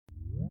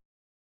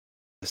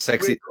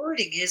Sexy.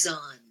 Recording is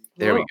on.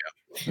 There we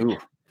go. Ooh,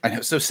 I know,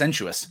 so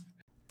sensuous.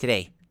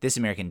 Today, This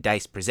American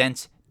Dice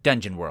presents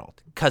Dungeon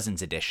World,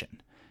 Cousins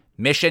Edition.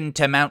 Mission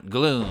to Mount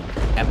Gloom,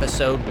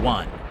 Episode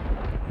 1.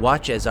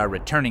 Watch as our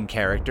returning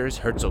characters,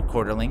 Herzl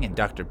Korderling and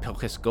Dr.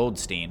 Pilchus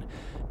Goldstein,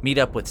 meet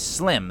up with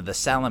Slim the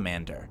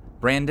Salamander,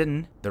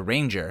 Brandon the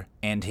Ranger,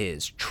 and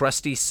his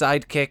trusty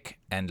sidekick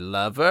and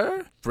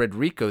lover,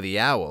 Frederico the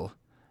Owl,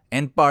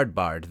 and Bard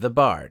the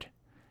Bard,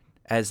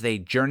 as they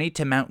journey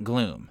to Mount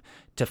Gloom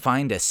to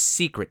find a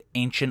secret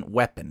ancient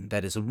weapon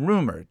that is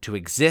rumored to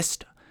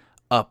exist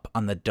up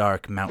on the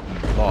dark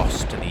mountain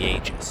lost to the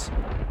ages.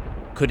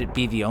 Could it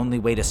be the only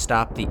way to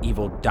stop the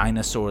evil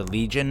dinosaur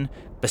legion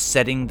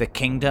besetting the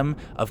kingdom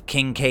of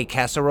King K.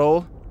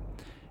 Casserole?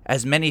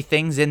 As many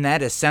things in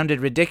that as sounded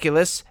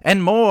ridiculous,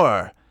 and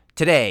more,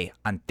 today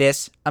on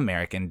This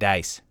American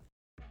Dice.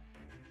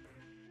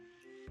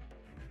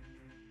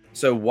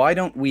 So why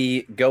don't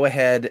we go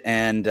ahead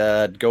and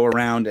go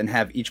around and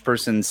have each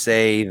person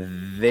say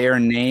their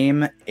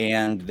name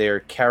and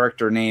their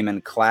character name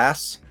and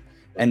class,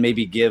 and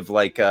maybe give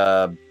like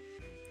a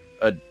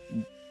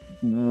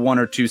 1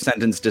 or 2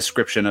 sentence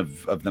description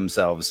of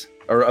themselves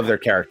or of their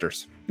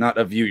characters, not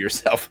of you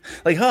yourself.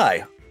 Like,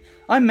 hi,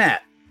 I'm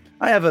Matt.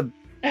 I have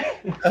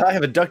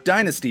a Duck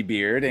Dynasty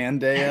beard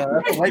and a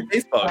white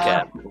baseball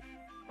cap.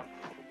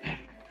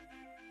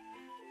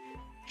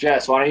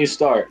 Jess, why don't you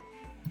start?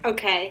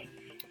 Okay,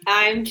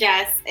 I'm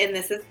Jess, and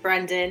this is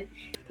Brendan.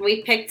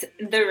 We picked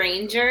the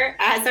Ranger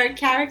as our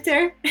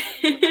character.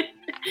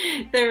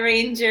 The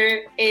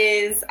Ranger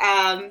is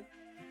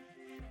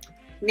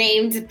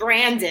named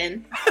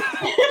Brandon,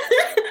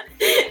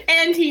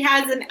 and he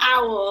has an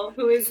owl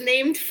who is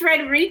named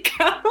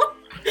Frederico.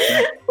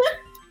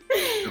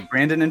 So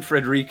Brandon and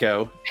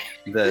Frederico,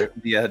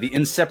 the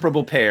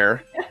inseparable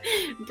pair.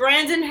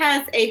 Brandon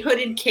has a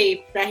hooded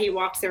cape that he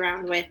walks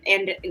around with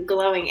and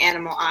glowing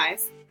animal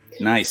eyes.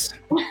 Nice.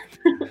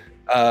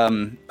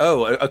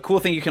 A cool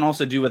thing you can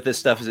also do with this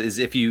stuff is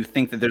if you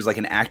think that there's like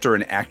an actor or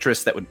an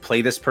actress that would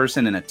play this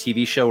person in a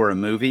TV show or a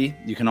movie,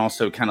 you can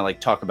also kind of like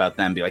talk about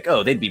them, be like,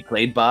 oh, they'd be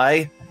played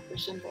by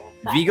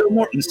Viggo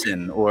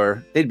Mortensen,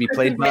 or they'd be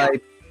played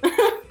by...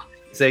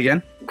 Say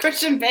again?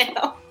 Christian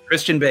Bale.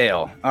 Christian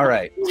Bale. All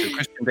right. So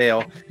Christian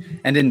Bale.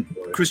 And in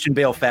Christian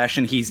Bale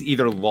fashion, he's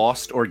either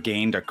lost or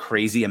gained a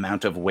crazy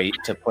amount of weight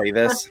to play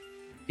this.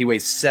 He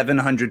weighs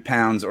 700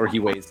 pounds or he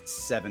weighs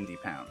 70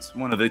 pounds.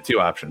 One of the two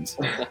options.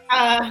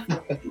 I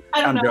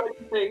don't know.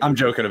 I'm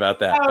joking about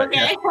that. Oh, but okay.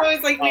 yeah. I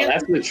was like,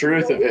 That's the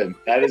truth of him.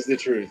 That is the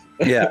truth.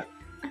 Yeah.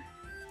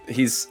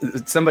 He's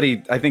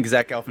somebody, I think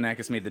Zach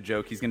Galifianakis made the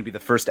joke. He's going to be the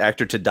first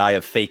actor to die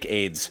of fake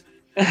AIDS.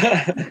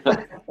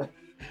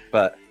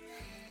 But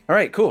all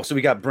right, cool. So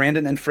we got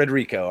Brandon and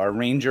Frederico, our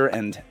ranger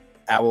and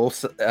owl,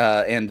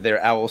 and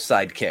their owl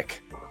sidekick.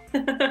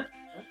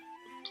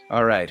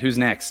 All right, who's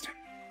next?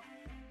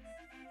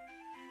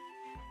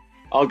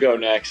 I'll go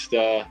next.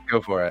 Go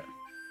for it.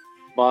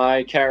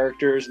 My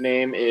character's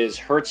name is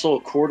Herzl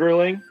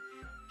Korderling.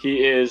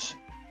 He is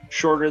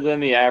shorter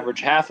than the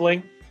average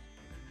halfling,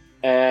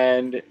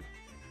 and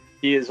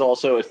he is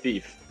also a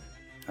thief.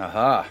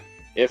 Aha.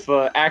 If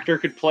an actor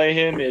could play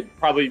him, it'd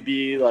probably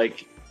be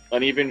like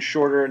an even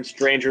shorter and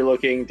stranger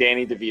looking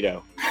Danny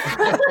DeVito.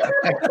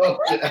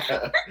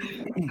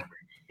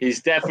 He's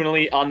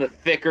definitely on the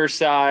thicker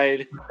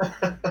side,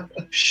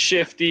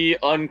 shifty,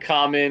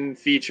 uncommon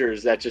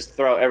features that just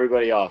throw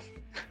everybody off.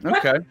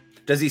 Okay.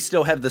 Does he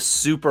still have the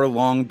super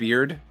long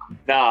beard?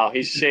 No,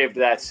 he's shaved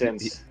that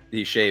since.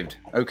 He shaved.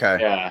 Okay.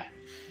 Yeah.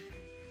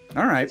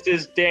 All right.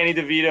 This is Danny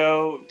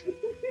DeVito,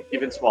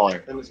 even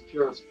smaller. In his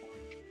purest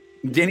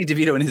Danny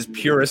DeVito in his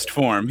purest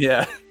form.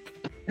 Yeah.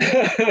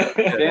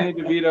 Danny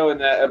DeVito in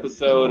that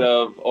episode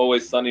of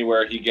Always Sunny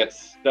where he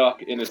gets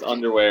stuck in his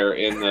underwear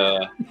in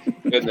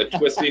the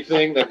twisty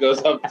thing that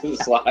goes up to the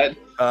slide.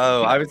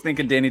 Oh, I was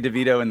thinking Danny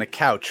DeVito in the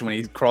couch when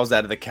he crawls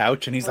out of the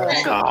couch and he's like,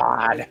 oh,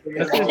 God.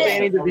 This is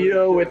Danny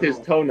DeVito with his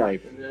toe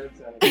knife.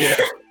 Yeah.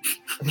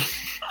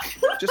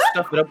 Just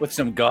stuff it up with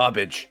some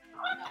garbage.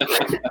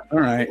 All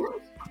right.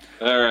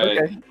 All right.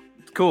 Okay.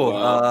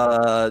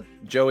 Cool.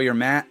 Joey or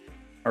Matt?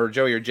 Or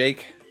Joey or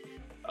Jake?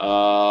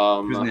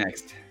 Who's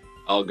next?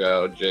 I'll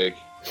go, Jake.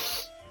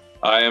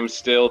 I am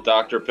still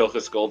Dr.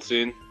 Pilchus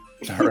Goldstein.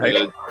 All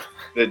right.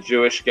 The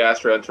Jewish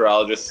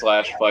gastroenterologist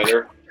 /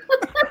 fighter.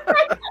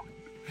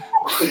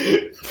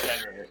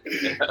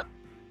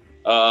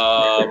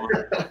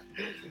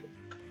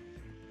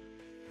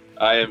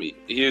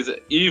 He's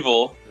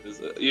evil. He's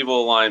an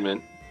evil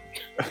lineman.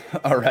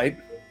 All right.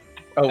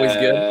 Always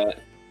good.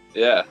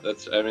 Yeah,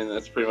 that's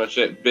pretty much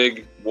it.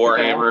 Big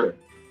Warhammer.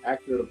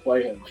 Actor to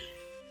play him.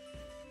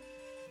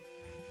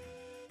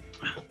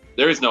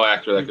 There is no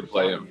actor that could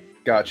play him.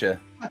 Gotcha.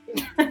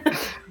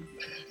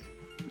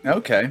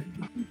 Okay.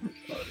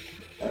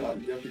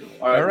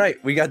 All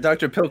right. We got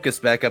Dr. Pilkus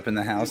back up in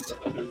the house.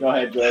 Go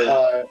ahead,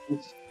 Joe.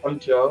 I'm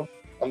Joe.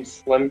 I'm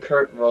Slim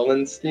Kurt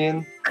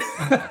Rolandstein.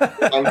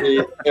 I'm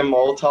the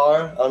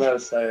Imoltar. I don't know how to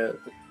say it.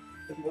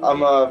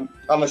 I'm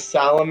a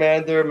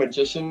salamander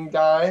magician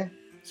guy.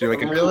 So you're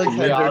like I'm a really cool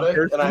lizard chaotic,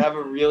 person? and I have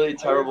a really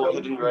terrible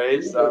hidden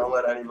race that I don't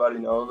let anybody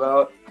know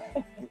about.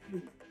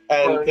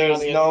 And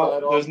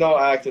there's no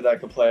actor that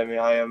could play me.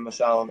 I am a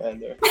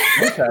salamander.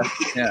 Okay.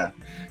 Yeah.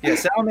 Yeah.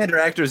 Salamander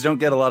actors don't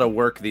get a lot of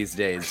work these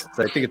days.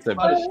 So I think it's a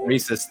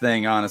racist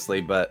thing, honestly,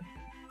 but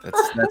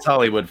that's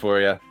Hollywood for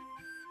you.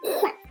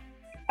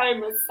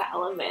 I'm a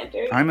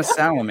salamander. I'm a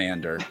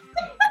salamander.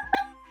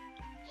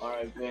 All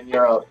right, Vin,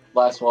 you're up.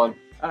 Last one.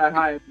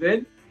 Hi, I'm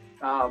Vin.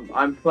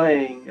 I'm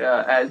playing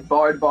as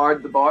Bard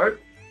the Bard.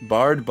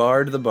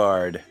 Bard the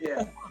Bard.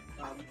 Yeah.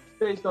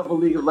 Based off a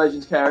League of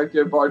Legends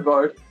character,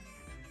 Bard.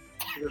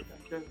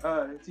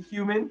 It's a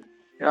human.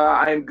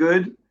 I am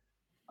good.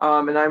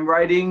 And I'm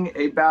writing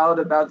a ballad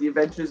about the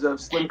adventures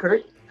of Slim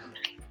Kurt.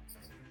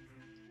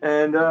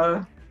 And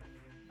I'm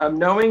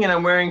knowing, and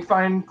I'm wearing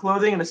fine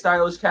clothing and a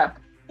stylish cap.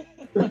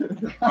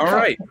 All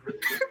right.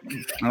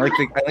 I like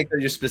that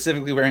you're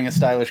specifically wearing a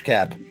stylish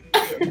cap.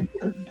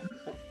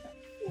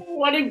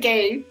 What a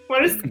gang.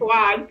 What a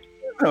squad.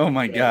 Oh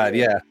my God,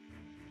 yeah.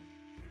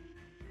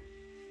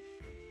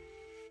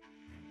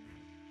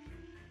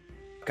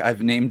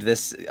 I've named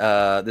this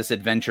this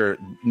adventure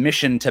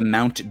Mission to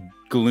Mount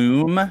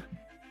Gloom.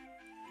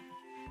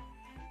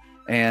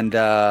 And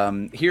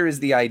here is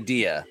the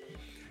idea.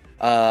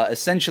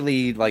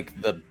 Essentially, like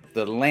the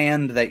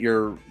land that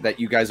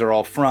you guys are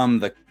all from,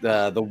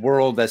 the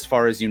world as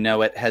far as you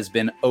know it, has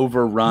been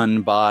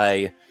overrun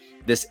by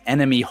this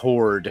enemy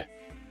horde.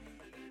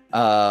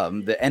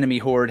 The enemy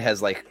horde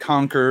has like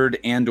conquered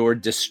and or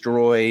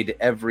destroyed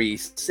every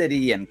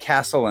city and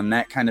castle and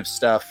that kind of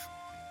stuff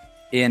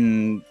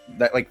in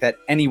that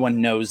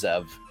anyone knows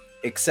of,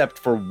 except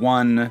for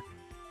one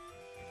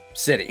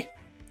city.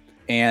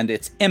 And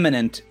it's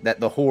imminent that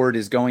the horde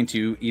is going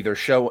to either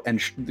show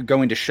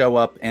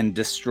up and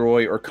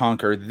destroy or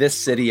conquer this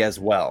city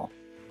as well.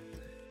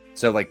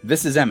 So like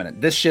this is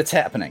imminent. This shit's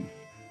happening.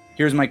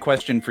 Here's my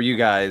question for you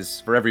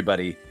guys, for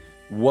everybody.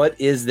 What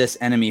is this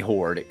enemy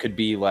horde? It could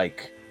be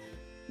like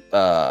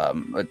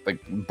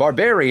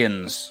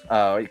barbarians.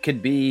 It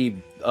could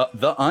be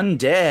the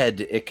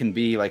undead. It can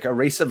be like a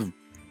race of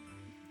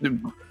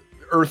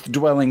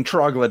earth-dwelling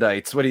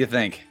troglodytes. What do you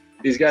think?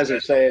 These guys are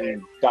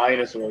saying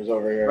dinosaurs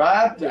over here.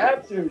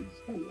 Raptors.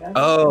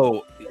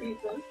 Oh,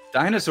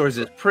 dinosaurs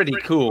is pretty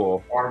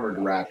cool. Armored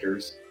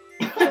raptors.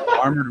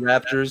 Armored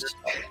raptors.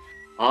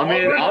 I'm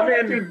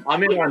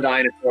in on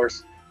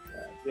dinosaurs.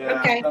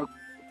 Yeah. Okay.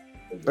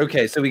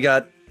 Okay, so we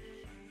got.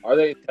 Are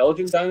they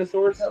intelligent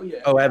dinosaurs? Hell yeah.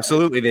 Oh,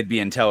 absolutely, they'd be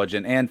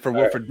intelligent. And for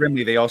Wilford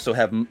Brimley, they also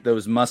have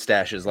those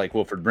mustaches like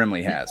Wilford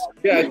Brimley has.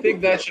 Yeah, I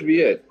think that should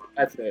be it.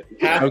 That's it.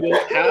 Half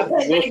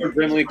Wilford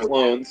Brimley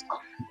clones,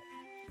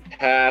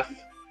 half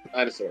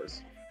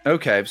dinosaurs.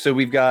 Okay, so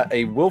we've got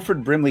a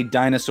Wilford Brimley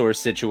dinosaur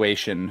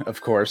situation,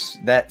 of course.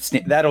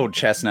 That old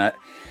chestnut,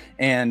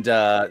 and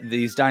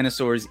these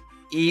dinosaurs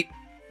eat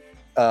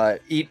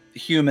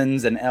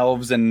humans and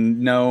elves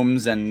and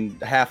gnomes and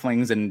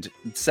halflings and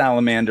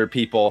salamander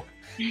people,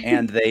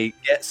 and they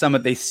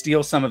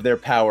steal some of their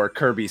power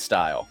Kirby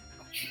style.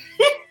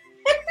 I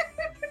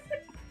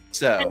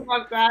So,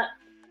 love that.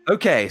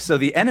 okay, so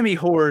the enemy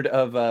horde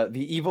of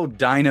the evil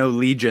dino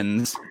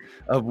legions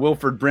of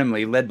Wilford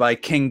Brimley, led by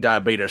King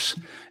Diabetes,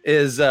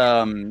 is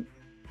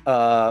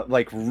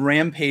like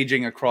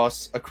rampaging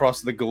across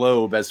the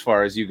globe as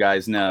far as you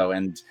guys know,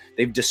 and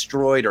they've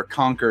destroyed or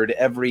conquered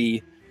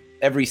every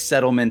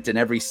settlement in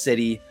every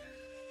city,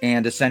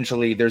 and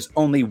essentially there's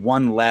only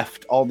one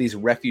left. All these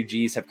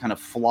refugees have kind of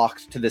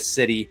flocked to this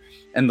city,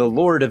 and the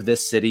lord of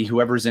this city,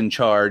 whoever's in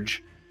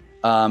charge,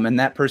 and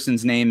that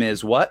person's name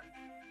is what?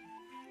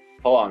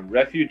 Hold on,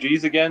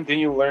 refugees again?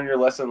 Didn't you learn your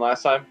lesson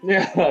last time?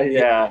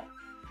 Yeah.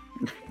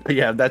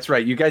 Yeah, that's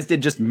right. You guys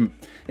did in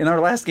our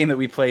last game that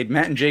we played,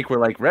 Matt and Jake were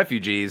like,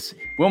 refugees,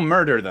 we'll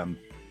murder them.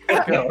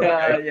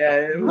 Yeah,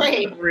 it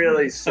was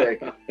really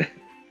sick.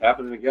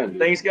 Happening again.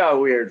 Things got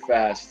weird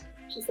fast.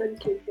 She said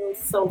kids go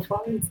so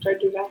far and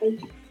started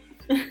rapping.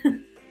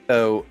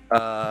 So,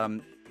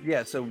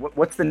 yeah, so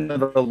what's the name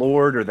of the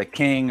lord or the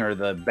king or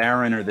the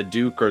baron or the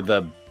duke or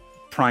the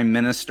prime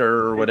minister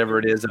or whatever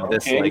it is of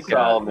this? King like,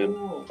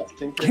 Solomon.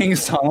 King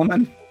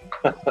Solomon?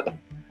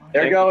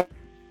 There you go.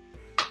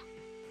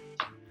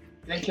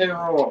 King K.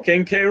 Rool.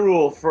 King K.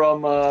 Rool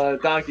from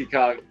Donkey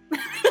Kong.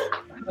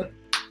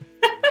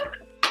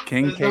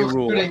 King There's K. no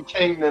Rool. sooner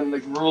king than the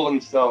rule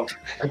himself.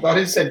 I thought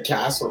he said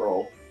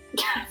casserole.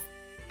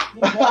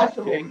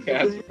 King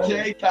Casserole.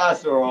 K.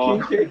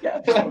 Casserole.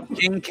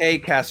 King K.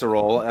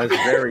 Casserole. That's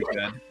very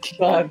good.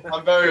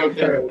 I'm very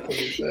okay with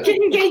it.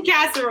 King K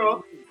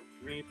casserole.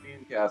 Green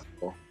bean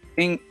casserole.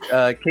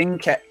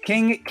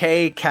 King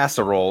K.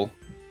 Casserole,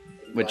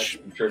 which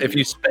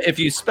if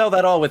you spell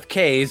that all with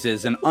K's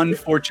is an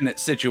unfortunate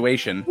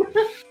situation.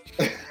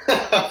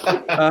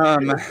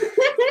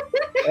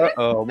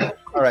 Uh-oh.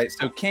 All right,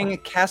 so King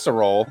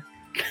Casserole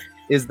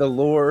is the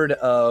lord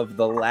of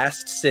the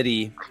last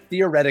city,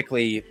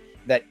 theoretically,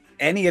 that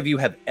any of you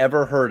have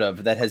ever heard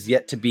of that has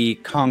yet to be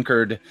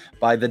conquered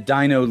by the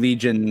dino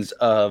legions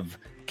of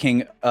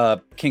King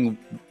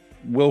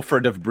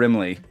Wilford of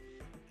Brimley.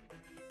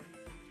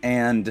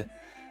 And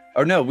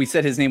Or no, we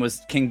said his name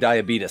was King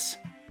Diabetes.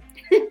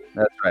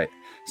 That's right.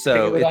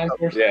 So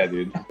Yeah,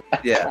 dude.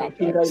 yeah.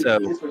 So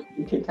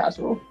King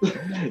Casserole.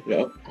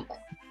 Yep.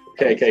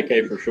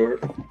 KKK for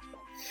short.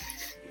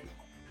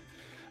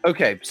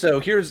 okay, so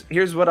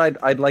here's what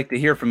I'd like to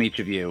hear from each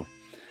of you.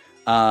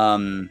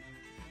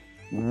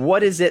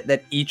 What is it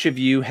that each of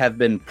you have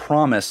been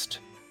promised?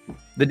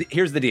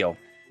 Here's the deal.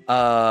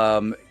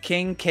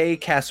 King K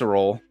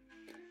Casserole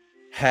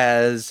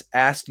has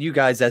asked you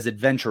guys as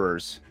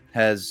adventurers,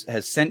 has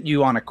sent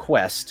you on a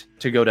quest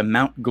to go to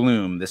Mount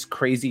Gloom, this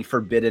crazy,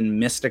 forbidden,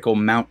 mystical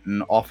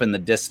mountain off in the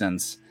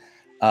distance,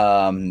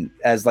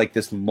 as like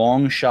this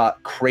long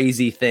shot,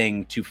 crazy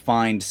thing to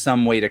find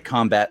some way to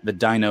combat the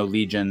Dino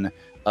Legion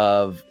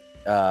of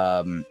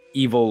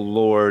evil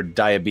Lord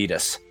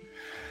Diabetes.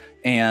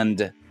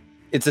 And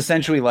it's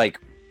essentially like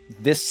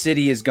this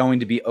city is going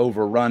to be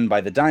overrun by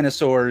the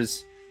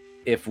dinosaurs.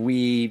 If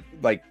we,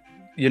 like,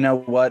 you know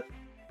what?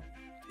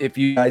 If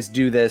you guys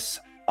do this,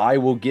 I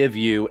will give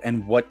you.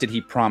 And what did he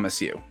promise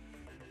you?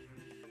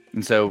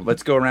 And so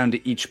let's go around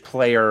to each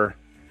player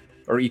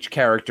or each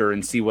character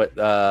and see what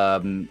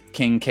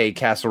King K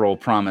Casserole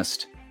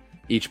promised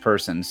each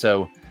person.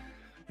 So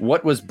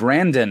what was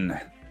Brandon,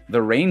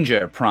 the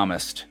Ranger,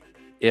 promised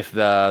if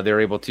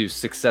they're able to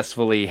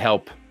successfully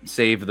help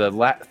save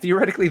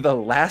theoretically the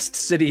last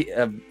city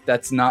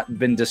that's not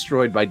been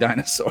destroyed by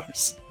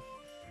dinosaurs?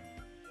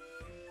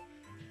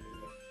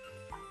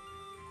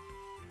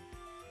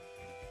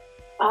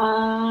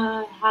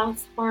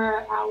 House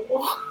for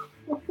Owl.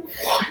 What?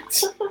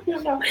 I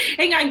don't know.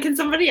 Hang on, can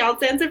somebody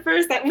else answer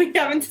first? That we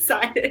haven't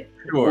decided.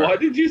 Sure. What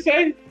did you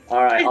say?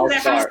 All right, I'll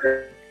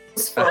start.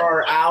 For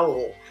our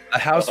owl. A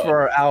house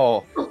for our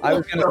owl. I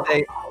was going to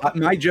say,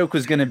 my joke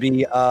was going to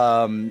be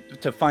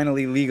to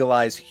finally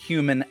legalize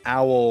human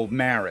owl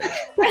marriage.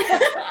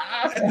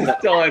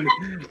 Done.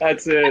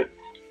 That's it.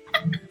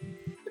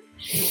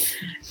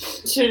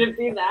 Should it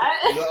be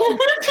that?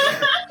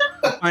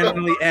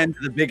 Finally end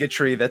the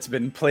bigotry that's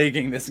been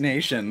plaguing this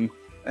nation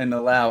and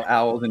allow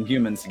owls and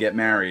humans to get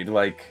married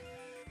like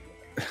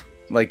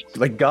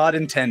God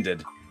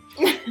intended.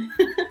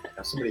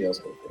 Somebody else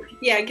go first.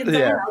 Yeah, can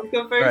someone else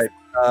go first?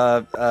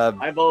 Right.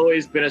 I've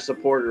always been a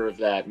supporter of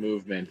that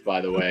movement,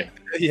 by the way.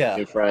 Yeah.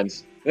 New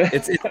friends.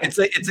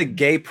 It's a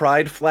gay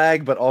pride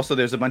flag, but also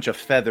there's a bunch of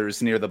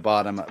feathers near the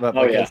bottom. As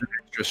an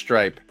extra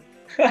stripe.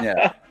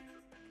 Yeah.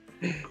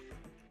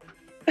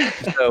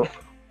 So,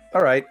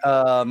 all right.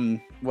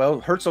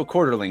 Well, Herzl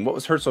Quarterling. What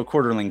was Herzl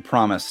Quarterling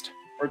promised?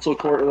 Herzl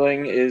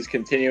Quarterling is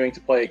continuing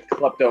to play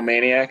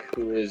kleptomaniac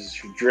who is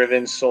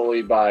driven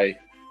solely by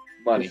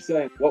money.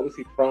 What was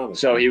he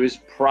promised? So he was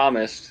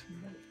promised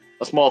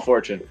a small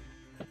fortune.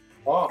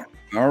 Oh.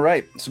 All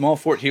right, small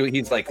fort.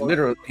 He's like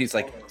literally. He's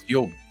like,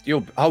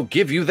 I'll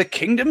give you the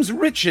kingdom's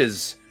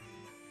riches.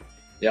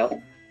 Yep.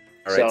 All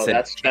right,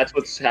 so that's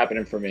what's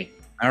happening for me.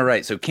 All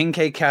right, so King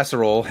K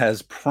Casserole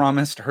has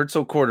promised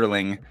Herzl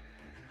Quarterling.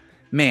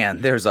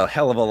 Man, there's a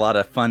hell of a lot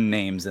of fun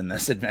names in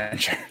this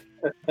adventure.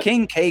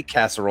 King K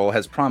Casserole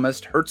has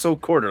promised Herzl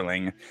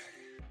Quarterling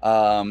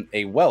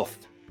a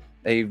wealth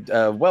of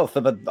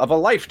a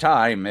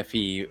lifetime if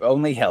he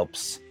only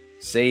helps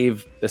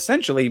save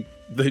essentially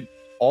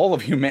all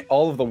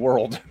of the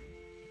world.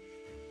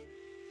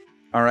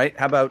 All right,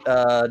 how about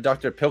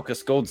Dr.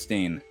 Pilkus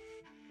Goldstein?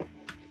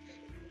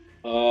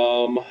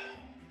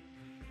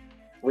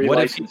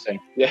 Relicensing.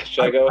 Yeah,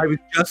 should I go? I was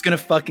just gonna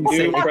fucking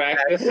say New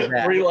practice.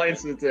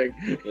 Relicensing.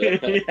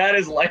 He had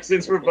his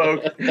license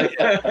revoked.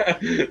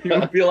 He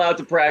won't be allowed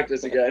to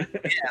practice again.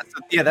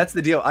 Yeah, that's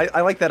the deal. I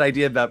like that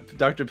idea about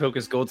Dr.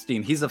 Pilkus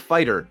Goldstein. He's a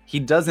fighter.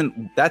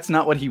 That's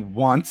not what he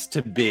wants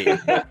to be.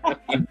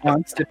 He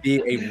wants to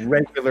be a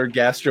regular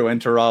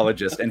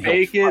gastroenterologist. And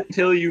Fake it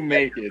till you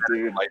make it,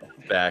 dude.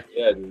 Back.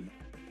 Yeah, dude.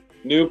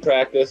 New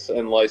practice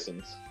and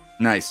license.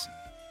 Nice.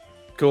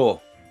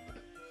 Cool.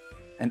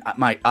 And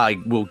I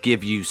will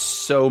give you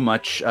so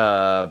much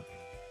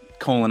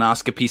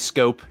colonoscopy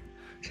scope.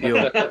 You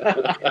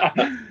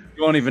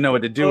won't even know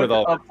what to do with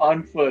all. Up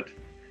on foot.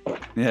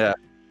 Yeah.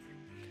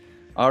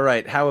 All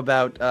right. How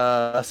about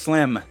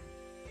Slim,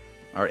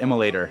 our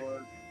immolator?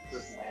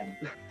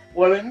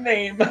 What a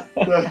name!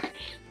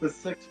 The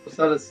 6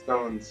 Rosetta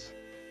Stones.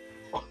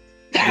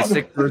 The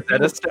 6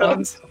 Rosetta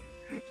Stones.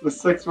 The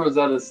 6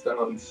 Rosetta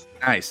Stones.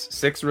 Nice.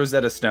 6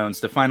 Rosetta Stones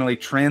to finally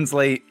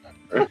translate.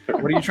 What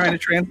are you trying to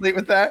translate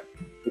with that?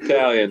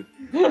 Italian.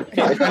 He's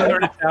trying to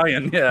learn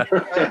Italian. Yeah.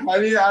 I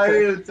need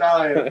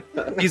Italian.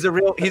 He's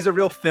a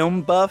real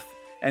film buff,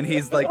 and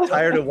he's like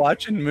tired of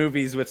watching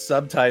movies with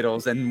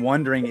subtitles and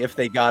wondering if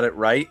they got it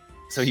right.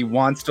 So he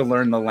wants to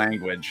learn the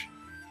language.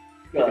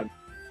 God.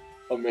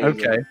 Amazing.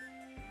 Okay.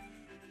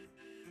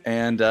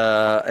 And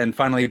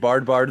finally,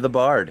 Bard the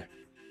Bard.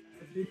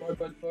 Bard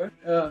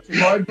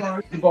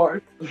the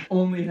Bard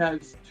only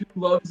has 2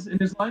 loves in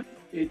his life.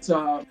 It's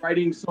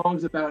writing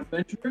songs about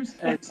adventurers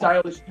and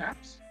stylish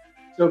caps.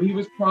 So he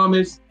was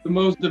promised the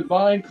most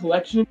divine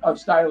collection of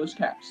stylish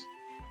caps.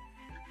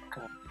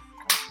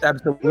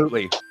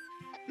 Absolutely.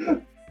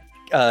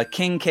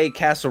 King K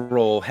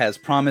Casserole has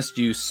promised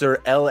you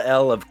Sir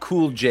LL of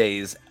Cool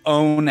J's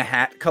own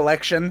hat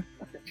collection.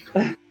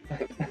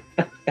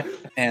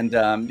 And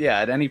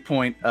at any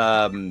point,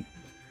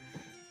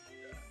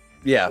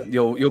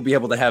 you'll be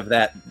able to have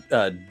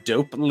that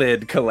dope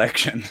lid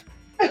collection.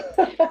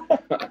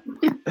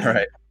 All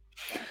right.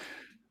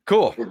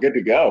 Cool. We're good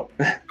to go.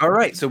 All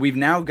right. So we've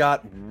now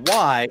got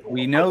why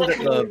we know that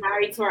the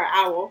married to our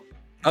owl.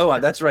 Oh,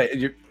 that's right.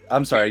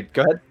 I'm sorry.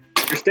 Go ahead.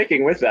 You're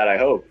sticking with that, I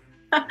hope.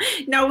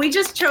 No, we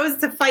just chose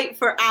to fight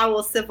for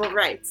owl civil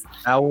rights.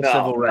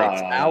 Civil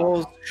rights.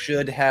 Owls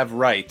should have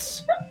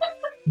rights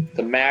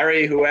to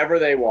marry whoever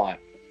they want.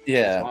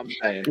 Yeah.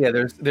 Yeah,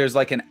 there's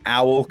like an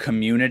owl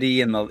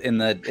community in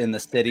the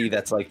city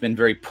that's like been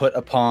very put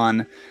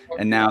upon,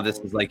 and now this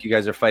is like you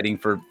guys are fighting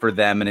for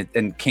them,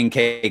 and King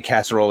K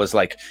Casserole is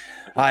like,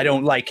 I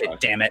don't like it,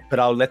 damn it, but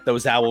I'll let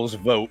those owls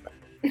vote.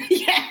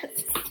 Yes.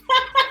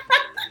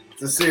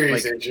 It's a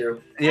serious issue.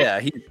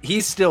 Yeah,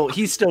 he's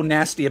still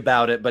nasty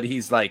about it, but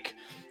he's like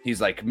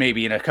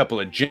maybe in a couple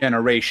of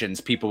generations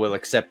people will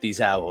accept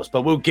these owls,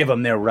 but we'll give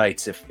them their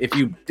rights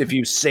if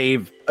you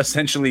save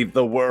essentially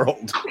the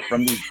world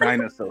from these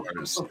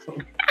dinosaurs.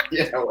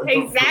 Yeah,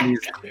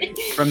 exactly.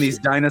 From these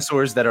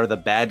dinosaurs that are the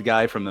bad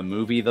guy from the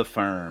movie The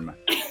Firm.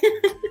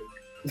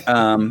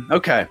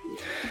 Okay.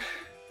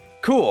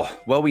 Cool.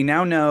 Well, we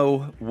now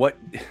know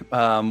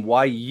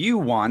why you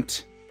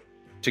want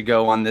to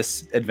go on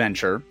this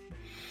adventure.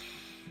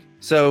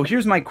 So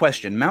here's my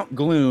question. Mount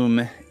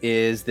Gloom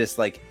is this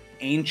like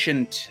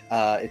ancient,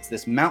 it's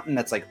this mountain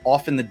that's like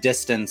off in the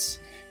distance.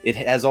 It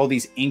has all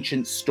these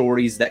ancient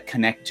stories that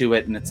connect to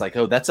it. And it's like,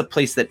 oh, that's a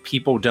place that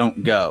people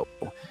don't go.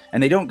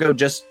 And they don't go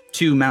just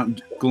to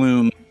Mount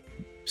Gloom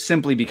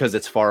simply because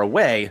it's far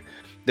away.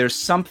 There's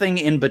something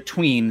in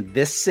between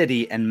this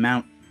city and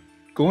Mount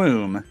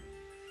Gloom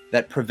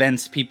that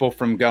prevents people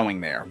from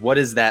going there. What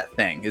is that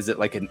thing? Is it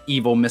like an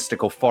evil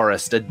mystical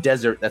forest, a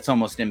desert that's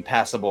almost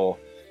impassable?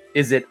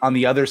 Is it on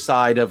the other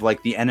side of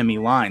like the enemy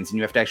lines and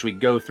you have to actually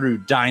go through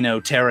dino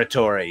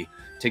territory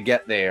to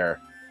get there?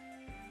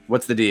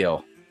 What's the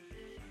deal?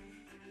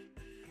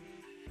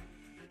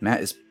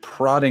 Matt is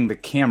prodding the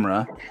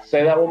camera.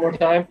 Say that one more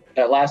time.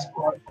 That last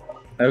part.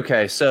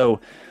 Okay, so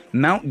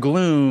Mount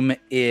Gloom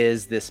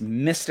is this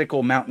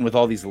mystical mountain with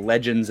all these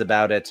legends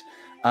about it.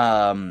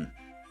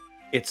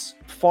 It's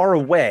far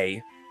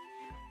away,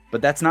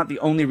 but that's not the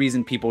only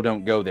reason people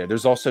don't go there.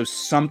 There's also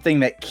something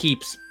that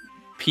keeps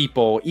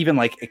people, even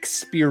like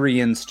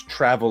experienced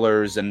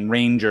travelers and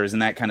rangers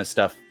and that kind of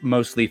stuff,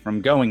 mostly from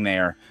going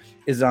there,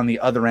 is on the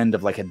other end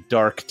of like a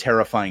dark,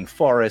 terrifying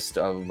forest,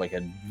 of like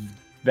a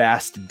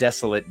vast,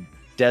 desolate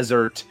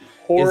desert.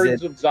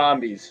 Hordes of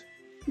zombies.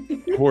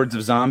 Hordes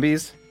of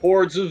zombies?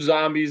 Hordes of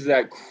zombies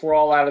that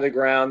crawl out of the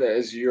ground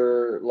as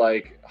you're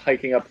like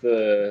hiking up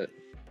the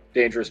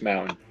dangerous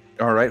mountain.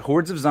 All right,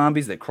 hordes of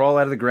zombies that crawl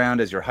out of the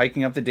ground as you're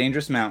hiking up the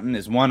dangerous mountain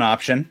is one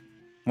option.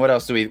 What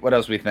else do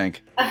we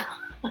think?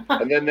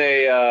 And then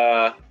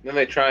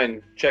they try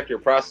and check your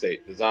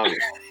prostate, the zombies.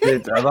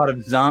 It's a lot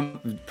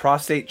of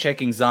prostate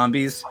checking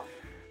zombies.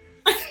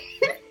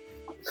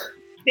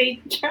 They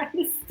try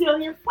to steal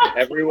your phone.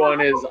 Everyone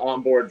is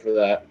on board for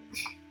that.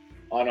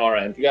 On our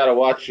end, you gotta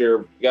watch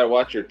your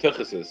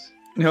tuchuses.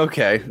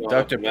 Okay, No,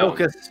 Dr. no.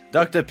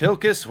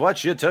 Pilkus,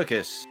 watch your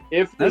tuchus.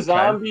 If the Okay.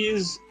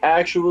 zombies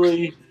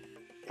actually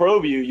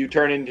probe you, you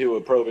turn into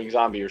a probing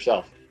zombie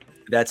yourself.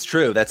 That's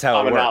true. That's how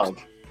Common it works. knowledge.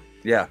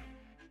 Yeah.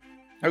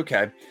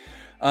 Okay.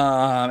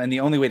 And the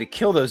only way to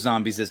kill those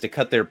zombies is to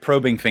cut their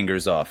probing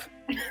fingers off.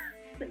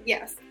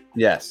 Yes.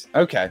 Yes.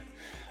 Okay.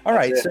 All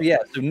right. That's So yeah.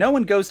 So no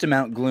one goes to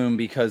Mount Gloom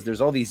because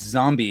there's all these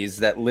zombies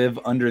that live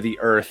under the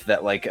earth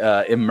that like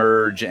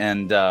emerge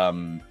and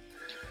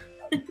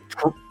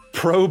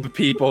probe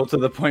people to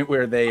the point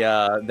where they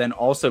then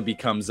also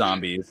become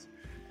zombies.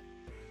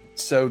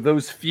 So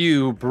those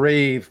few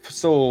brave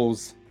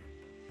souls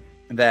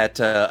that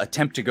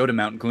attempt to go to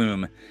Mount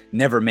Gloom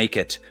never make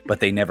it, but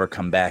they never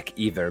come back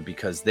either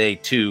because they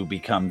too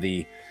become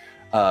the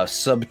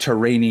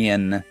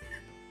subterranean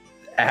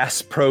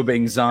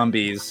ass-probing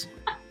zombies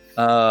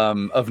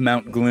of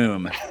Mount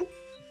Gloom.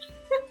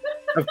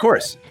 Of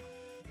course.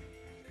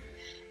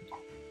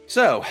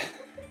 So,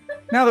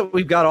 now that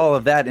we've got all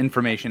of that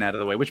information out of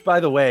the way, which by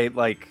the way,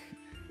 like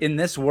in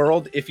this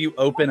world, if you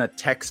open a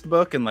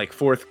textbook in like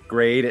 4th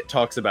grade, it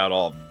talks about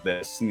all of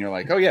this. And you're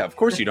like, oh yeah, of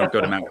course you don't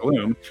go to Mount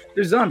Gloom.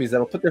 There's zombies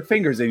that'll put their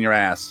fingers in your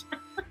ass.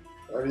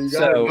 I mean, you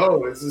gotta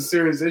know. It's a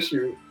serious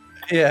issue.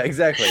 Yeah,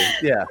 exactly.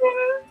 Yeah.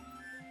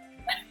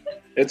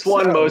 It's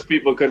one most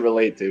people could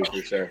relate to,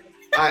 for sure.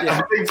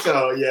 I think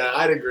so. Yeah,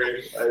 I'd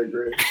agree.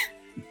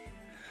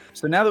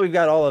 So now that we've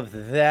got all of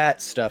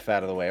that stuff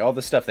out of the way, all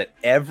the stuff that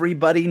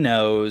everybody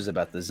knows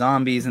about the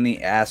zombies and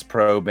the ass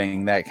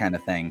probing, that kind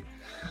of thing,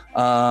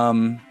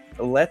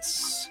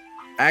 let's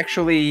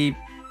actually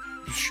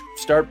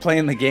start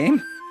playing the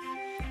game.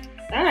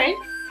 All right.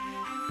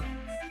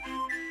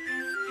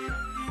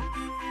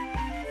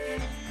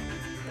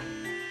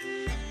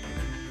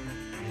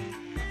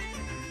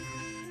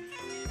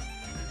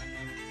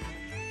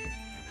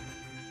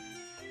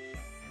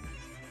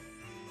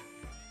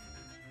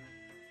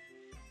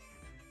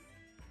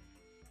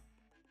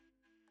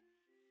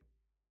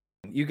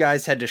 you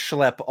guys had to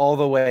schlep all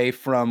the way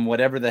from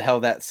whatever the hell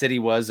that city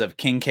was of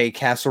King K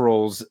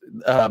Casserole's,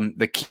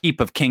 the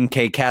keep of King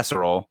K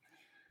Casserole.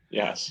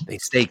 Yes. They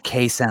say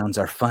K sounds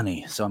are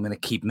funny, so I'm going to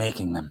keep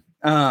making them.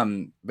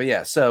 But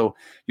yeah, so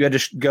you had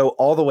to go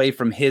all the way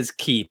from his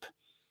keep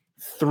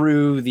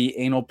through the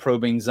anal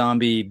probing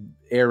zombie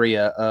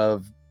area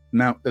of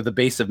the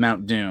base of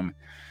Mount Doom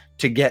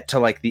to get to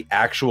like the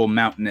actual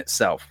mountain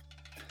itself.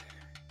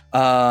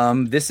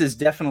 This is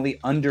definitely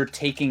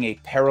undertaking a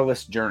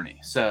perilous journey.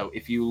 So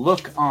if you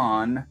look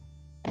on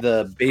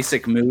the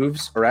basic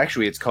moves, or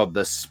actually it's called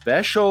the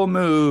special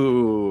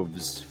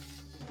moves.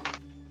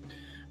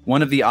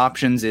 One of the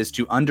options is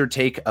to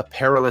undertake a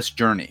perilous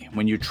journey.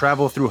 When you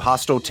travel through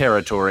hostile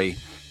territory,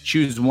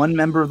 choose one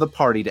member of the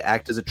party to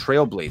act as a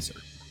trailblazer,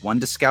 one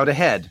to scout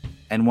ahead,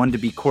 and one to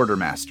be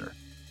quartermaster.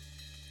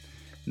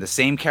 The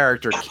same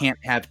character can't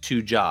have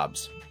two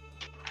jobs.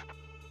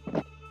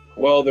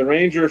 Well, the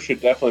ranger should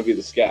definitely be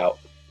the scout.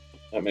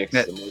 That makes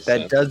the most sense.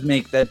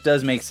 That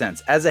does make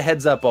sense. As a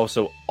heads up,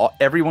 also,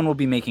 everyone will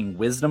be making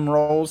wisdom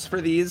rolls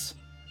for these,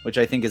 which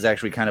I think is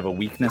actually kind of a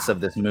weakness of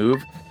this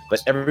move.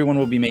 But everyone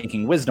will be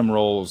making wisdom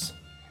rolls,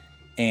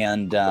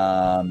 and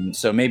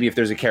so maybe if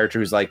there's a character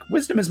who's like,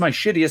 wisdom is my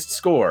shittiest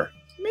score,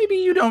 maybe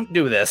you don't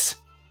do this.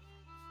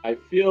 I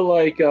feel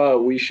like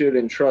we should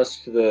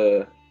entrust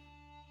the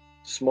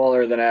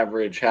smaller than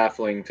average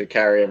halfling to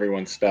carry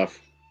everyone's stuff.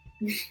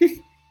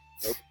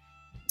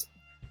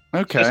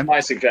 Okay. Just my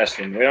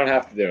suggestion. We don't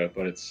have to do it,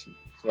 but it's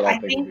what I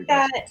think. I think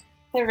that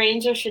the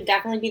ranger should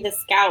definitely be the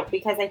scout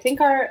because I think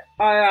our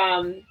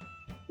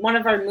one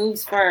of our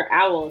moves for our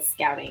owl is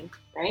scouting,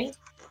 right?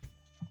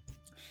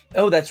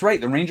 Oh, that's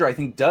right. The ranger, I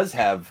think, does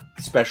have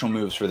special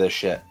moves for this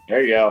shit.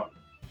 There you go.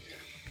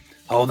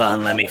 Hold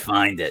on, let me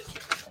find it.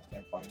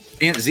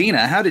 Aunt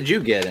Xena, how did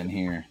you get in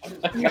here?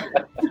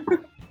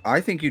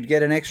 I think you'd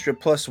get an extra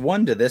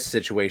 +1 to this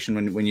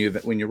situation when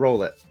you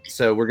roll it.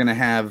 So we're gonna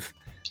have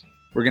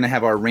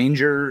our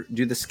ranger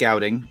do the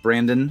scouting,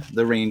 Brandon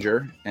the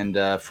ranger, and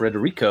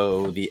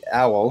Frederico the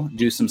owl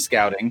do some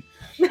scouting.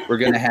 We're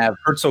gonna have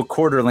Herzl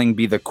Quarterling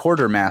be the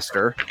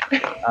quartermaster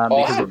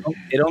because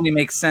it only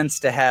makes sense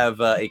to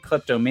have a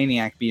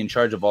kleptomaniac be in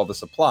charge of all the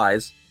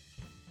supplies.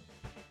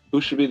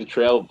 Who should be the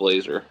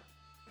trailblazer?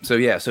 So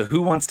yeah, so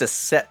who wants to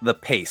set the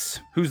pace?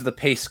 Who's the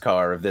pace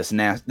car of this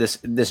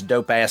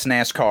dope ass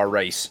NASCAR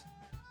race?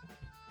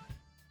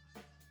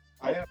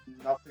 I have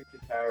nothing to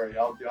carry.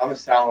 I'm a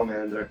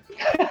salamander.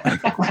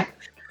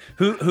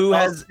 Who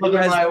has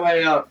my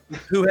way up?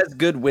 Who has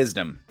good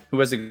wisdom? Who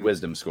has a good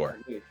wisdom score?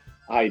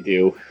 I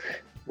do.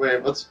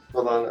 Wait,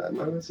 hold on.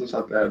 My wisdom's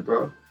not bad,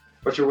 bro.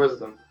 What's your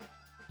wisdom?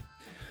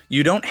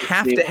 You don't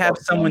have to have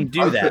someone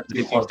do that.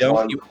 If you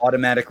don't, you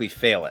automatically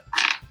fail it.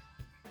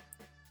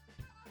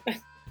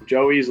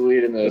 Joey's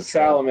leading The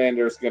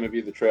salamander is going to be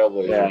the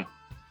trailblazer. Yeah.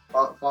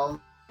 Follow?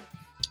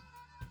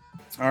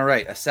 All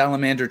right, a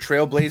salamander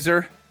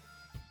trailblazer.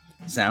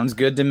 Sounds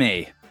good to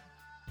me.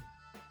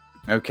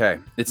 Okay,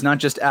 it's not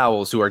just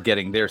owls who are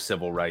getting their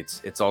civil rights.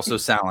 It's also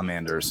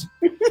salamanders.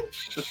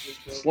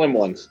 Slim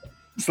ones.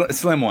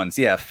 Slim ones,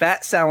 yeah.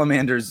 Fat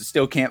salamanders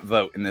still can't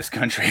vote in this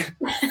country.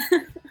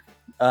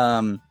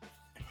 Yeah,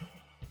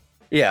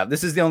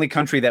 this is the only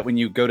country that when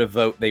you go to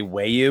vote, they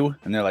weigh you,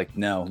 and they're like,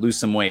 no, lose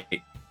some weight.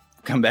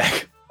 Come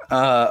back.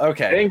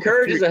 Okay. It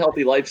encourages a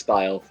healthy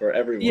lifestyle for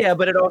everyone. Yeah,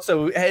 but it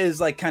also is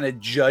like kind of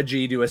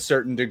judgy to a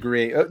certain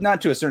degree.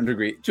 Not to a certain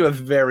degree, to a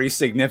very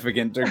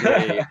significant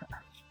degree.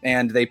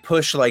 And they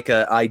push like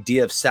an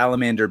idea of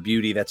salamander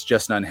beauty that's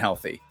just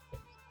unhealthy.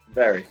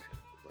 Very.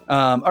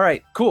 All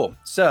right, cool.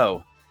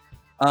 So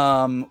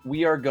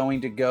we are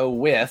going to go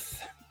with,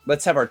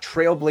 let's have our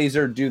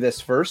trailblazer do this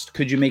first.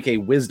 Could you make a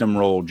wisdom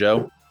roll,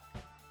 Joe?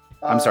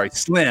 I'm sorry,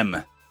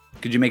 Slim.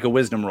 Could you make a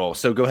wisdom roll?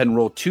 So go ahead and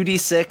roll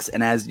 2d6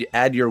 and as you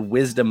add your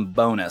wisdom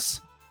bonus.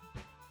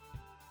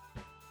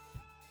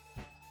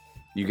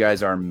 You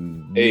guys are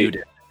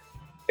muted.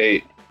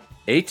 8.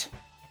 8?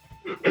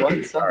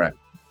 What? All right.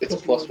 It's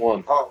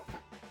 +1. Oh.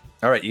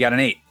 All right, you got an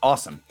 8.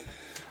 Awesome.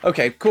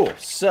 Okay, cool.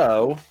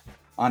 So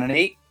on an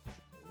 8,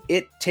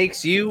 it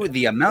takes you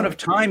the amount of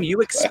time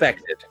you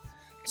expected.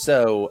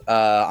 So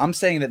I'm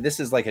saying that this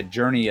is like a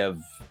journey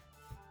of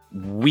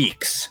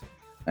weeks.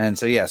 And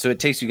so, yeah, so it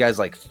takes you guys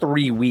like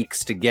 3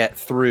 weeks to get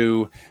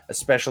through,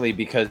 especially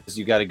because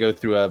you got to go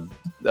through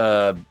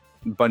a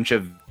bunch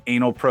of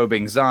anal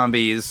probing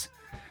zombies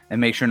and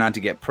make sure not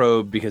to get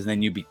probed because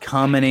then you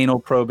become an anal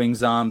probing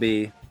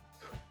zombie.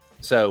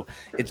 So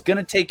it's going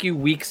to take you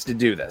weeks to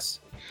do this.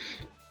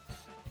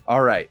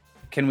 All right.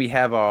 Can we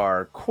have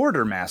our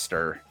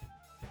quartermaster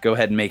go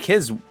ahead and make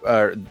his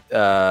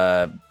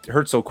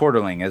Herzl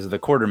Quarterling as the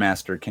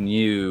quartermaster? Can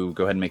you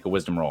go ahead and make a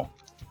wisdom roll?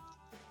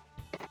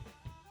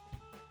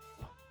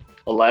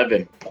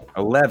 11.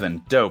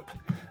 11. Dope.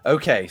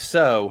 Okay,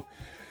 so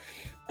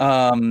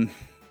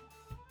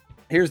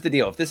here's the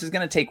deal. If this is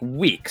going to take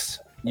weeks,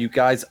 you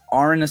guys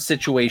are in a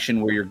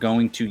situation where you're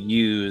going to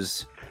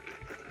use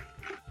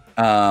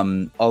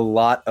a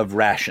lot of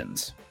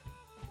rations.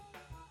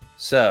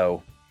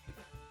 So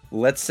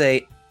let's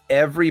say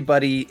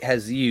everybody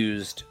has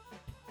used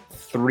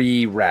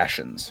 3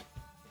 rations.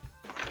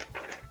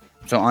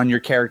 So on your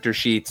character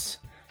sheets,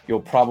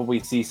 you'll probably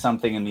see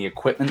something in the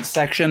equipment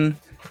section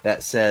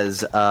that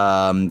says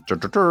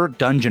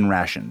dungeon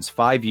rations,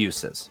 5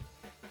 uses.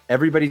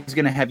 Everybody's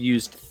going to have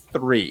used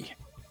 3.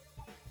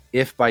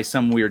 If by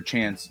some weird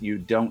chance you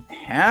don't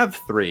have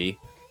 3,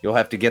 you'll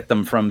have to get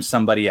them from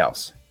somebody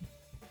else.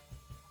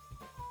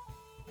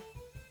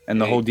 And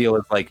the whole deal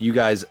is like you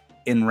guys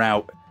en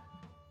route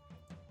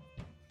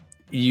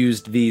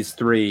used these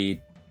 3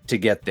 to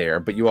get there,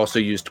 but you also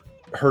used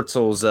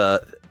Herzl's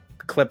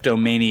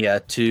kleptomania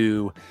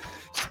to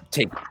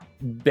take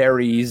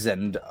berries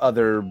and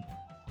other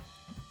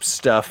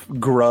stuff,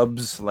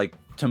 grubs like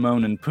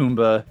Timon and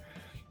Pumbaa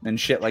and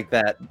shit like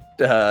that,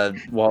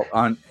 while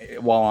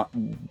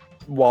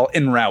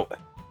en route.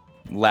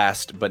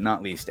 Last but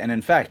not least, and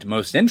in fact,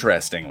 most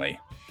interestingly,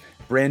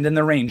 Brandon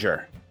the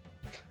Ranger,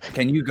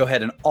 can you go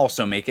ahead and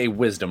also make a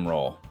wisdom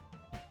roll?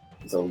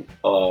 So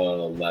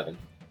 11.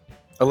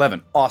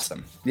 11,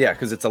 awesome. Yeah,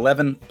 because it's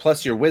 11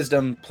 plus your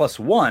wisdom plus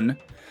 1,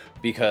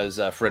 because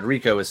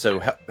Frederico is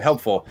so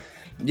helpful.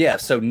 Yeah,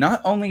 so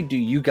not only do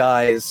you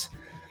guys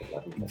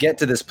get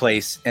to this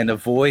place and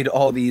avoid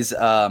all these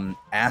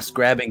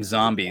ass-grabbing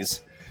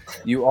zombies,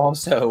 you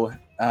also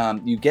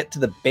you get to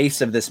the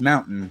base of this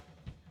mountain,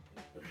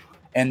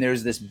 and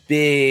there's this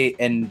big,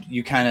 and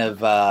you kind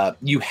of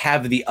you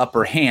have the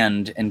upper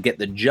hand and get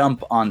the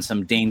jump on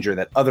some danger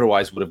that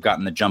otherwise would have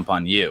gotten the jump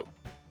on you.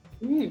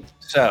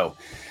 So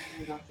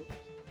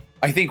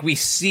I think we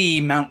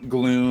see Mount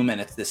Gloom, and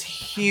it's this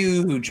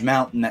huge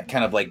mountain that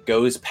kind of like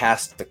goes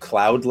past the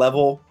cloud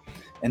level,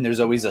 and there's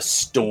always a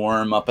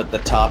storm up at the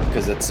top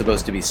because it's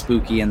supposed to be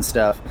spooky and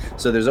stuff.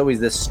 So there's always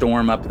this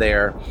storm up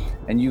there,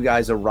 and you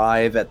guys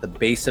arrive at the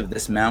base of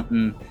this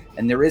mountain,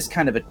 and there is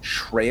kind of a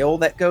trail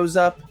that goes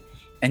up,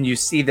 and you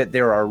see that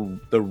there are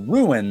the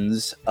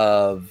ruins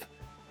of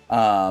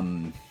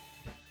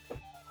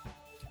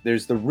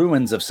there's the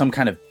ruins of some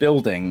kind of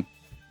building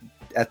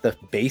at the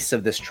base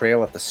of this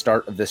trail, at the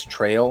start of this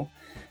trail.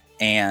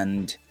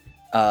 And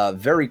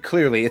very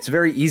clearly, it's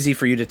very easy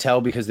for you to tell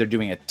because they're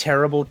doing a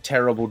terrible,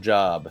 terrible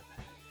job.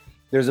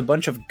 There's a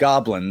bunch of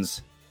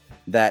goblins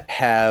that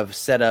have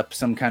set up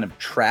some kind of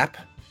trap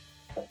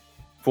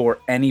for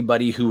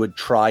anybody who would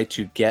try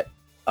to get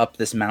up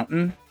this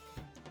mountain.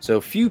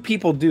 So few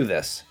people do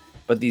this,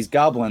 but these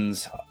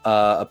goblins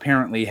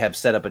apparently have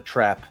set up a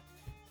trap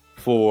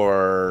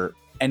for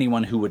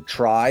anyone who would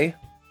try.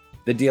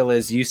 The deal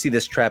is you see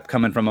this trap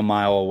coming from a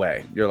mile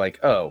away. You're like,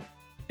 oh,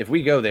 if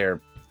we go there,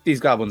 these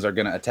goblins are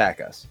going to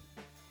attack us.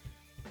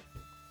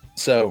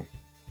 So,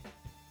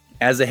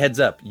 as a heads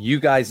up, you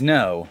guys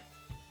know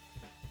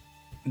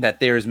that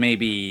there's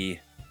maybe,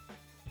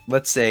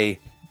 let's say,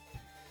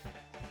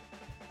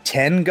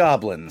 10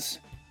 goblins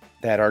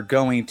that are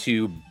going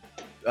to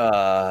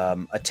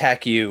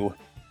attack you,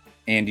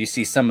 and you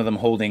see some of them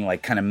holding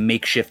like kind of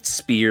makeshift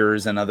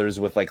spears and others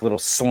with like little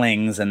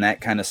slings and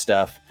that kind of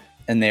stuff.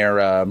 And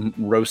they're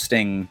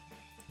roasting,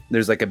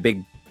 there's like a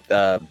big,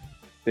 they're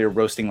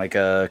roasting like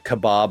a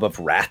kebab of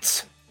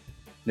rats.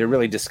 They're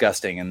really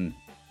disgusting. And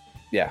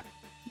yeah,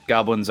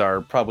 goblins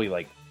are probably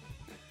like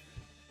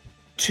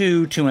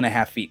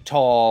 2.5 feet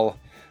tall.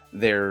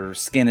 Their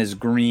skin is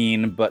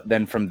green, but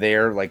then from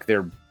there, like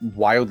they're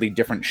wildly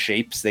different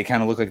shapes. They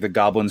kind of look like the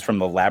goblins from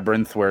the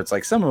Labyrinth, where it's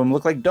like some of them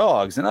look like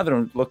dogs and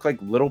others look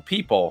like little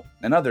people,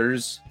 and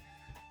others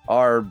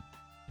are,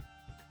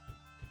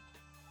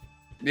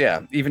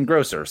 yeah, even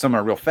grosser. Some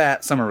are real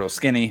fat, some are real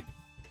skinny,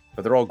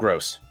 but they're all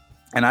gross.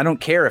 And I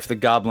don't care if the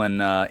Goblin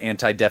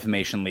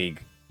Anti-Defamation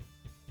League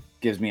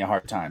gives me a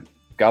hard time.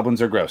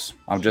 Goblins are gross.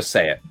 I'll just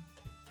say it.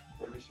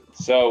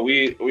 So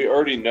we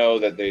already know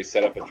that they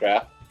set up a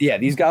trap. Yeah,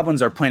 these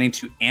goblins are planning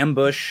to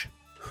ambush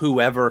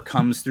whoever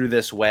comes through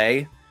this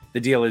way.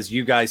 The deal is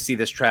you guys see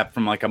this trap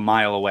from like a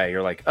mile away.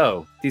 You're like,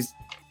 oh, these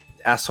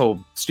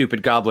asshole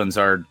stupid goblins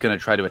are going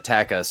to try to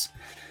attack us.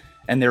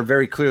 And they're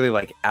very clearly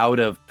like out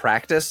of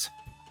practice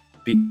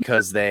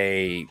because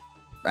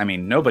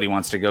nobody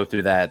wants to go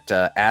through that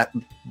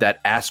that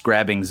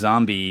ass-grabbing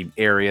zombie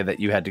area that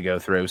you had to go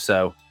through.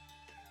 So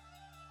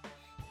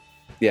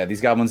yeah,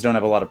 these goblins don't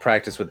have a lot of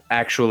practice with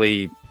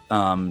actually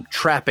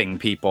trapping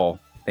people.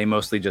 They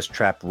mostly just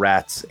trap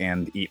rats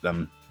and eat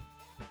them.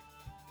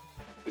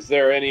 Is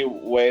there any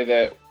way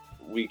that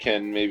we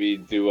can maybe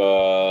do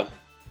an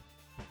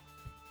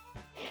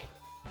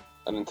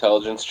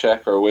intelligence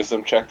check or a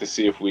wisdom check to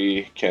see if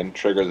we can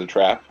trigger the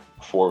trap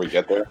before we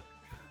get there?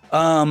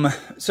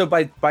 So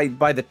by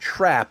the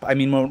trap, I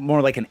mean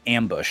more like an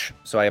ambush.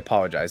 So I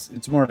apologize.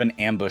 It's more of an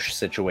ambush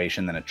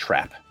situation than a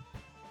trap.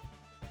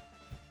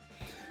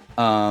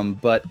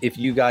 But if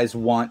you guys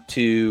want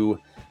to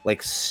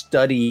like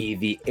study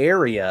the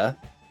area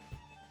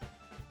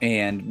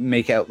and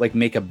make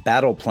a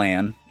battle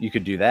plan, you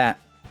could do that.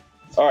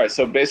 All right,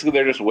 so basically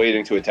they're just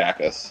waiting to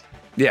attack us.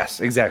 Yes,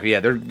 exactly.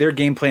 Yeah, their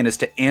game plan is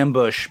to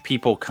ambush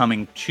people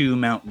coming to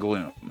Mount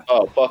Gloom.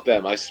 Oh, fuck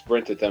them. I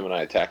sprint at them and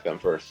I attack them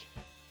first.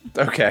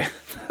 Okay.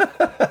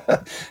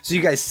 So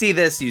you guys see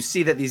this, you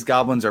see that these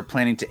goblins are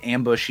planning to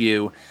ambush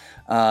you.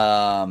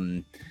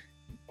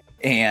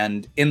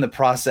 And in the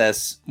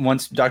process,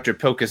 once Dr.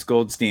 Pocus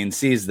Goldstein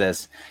sees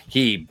this,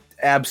 he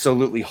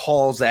absolutely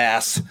hauls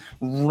ass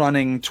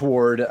running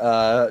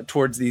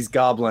towards these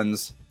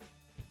goblins.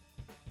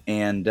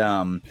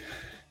 And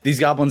these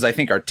goblins, I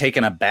think, are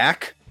taken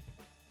aback.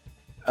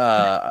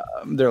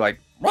 They're like,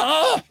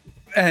 "Ah!"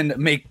 and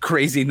make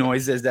crazy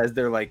noises as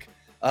they're like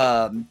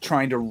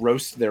trying to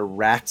roast their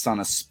rats on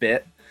a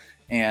spit.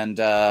 And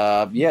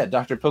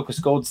Dr. Pocus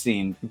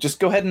Goldstein, just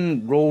go ahead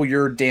and roll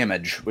your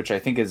damage, which I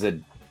think is a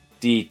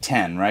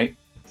D10, right?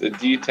 It's a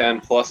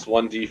D10 plus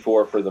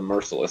 1D4 for the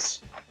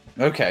merciless.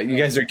 Okay, you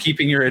guys are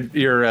keeping your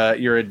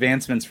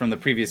advancements from the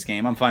previous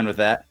game. I'm fine with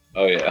that.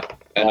 Oh yeah,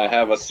 and I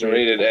have a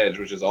serrated edge,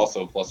 which is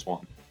also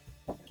 +1.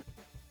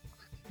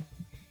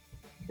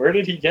 Where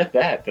did he get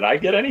that? Did I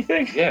get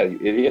anything? Yeah, you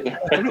idiot.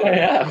 What do I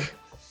have?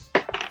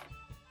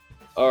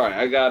 All right,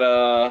 I got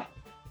a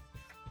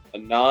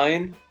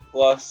 9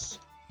 plus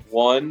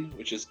 1,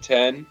 which is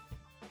 10,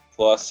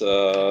 plus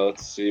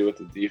let's see what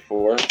the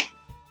D4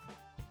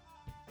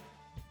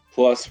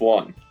 plus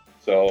 1,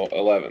 so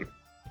 11.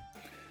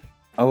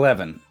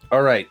 11.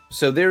 All right,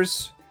 so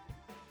there's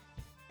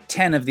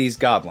 10 of these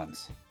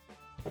goblins.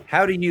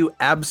 How do you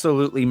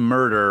absolutely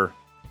murder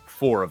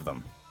 4 of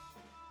them?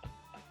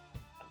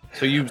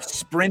 So you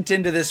sprint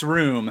into this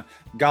room,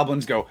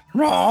 goblins go,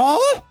 "Raw!"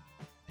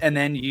 and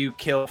then you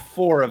kill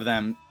 4 of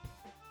them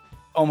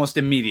almost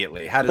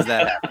immediately. How does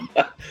that happen?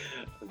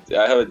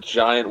 I have a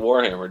giant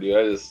warhammer, dude.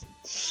 I just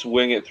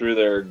swing it through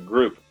their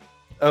group.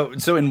 Oh,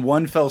 so in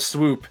one fell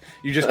swoop,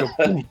 you just go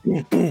boom,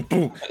 boom, boom,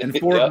 boom, and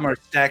 4 of them are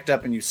stacked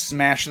up, and you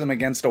smash them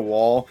against a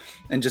wall,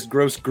 and just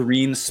gross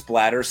green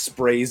splatter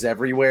sprays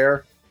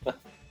everywhere.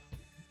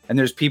 And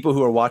there's people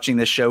who are watching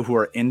this show who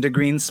are into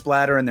green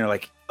splatter, and they're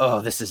like,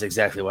 "Oh, this is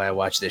exactly why I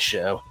watch this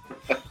show."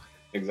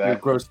 Exactly. You're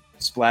gross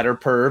splatter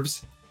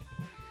pervs.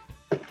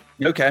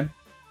 Okay.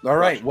 All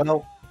right.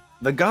 Well,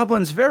 the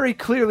goblins very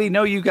clearly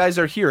know you guys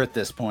are here at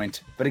this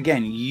point. But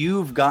again,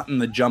 you've gotten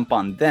the jump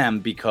on them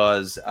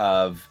because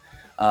of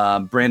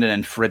Brandon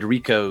and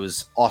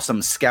Frederico's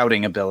awesome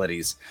scouting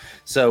abilities.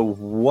 So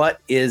what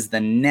is the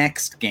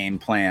next game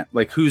plan?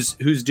 Like, who's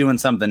doing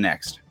something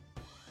next?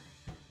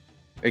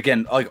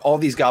 Again, like all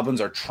these goblins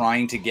are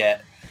trying to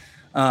get,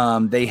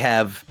 they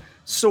have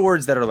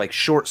swords that are like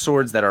short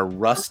swords that are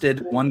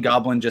rusted. One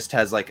goblin just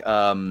has like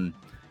a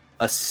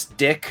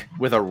stick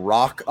with a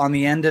rock on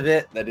the end of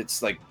it that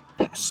it's like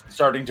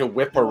starting to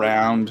whip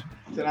around.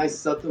 Can I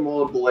set them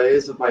all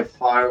ablaze with my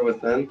fire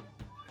within?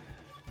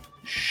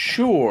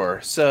 Sure.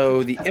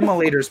 So the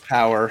immolator's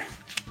power,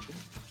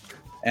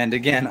 and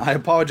again, I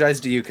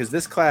apologize to you because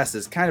this class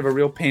is kind of a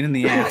real pain in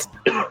the ass.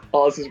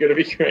 Oh, this is going to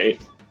be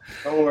great.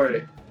 Don't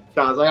worry.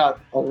 Guys, I got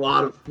a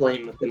lot of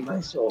flame within my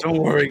soul. Don't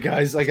worry,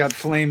 guys. I got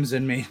flames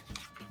in me.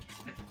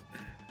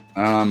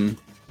 I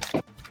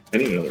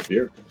need another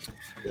beer.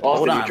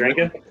 Hold Austin, on. you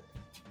drinking?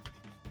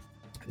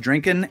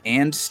 Drinking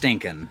and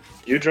stinking.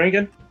 You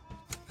drinking?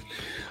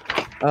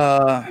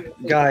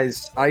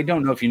 Guys, I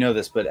don't know if you know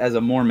this, but as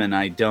a Mormon,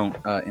 I don't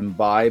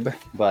imbibe.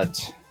 But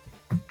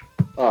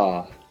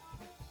no,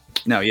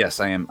 yes,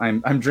 I am.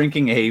 I'm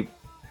drinking a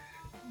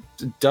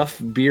Duff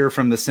beer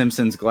from The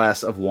Simpsons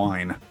glass of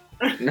wine.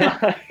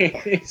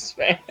 Nice,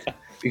 man.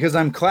 Because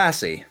I'm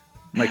classy,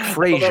 like I thought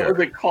Frasier. that was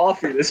a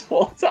coffee this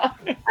whole time.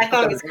 I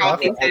thought it was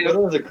coffee I thought it too.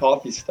 was a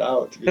coffee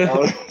stout, to be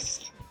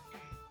honest.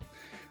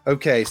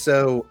 Okay,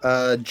 so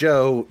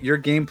Joe, your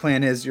game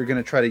plan is you're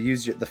going to try to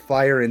use the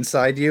fire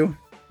inside you.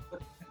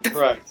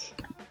 Correct.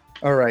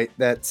 All right,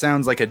 that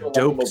sounds like a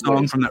dope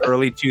song from the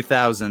early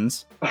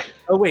 2000s.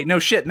 Oh wait, no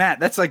shit, Matt,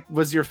 that's like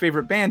was your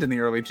favorite band in the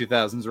early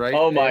 2000s, right?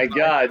 Oh my AFI?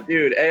 god,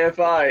 dude,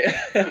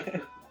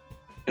 AFI.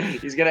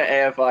 He's gonna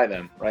AFI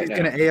them right He's now.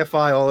 going to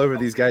AFI all over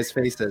these guys'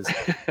 faces.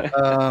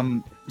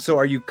 So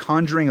are you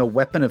conjuring a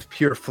weapon of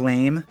pure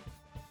flame?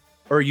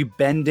 Or are you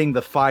bending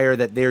the fire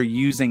that they're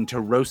using to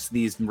roast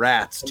these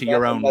rats to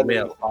your own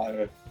will?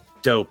 Fire.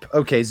 Dope.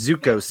 Okay,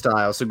 Zuko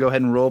style. So go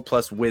ahead and roll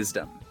plus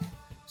wisdom.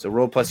 So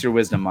roll plus your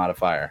wisdom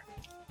modifier.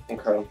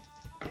 Okay.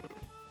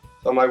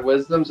 So my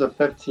wisdom's a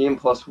 15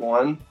 plus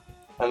 1,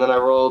 and then I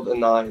rolled a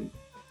 9.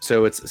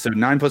 So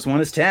 9 plus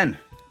 1 is 10.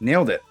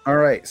 Nailed it. All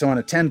right. So on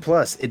a 10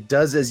 plus, it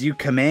does as you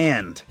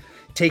command,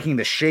 taking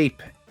the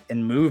shape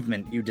and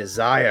movement you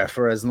desire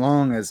for as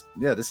long as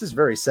this is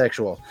very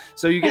sexual.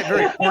 So you get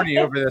very horny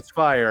over this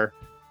fire,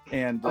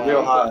 and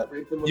Real hot.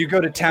 you go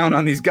to town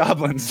on these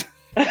goblins.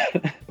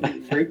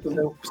 Drink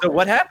them. So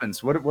what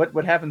happens?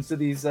 What happens to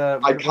these?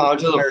 I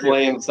conjure the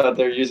flames that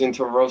they're using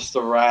to roast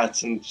the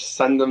rats and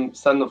send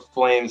the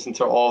flames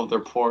into all of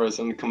their pores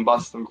and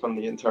combust them from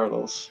the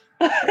internals.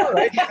 All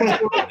right.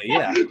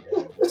 Yeah.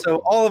 So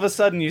all of a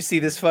sudden you see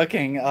this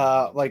fucking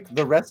like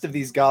the rest of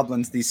these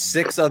goblins, these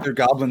 6 other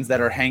goblins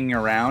that are hanging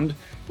around,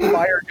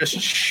 fire just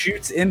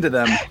shoots into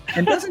them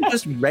and doesn't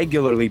just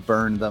regularly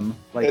burn them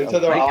like Into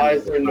their regular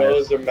eyes, their fire.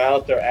 nose, their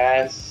mouth, their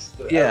ass.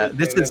 Yeah,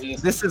 this everything.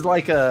 is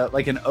like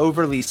an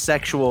overly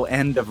sexual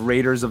end of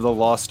Raiders of the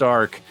Lost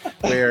Ark,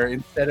 where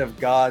instead of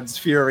God's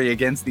fury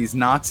against these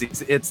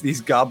Nazis, it's these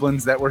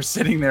goblins that were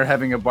sitting there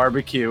having a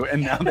barbecue,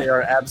 and now they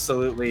are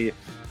absolutely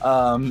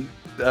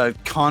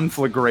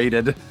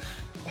conflagrated.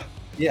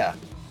 Yeah,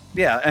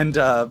 and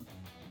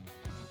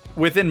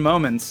within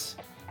moments,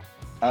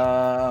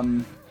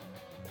 and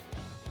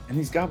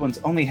these goblins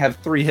only have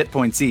 3 hit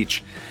points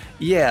each.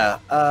 Yeah,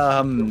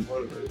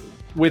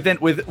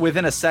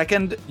 within a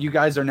second, you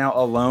guys are now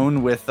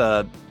alone with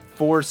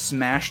 4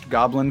 smashed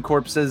goblin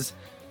corpses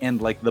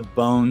and like the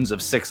bones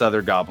of 6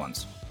 other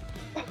goblins.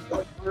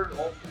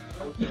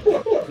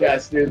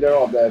 Yes, dude, they're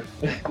all dead.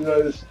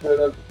 Just straight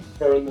up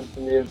turn them to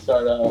me and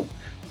start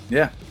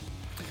Yeah,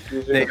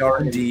 they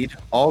are indeed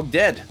all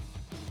dead.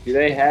 Do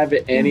they have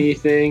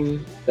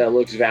anything that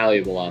looks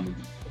valuable on them?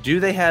 Do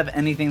they have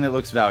anything that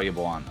looks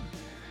valuable on them?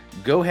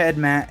 Go ahead,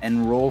 Matt,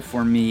 and roll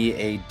for me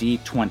a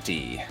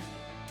d20.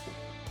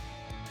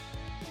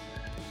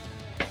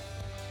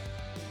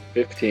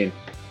 15.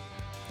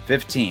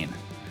 15.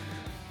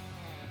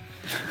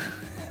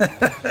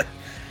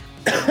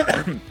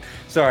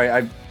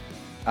 Sorry,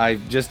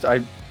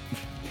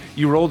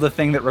 you rolled a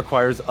thing that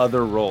requires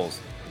other rolls.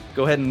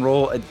 Go ahead and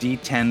roll a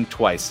d10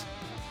 twice.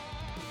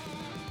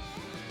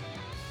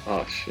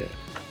 Oh, shit.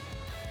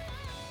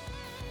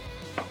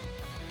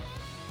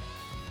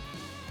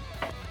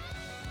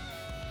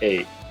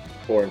 Eight.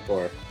 4 and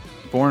 4.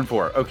 4 and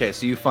 4. Okay,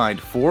 so you find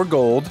 4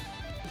 gold.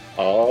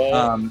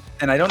 Oh.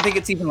 And I don't think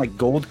it's even like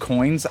gold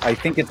coins. I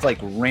think it's like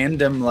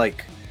random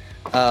like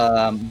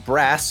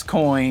brass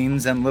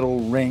coins and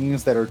little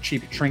rings that are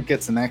cheap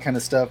trinkets and that kind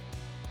of stuff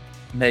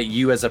that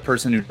you as a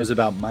person who knows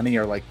about money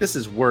are like, this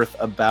is worth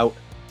about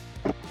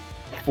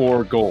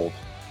 4 gold.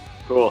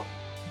 Cool.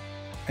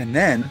 And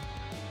then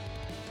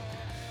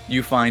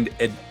you find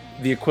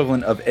the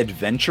equivalent of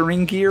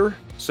adventuring gear.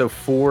 So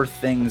 4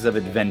 things of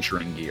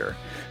adventuring gear.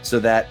 So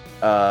that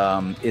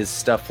is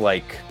stuff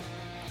like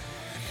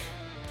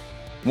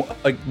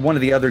one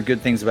of the other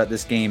good things about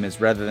this game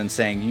is rather than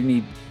saying you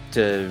need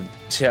to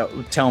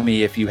tell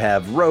me if you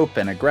have rope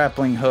and a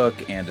grappling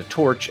hook and a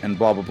torch and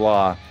blah, blah,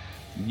 blah,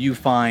 you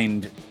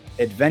find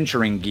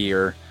adventuring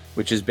gear,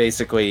 which is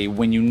basically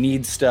when you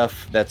need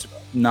stuff that's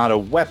not a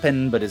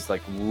weapon, but is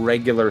like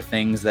regular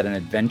things that an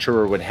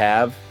adventurer would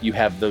have, you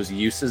have those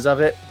uses of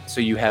it.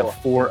 So you have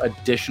 4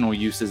 additional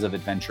uses of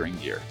adventuring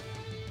gear.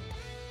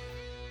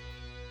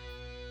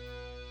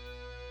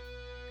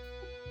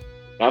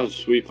 That was a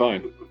sweet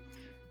find.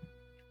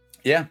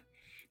 Yeah.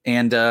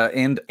 And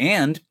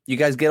you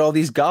guys get all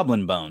these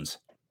goblin bones.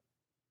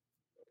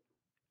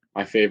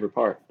 My favorite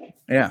part.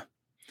 Yeah.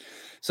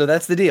 So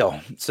that's the deal.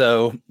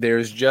 So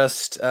there's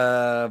just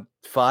 5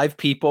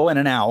 people and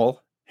an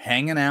owl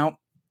hanging out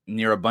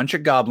near a bunch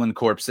of goblin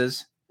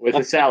corpses. With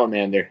a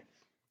salamander.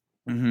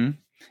 Mm-hmm.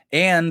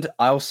 And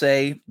I'll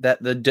say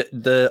that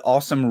the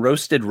awesome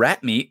roasted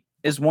rat meat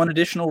is 1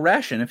 additional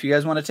ration if you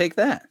guys want to take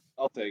that.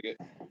 I'll take it.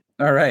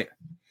 All right.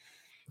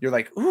 You're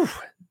like, ooh,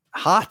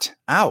 hot.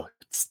 Ow.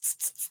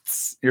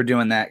 You're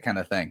doing that kind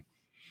of thing.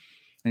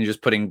 And you're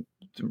just putting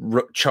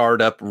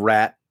charred up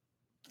rat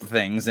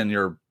things in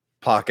your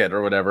pocket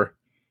or whatever.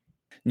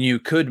 You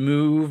could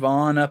move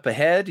on up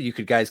ahead.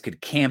 Guys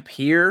could camp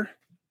here.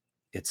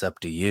 It's up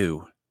to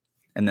you.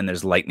 And then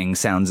there's lightning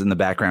sounds in the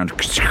background.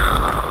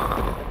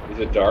 Is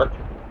it dark?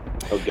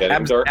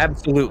 Dark?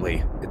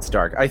 Absolutely. It's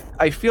dark.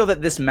 I feel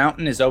that this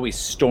mountain is always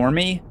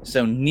stormy.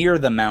 So near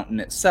the mountain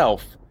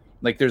itself,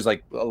 like there's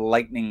like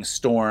lightning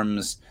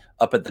storms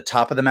up at the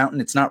top of the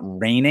mountain. It's not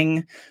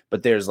raining,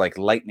 but there's like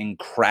lightning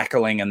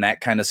crackling and that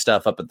kind of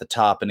stuff up at the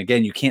top. And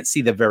again, you can't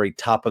see the very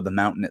top of the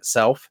mountain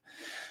itself.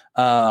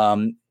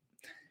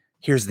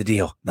 Here's the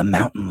deal. The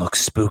mountain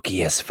looks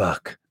spooky as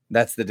fuck.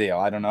 That's the deal.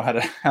 I don't know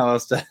how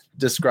else to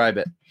describe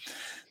it.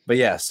 But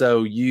yeah,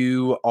 so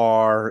you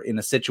are in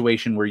a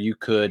situation where you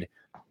could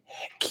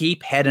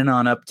keep heading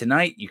on up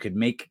tonight. You could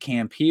make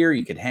camp here.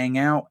 You could hang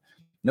out.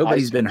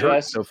 Nobody's been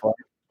hurt so far.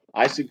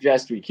 I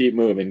suggest we keep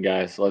moving,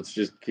 guys. Let's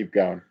just keep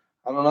going.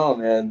 I don't know,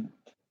 man.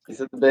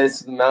 He's at the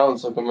base of the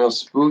mountains looking real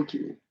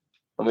spooky.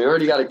 And we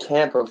already got a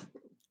camp of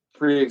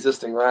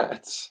pre-existing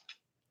rats.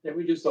 Yeah,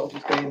 we just all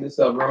stay in this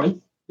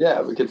ruin.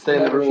 Yeah, we could stay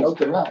in the room with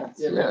the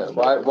rats. Yeah.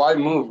 Why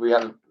move? We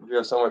have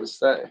somewhere to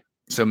stay.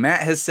 So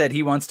Matt has said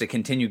he wants to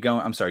continue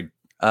going. I'm sorry.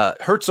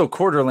 Herzl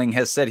Quarterling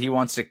has said he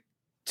wants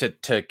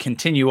to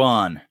continue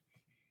on.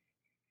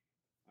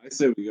 I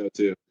say we go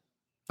too.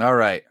 All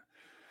right.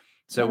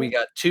 So we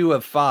got 2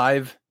 of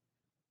 5.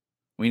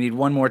 We need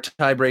 1 more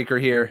tiebreaker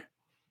here.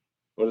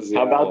 What is the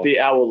How about the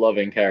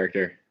owl-loving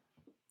character?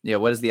 Yeah,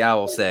 what does the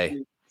owl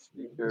say?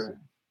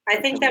 I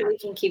think that we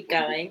can keep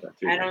going.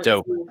 I don't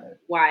Dope. see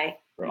why.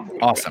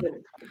 Awesome.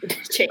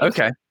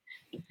 Okay.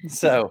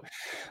 So,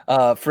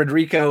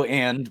 Frederico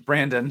and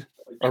Brandon,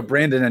 or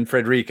Brandon and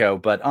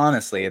Frederico, but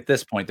honestly, at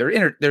this point,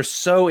 they're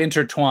so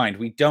intertwined.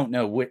 We don't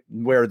know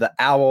where the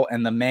owl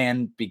and the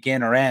man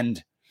begin or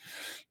end.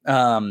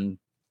 But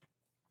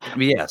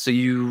yeah, so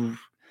you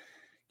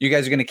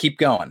guys are going to keep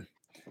going.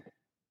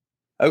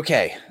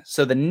 Okay,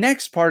 so the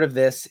next part of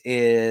this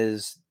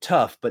is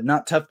tough, but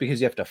not tough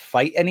because you have to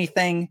fight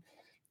anything.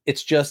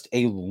 It's just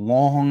a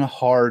long,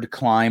 hard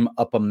climb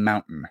up a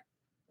mountain.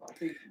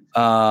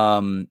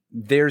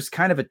 There's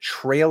kind of a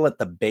trail at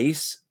the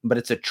base, but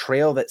it's a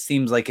trail that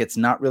seems like it's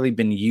not really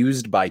been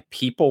used by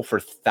people for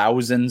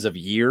thousands of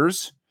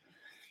years.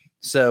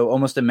 So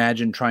almost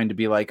imagine trying to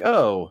be like,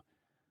 oh,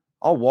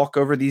 I'll walk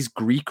over these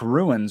Greek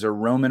ruins or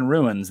Roman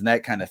ruins and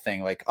that kind of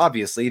thing. Like,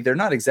 obviously, they're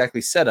not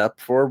exactly set up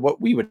for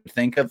what we would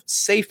think of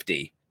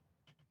safety.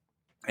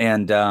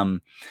 And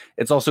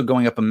it's also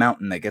going up a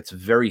mountain that gets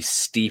very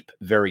steep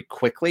very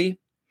quickly.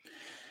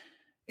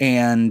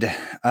 And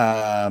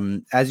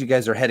as you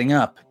guys are heading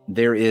up,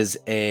 there is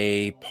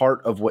a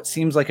part of what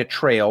seems like a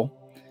trail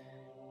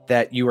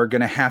that you are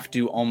going to have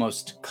to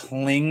almost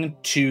cling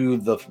to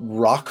the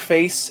rock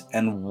face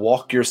and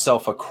walk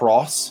yourself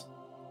across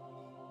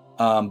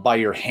by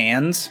your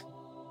hands,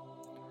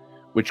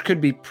 which could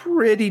be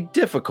pretty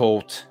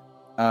difficult.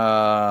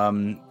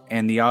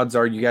 And the odds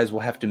are you guys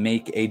will have to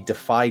make a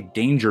defy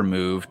danger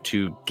move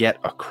to get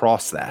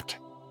across that.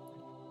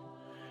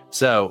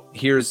 So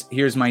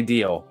here's my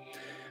deal.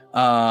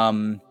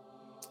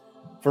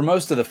 For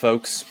most of the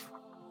folks,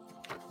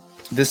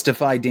 this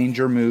defy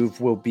danger move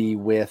will be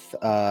with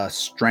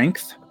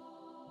strength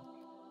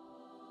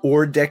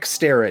or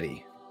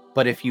dexterity.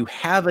 But if you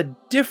have a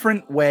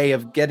different way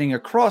of getting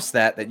across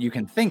that you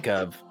can think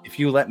of, if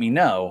you let me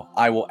know,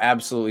 I will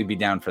absolutely be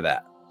down for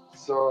that.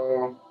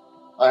 So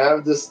I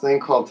have this thing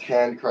called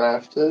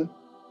handcrafted.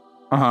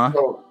 Uh-huh.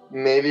 So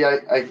maybe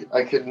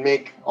I could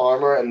make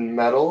armor and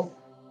metal,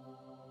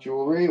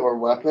 jewelry or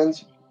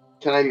weapons.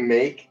 Can I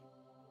make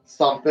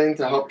something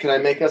to help? Can I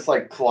make us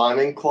like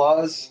climbing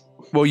claws?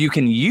 Well, you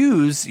can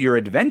use your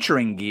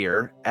adventuring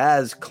gear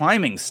as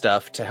climbing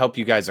stuff to help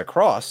you guys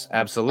across.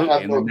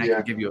 Absolutely. And then that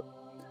could give you.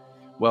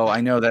 Well,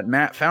 I know that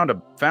Matt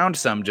found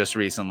some just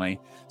recently,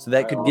 so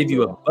that could give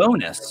you a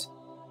bonus.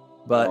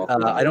 But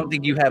I don't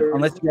think you have,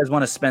 unless you guys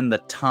want to spend the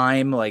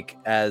time like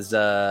as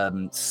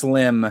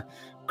Slim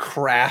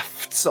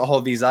crafts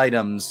all these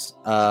items.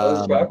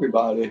 For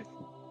everybody.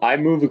 I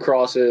move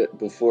across it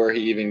before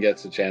he even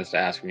gets a chance to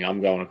ask me.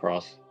 I'm going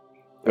across.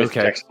 With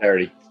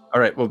dexterity.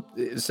 All right. Well,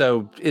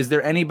 so is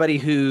there anybody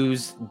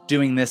who's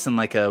doing this in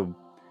like a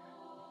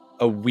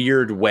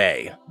weird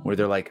way where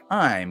they're like,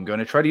 I'm going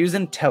to try to use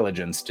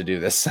intelligence to do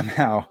this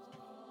somehow?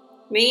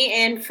 Me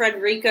and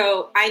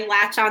Frederico, I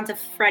latch onto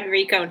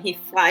Frederico and he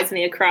flies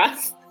me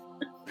across.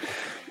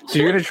 So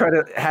you're going to try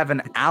to have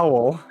an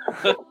owl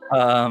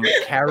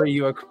carry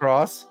you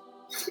across?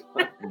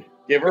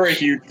 Give her a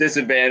huge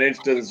disadvantage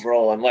to this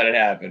roll and let it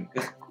happen.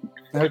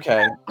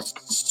 Okay.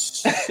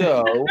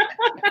 So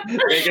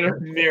make it a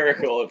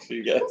miracle if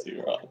she gets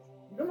you wrong.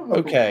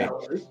 Okay.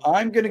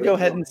 I'm going to go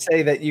ahead and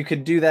say that you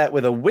could do that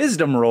with a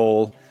wisdom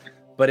roll,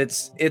 but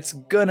it's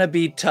going to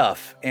be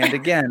tough. And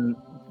again,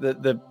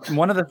 the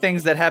one of the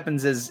things that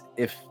happens is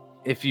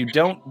if you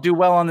don't do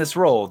well on this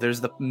roll,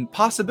 there's the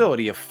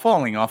possibility of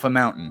falling off a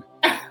mountain.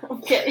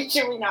 Okay,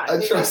 should we not?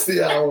 I trust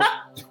the owl.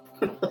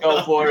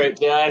 Go for it,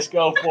 guys.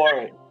 Go for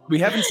it. We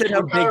haven't said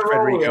how big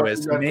Frederico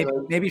is. So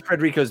maybe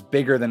Frederico's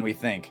bigger than we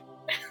think.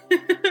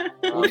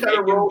 It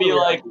can be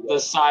like the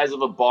size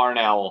of a barn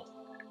owl.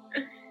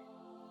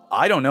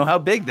 I don't know how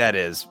big that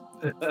is.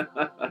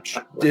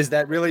 Is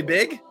that really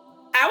big?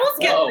 Owls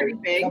get pretty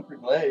big.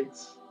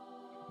 Legs.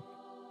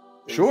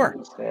 Sure.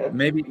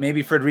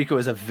 Maybe Frederico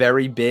is a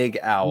very big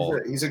owl.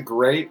 He's a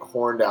great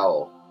horned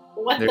owl.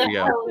 What there the you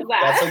go. hell is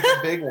that? That's like the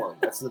big one.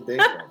 That's the big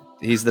one.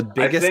 He's the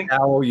biggest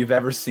owl you've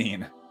ever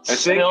seen.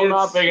 Still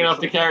not big enough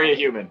to carry a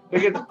human. I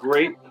think it's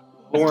great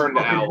horned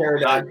owl,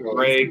 not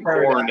gray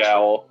corned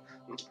owl.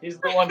 He's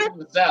the one from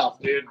the south,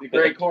 dude. The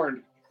gray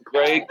corn.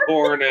 Gray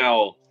corn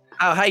owl.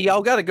 Oh, hey,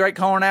 y'all got a great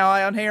corn owl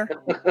out here?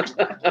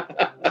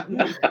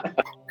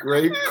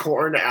 Great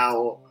corn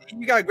owl.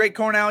 You got a great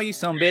corn owl, you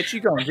son of a bitch.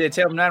 You go and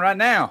tell them that right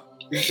now.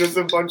 It's just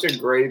a bunch of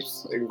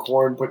grapes and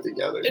corn put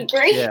together.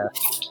 Great. Yeah.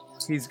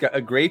 He's got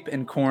a grape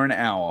and corn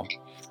owl.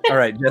 All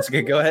right,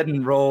 Jessica, go ahead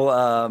and roll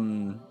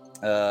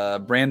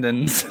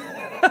Brandon's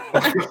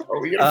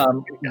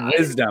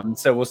wisdom.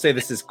 So we'll say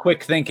this is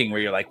quick thinking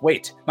where you're like,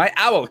 wait, my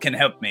owl can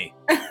help me.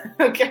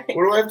 Okay.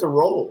 What do I have to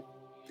roll?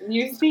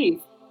 Use these.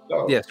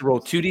 Oh. Yes, roll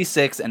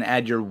 2d6 and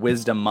add your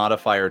wisdom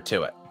modifier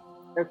to it.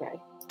 Okay.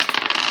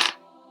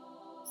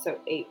 So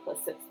 8 plus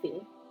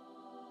 16.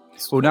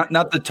 Well,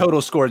 not the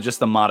total score, just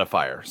the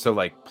modifier. So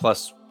like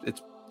plus,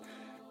 it's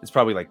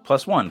probably like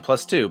 +1,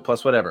 +2,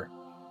 plus whatever.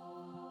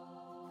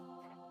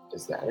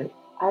 Is that it?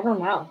 I don't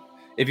know.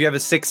 If you have a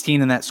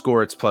 16 in that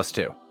score, it's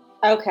 +2.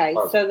 Okay,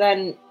 so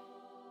then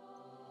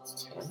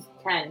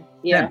 10.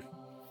 Yeah. 10.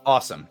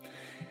 Awesome.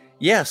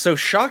 Yeah, so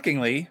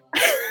shockingly,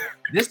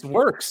 this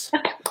works.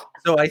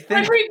 So I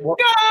think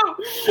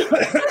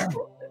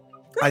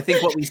I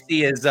think what we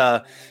see is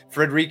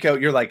Frederico,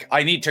 you're like,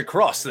 I need to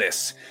cross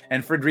this.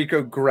 And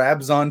Frederico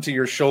grabs onto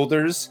your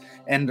shoulders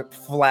and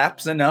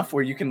flaps enough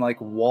where you can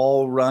like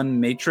wall run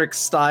Matrix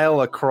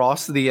style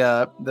across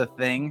the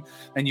thing.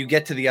 And you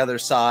get to the other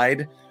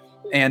side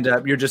and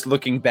you're just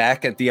looking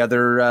back at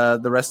the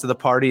rest of the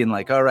party and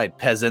like, all right,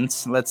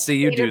 peasants, let's see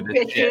you do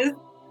this shit.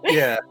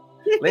 Yeah.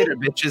 Later,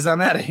 bitches,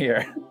 I'm out of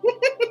here.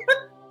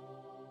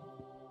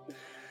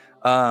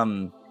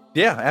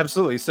 Yeah,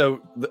 absolutely.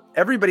 So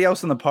everybody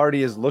else in the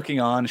party is looking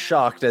on,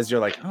 shocked as you're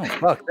like, "Oh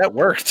fuck, that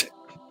worked."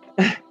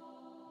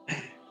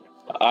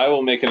 I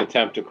will make an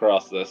attempt to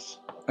cross this.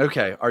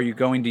 Okay, are you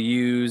going to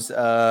use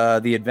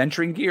the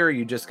adventuring gear? Or are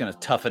you just going to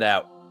tough it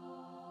out?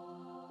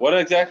 What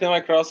exactly am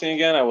I crossing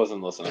again? I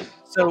wasn't listening.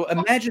 So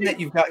imagine that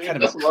you've got kind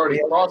of That's already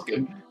crossed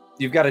it.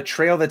 you've got a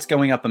trail that's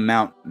going up a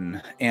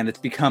mountain, and it's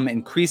become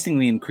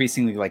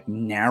increasingly like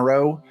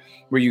narrow,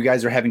 where you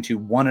guys are having to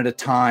one at a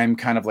time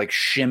kind of like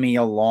shimmy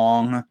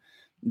along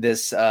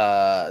this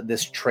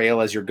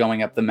trail as you're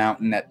going up the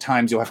mountain. At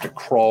times you'll have to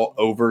crawl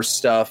over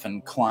stuff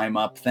and climb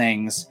up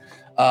things.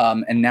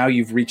 And now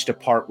you've reached a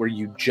part where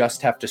you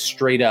just have to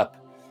straight up,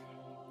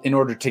 in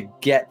order to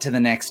get to the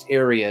next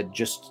area,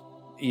 just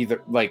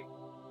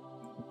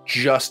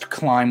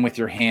climb with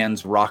your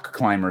hands, rock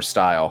climber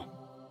style.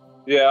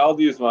 Yeah, I'll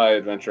use my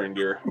adventuring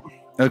gear.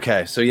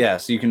 Okay, so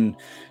you can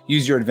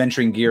use your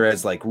adventuring gear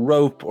as like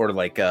rope or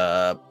like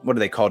what are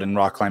they called in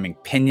rock climbing?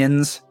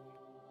 Pinions.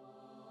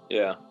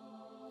 Yeah.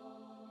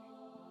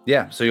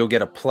 Yeah, so you'll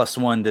get a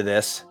 +1 to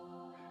this.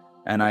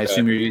 And I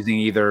assume you're using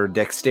either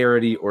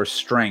dexterity or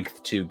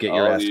strength to get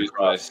your ass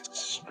across. My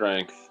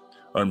strength.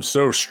 I'm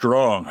so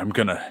strong. I'm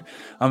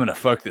gonna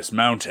fuck this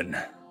mountain.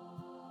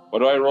 What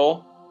do I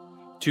roll?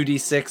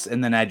 2d6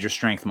 and then add your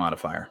strength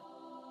modifier.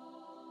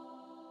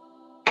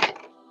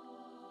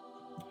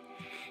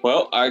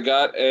 Well, I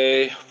got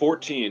a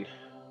 14.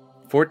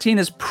 14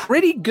 is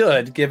pretty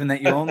good, given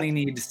that you only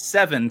need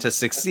 7 to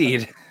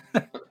succeed.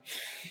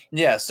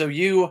 Yeah, so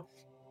your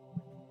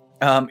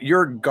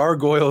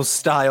gargoyle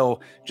style,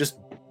 just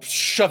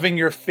shoving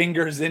your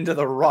fingers into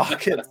the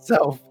rock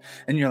itself,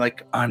 and you're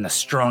like, I'm the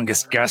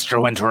strongest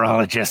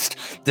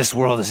gastroenterologist this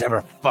world has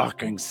ever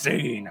fucking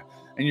seen.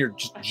 And you're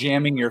just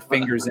jamming your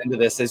fingers into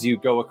this as you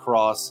go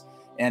across.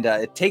 And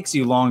it takes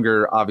you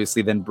longer,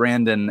 obviously, than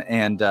Brandon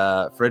and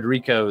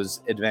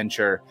Frederico's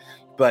adventure,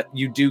 but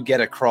you do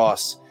get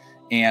across,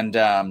 and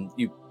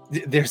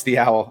there's the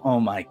owl. Oh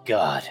my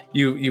god!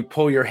 You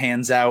pull your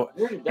hands out,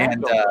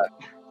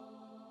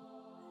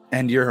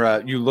 and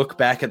you look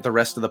back at the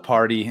rest of the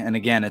party, and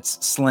again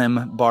it's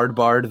Slim, Bard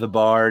the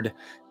Bard,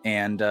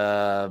 and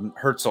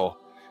Herzl,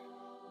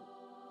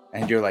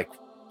 and you're like,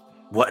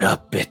 "What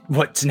up,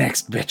 what's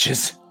next,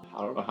 bitches?"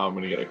 I don't know how I'm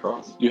gonna get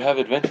across. You have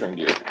adventuring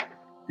gear.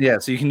 Yeah,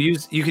 so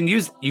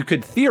you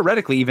could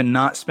theoretically even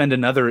not spend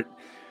another.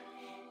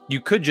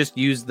 You could just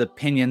use the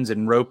pinions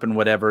and rope and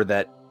whatever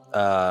that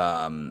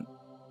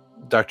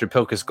Dr.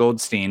 Pilkus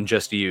Goldstein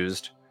just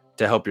used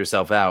to help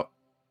yourself out.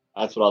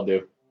 That's what I'll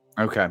do.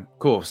 Okay,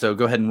 cool. So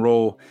go ahead and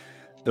roll.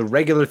 The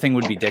regular thing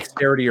would be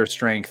dexterity or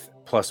strength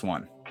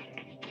 +1.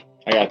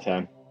 I got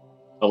 10.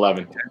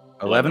 11.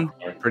 11?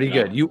 Pretty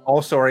good. You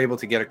also are able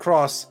to get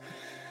across.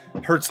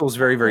 Herzl's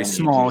very, very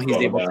small.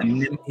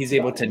 He's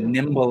able to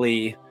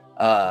nimbly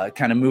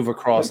kind of move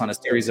across on a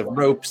series of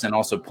ropes and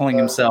also pulling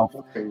himself.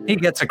 He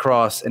gets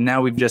across, and now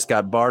we've just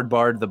got Bard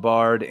the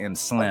Bard, and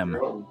Slim.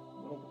 You're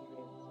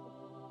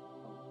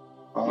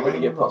gonna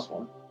get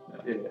 +1.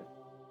 Yeah.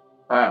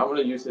 All right, I'm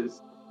gonna use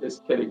his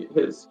kid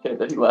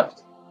that he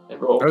left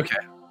and roll. Okay,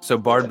 so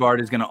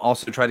Bard is going to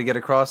also try to get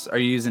across. Are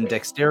you using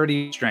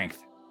dexterity,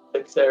 strength?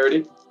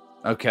 Dexterity.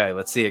 Okay,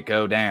 let's see it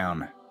go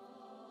down.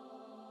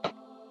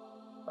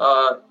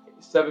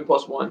 7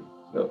 + 1,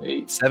 so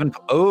 8. 7.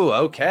 Oh,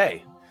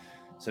 okay.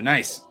 So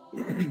nice.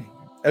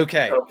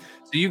 Okay, so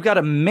you've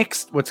got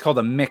what's called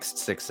a mixed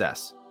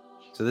success.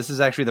 So this is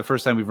actually the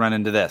first time we've run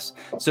into this.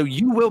 So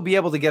you will be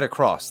able to get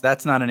across.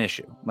 That's not an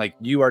issue. Like,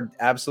 you are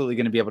absolutely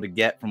going to be able to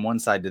get from one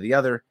side to the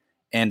other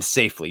and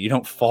safely. You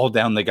don't fall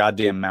down the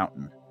goddamn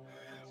mountain.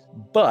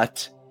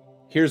 But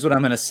here's what I'm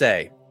going to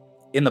say.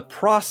 In the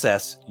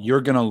process,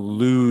 you're going to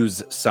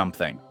lose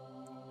something.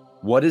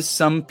 What is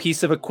some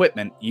piece of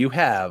equipment you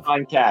have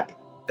On cap.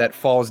 that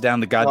falls down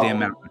the goddamn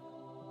mountain?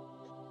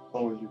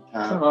 Oh, you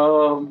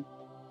can't.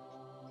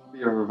 It'd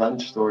be a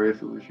revenge story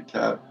if it was your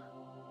cat.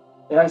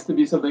 It has to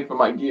be something from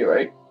my gear,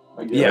 right?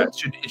 My gear, Yeah, right?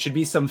 it should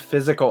be some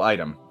physical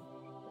item.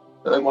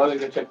 So then one of them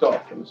get checked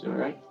off, I'm assuming,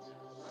 right?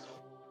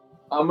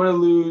 I'm gonna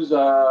lose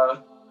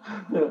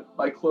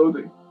my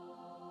clothing.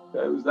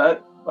 Did I lose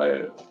that?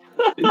 My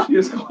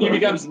Inchia's clothing. He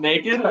becomes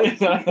naked?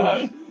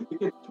 It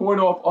gets torn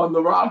off on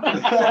the rock.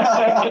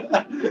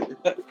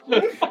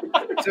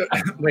 So,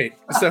 wait,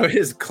 so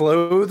his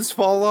clothes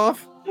fall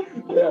off?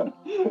 Yeah.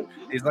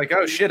 He's like,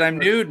 oh shit, I'm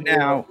nude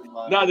now.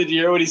 No, did you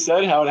hear what he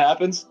said? How it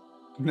happens?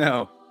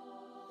 No.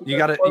 You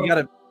gotta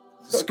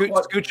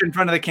scooch in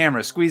front of the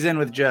camera. Squeeze in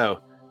with Joe.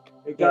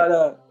 It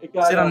got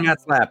Sit on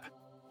Matt's lap.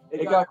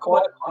 It got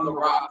caught on the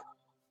rock,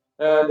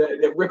 and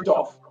it ripped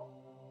off.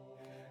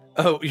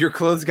 Oh, your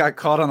clothes got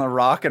caught on the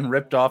rock and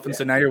ripped off, and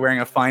so now you're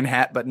wearing a fine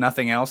hat, but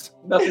nothing else?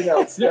 Nothing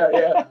else.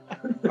 Yeah.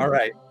 All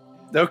right.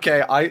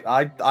 Okay,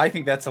 I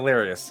think that's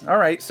hilarious. All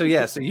right, so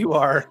yeah, so you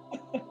are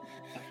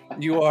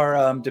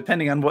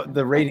depending on what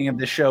the rating of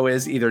the show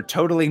is, either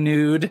totally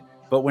nude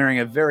but wearing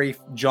a very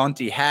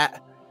jaunty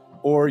hat,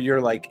 or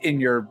you're like in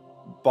your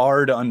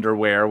Bard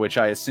underwear, which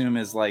I assume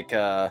is like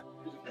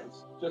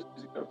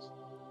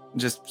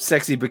Just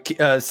sexy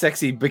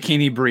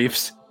bikini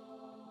briefs.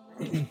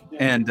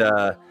 And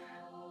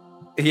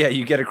yeah,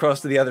 you get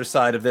across to the other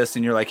side of this,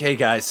 and you're like, "Hey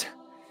guys,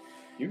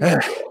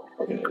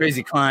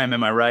 crazy climb,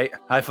 am I right?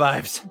 High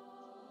fives."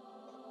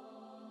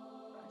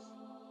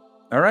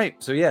 All right,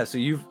 so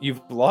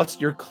you've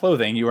lost your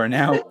clothing. You are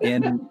now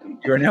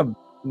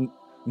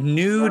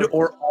nude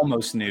or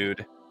almost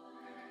nude.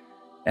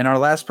 And our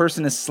last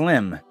person is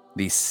Slim,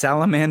 the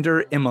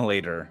salamander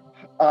immolator.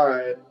 All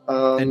right.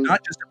 And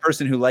not just a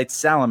person who lights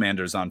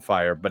salamanders on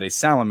fire, but a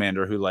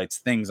salamander who lights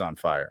things on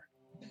fire.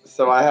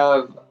 So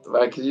I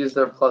could use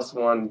their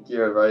 +1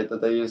 gear, right?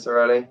 That they used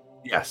already.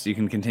 Yes, you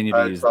can continue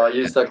All to right, use so I'll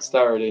use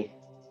dexterity.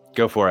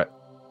 Go for it.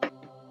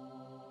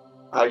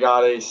 I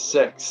got a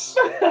 6.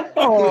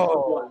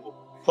 Oh.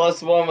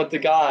 +1 with the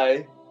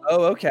guy.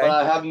 Oh, okay. But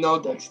I have no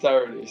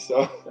dexterity,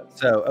 so.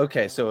 So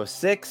a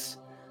 6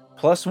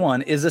 +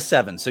 1 is a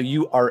 7. So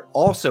you are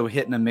also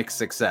hitting a mixed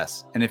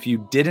success. And if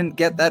you didn't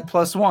get that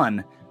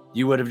 +1,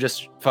 you would have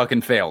just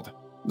fucking failed.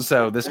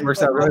 So this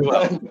works out really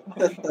well.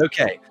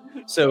 Okay.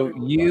 So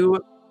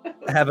you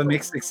have a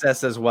mixed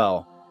success as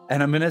well.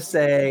 And I'm going to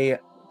say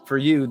for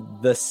you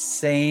the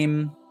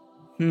same.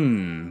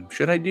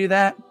 Should I do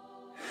that?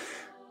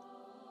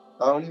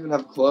 I don't even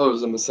have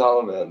clothes. I'm a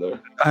salamander.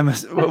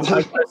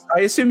 I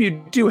assume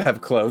you do have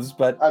clothes,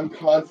 but I'm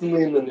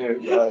constantly in the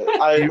nude.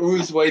 I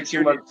ooze way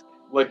too much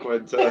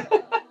liquid to.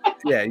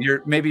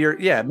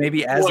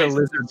 Maybe as a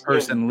lizard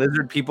person,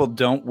 lizard people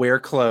don't wear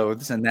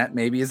clothes, and that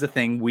maybe is a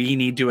thing we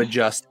need to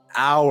adjust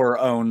our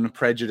own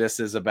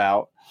prejudices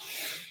about.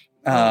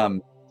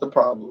 The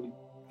problem.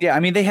 Yeah, I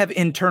mean, they have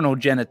internal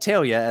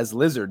genitalia as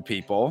lizard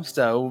people,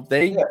 so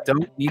they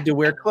don't need to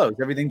wear clothes.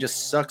 Everything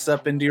just sucks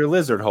up into your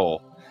lizard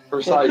hole.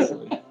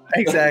 Precisely.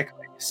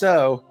 Exactly.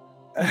 So,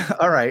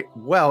 all right.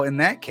 Well, in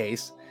that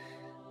case,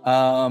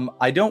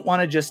 I don't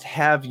want to just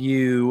have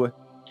you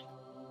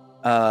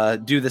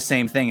do the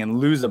same thing and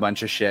lose a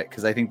bunch of shit,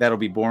 because I think that'll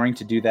be boring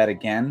to do that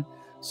again.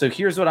 So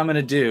here's what I'm going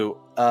to do.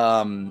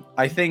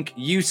 I think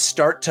you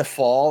start to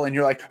fall and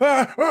you're like,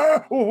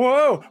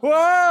 whoa,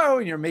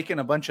 and you're making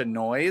a bunch of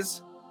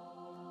noise.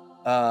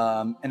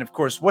 And of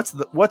course, what's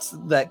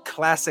that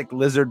classic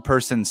lizard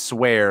person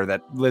swear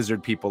that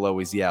lizard people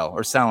always yell,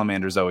 or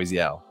salamanders always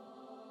yell?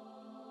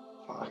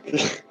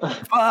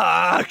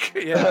 Fuck.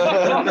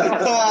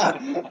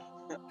 Yeah.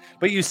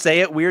 But you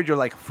say it weird. You're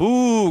like,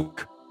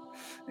 fook.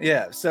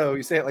 Yeah. So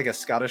you say it like a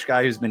Scottish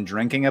guy who's been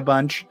drinking a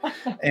bunch.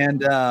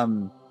 And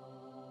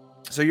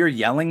so you're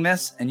yelling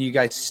this, and you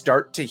guys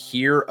start to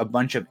hear a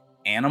bunch of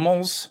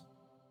animals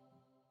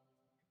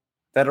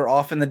that are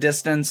off in the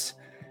distance.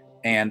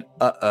 And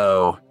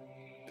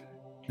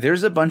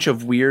there's a bunch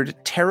of weird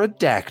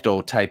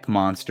pterodactyl type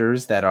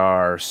monsters that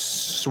are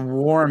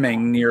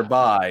swarming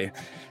nearby.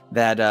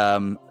 That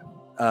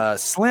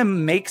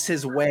Slim makes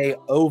his way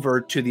over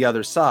to the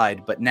other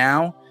side, but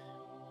now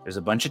there's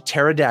a bunch of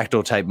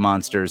pterodactyl type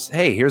monsters.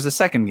 Hey, here's a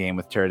second game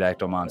with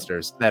pterodactyl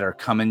monsters that are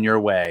coming your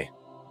way.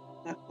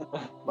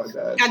 My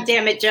bad. God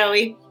damn it,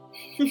 Joey.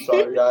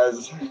 Sorry,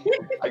 guys.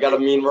 I got a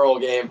mean roll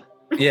game.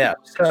 Yeah.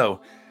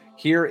 So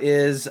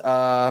here's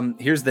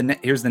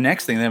the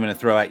next thing that I'm going to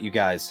throw at you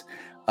guys.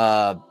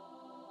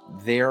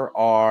 There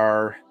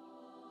are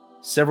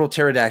several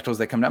pterodactyls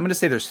that come down. I'm going to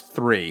say there's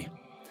 3.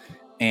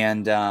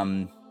 And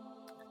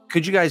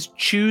could you guys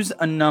choose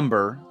a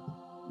number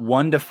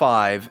 1 to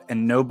 5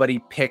 and nobody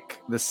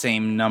pick the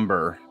same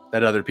number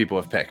that other people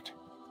have picked?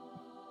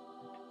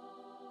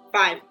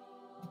 5.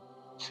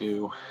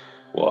 2,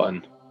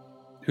 1.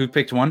 Who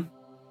picked 1?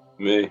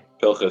 Me,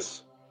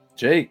 Pilchus.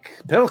 Jake,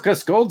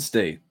 Pilchus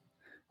Goldstein.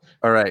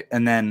 All right,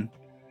 and then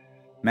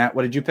Matt,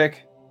 what did you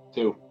pick?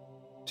 2.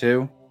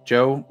 2.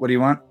 Joe, what do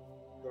you want?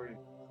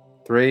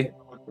 3.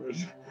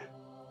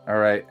 All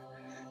right,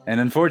 and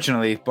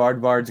unfortunately,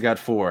 Bard's got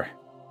 4.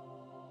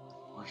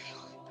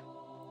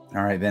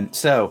 All right, then.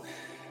 So,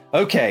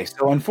 okay,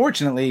 so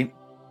unfortunately,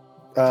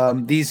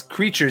 these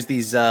creatures,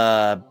 these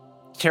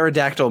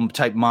pterodactyl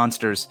type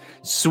monsters,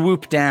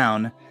 swoop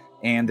down.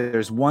 And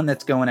there's one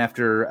that's going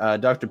after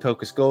Dr.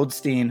 Pilchus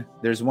Goldstein.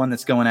 There's one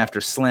that's going after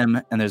Slim,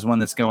 and there's one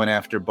that's going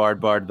after Bard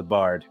the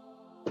Bard.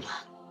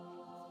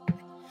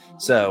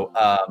 So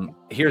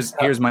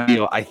here's my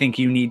deal. I think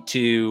you need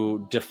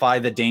to defy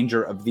the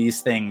danger of these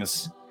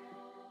things,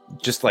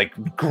 just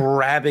like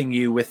grabbing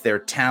you with their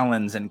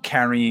talons and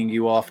carrying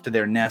you off to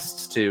their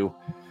nests to,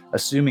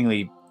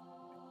 assumingly,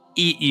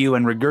 eat you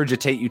and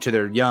regurgitate you to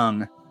their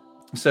young.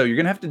 So you're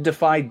gonna have to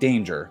defy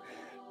danger.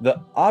 The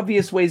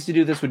obvious ways to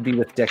do this would be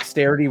with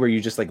dexterity, where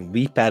you just like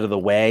leap out of the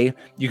way.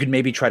 You could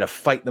maybe try to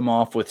fight them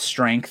off with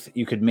strength.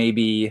 You could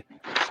maybe,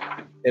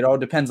 it all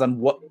depends on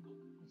what,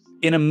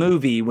 in a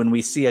movie, when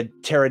we see a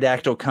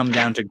pterodactyl come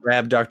down to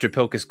grab Dr.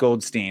 Pilchus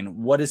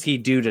Goldstein, what does he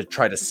do to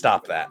try to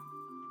stop that?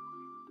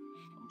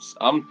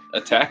 I'm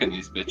attacking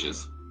these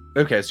bitches.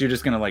 Okay, so you're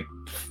just going to like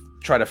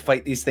try to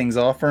fight these things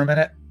off for a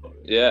minute?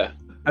 Yeah.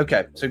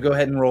 Okay, so go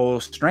ahead and roll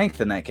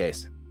strength in that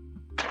case.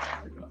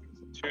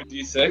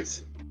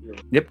 2d6?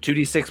 Yep,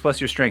 2d6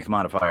 plus your strength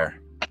modifier.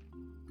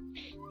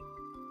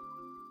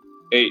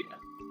 8.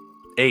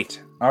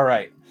 8. All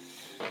right.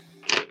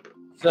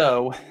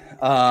 So,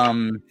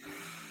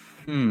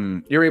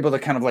 You're able to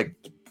kind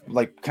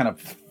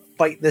of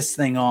fight this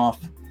thing off,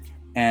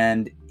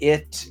 and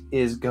it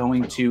is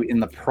going to, in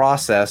the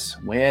process,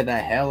 where the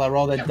hell are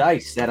all the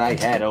dice that I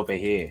had over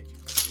here?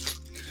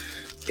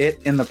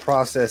 It, in the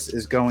process,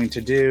 is going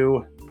to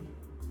do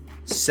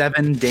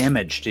 7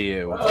 damage to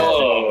you.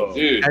 Oh,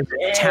 dude. As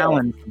its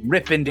talons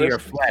rip into your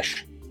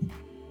flesh.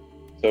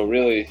 So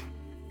really,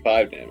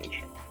 5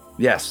 damage.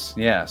 Yes,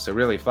 yeah, so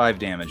really 5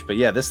 damage. But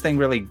yeah, this thing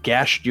really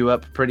gashed you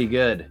up pretty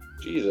good.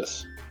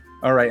 Jesus.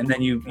 All right, and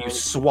then you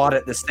swat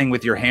at this thing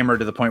with your hammer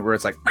to the point where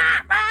it's like,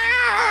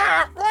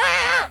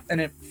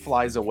 and it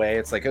flies away.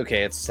 It's like,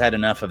 okay, it's had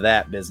enough of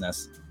that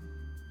business.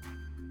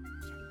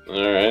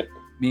 All right.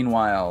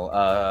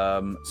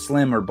 Meanwhile,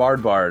 Slim or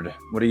Bard,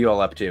 what are you all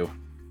up to?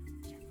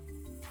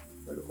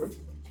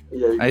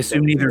 Yeah, I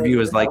assume neither of you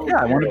is like,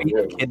 yeah, I want to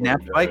be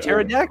kidnapped by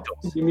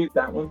pterodactyls. You mute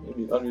that one.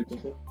 You unmute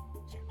this one.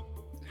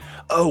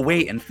 Oh,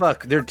 wait, and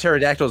fuck, they're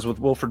pterodactyls with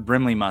Wilford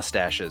Brimley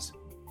mustaches.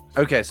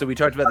 Okay, so we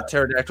talked about the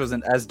pterodactyls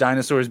and as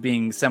dinosaurs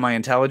being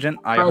semi-intelligent.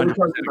 I 100% we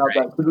talked about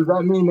agree. that. So does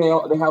that mean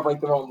they have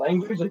like their own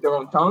language, like their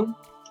own tongue?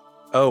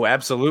 Oh,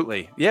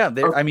 absolutely. Yeah,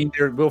 they're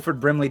Wilford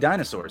Brimley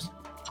dinosaurs.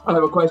 I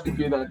have a question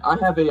for you then. I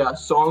have a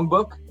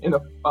songbook in a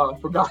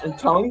forgotten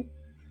tongue.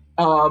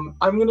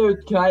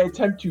 Can I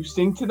attempt to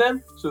sing to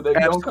them so they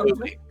don't come to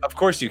me? Absolutely. Of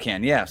course you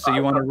can, yeah. So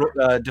you want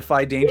to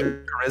defy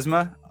danger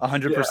charisma?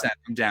 100%.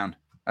 I'm down.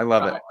 I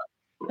love it.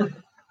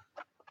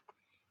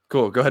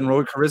 Cool. Go ahead and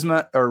roll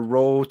charisma or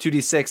roll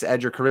 2d6,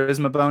 add your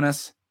charisma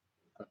bonus.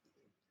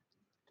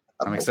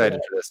 I'm excited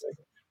for this.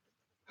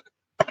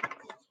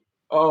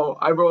 Oh,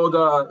 I rolled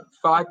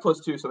 5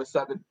 plus 2, so it's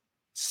 7.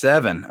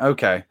 7.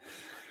 Okay.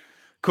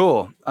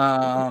 Cool.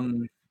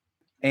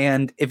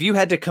 And if you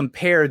had to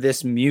compare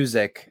this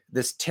music,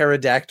 this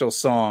pterodactyl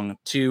song,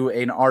 to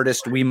an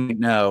artist we might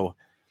know,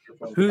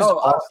 who's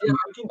awesome? Yeah,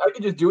 I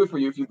can just do it for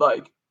you if you'd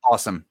like.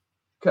 Awesome.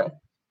 Okay.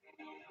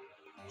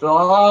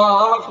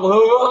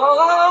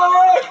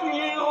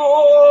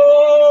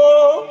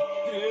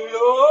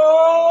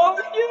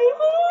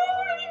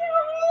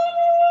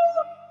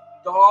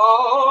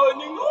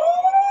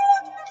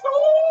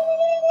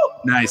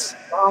 Nice.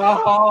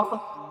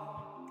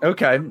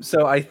 Okay,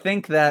 so I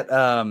think that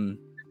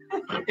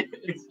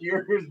Its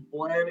ears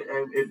bled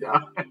and it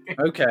died.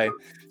 okay,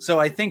 so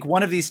I think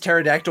one of these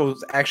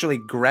pterodactyls actually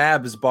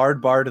grabs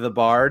Bard the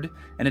Bard,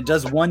 and it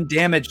does 1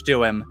 damage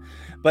to him.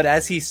 But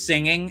as he's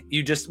singing,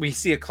 we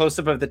see a close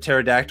up of the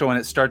pterodactyl, and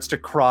it starts to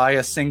cry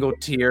a single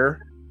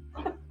tear,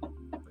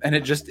 and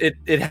it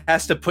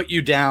has to put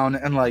you down,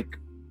 and like,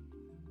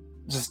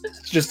 it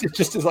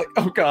just is like,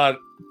 oh god,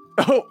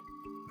 oh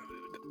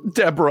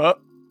Deborah,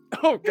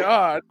 oh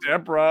god,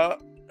 Deborah,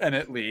 and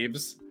it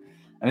leaves.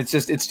 And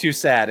it's too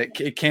sad.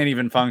 It can't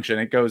even function.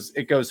 It goes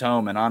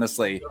home, and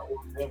honestly,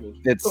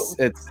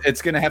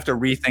 it's gonna have to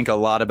rethink a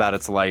lot about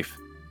its life.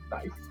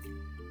 Nice.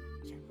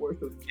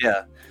 Worth it.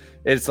 Yeah,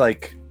 it's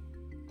like,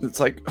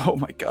 oh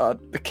my god,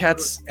 the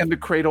cats and the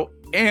cradle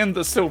and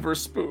the silver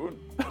spoon.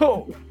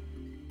 Oh.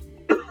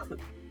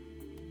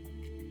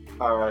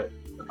 All right,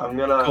 I'm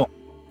gonna Cool.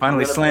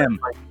 Finally, Slam. bend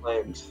my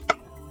flames.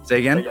 Say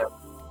again.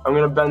 I'm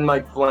gonna bend my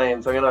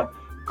flames. I'm gonna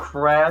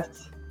craft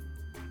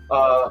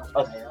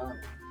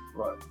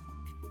what?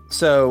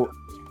 So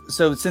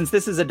since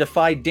this is a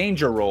defy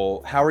danger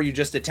roll, how are you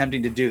just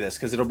attempting to do this?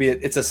 Because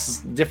it's a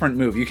different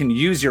move. You can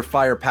use your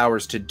fire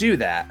powers to do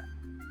that.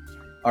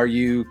 Are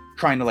you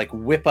trying to like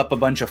whip up a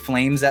bunch of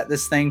flames at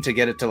this thing to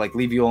get it to like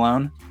leave you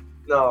alone?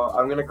 No,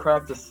 I'm gonna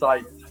craft a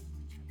scythe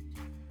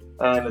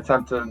and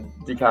attempt to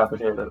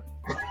decapitate it.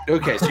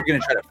 Okay, so you're gonna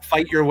try to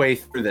fight your way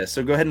through this.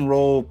 So go ahead and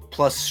roll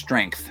plus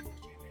strength.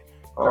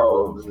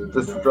 Oh,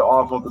 this is the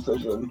awful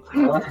decision.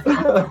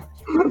 I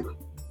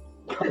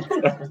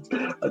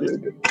did a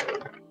good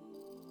job.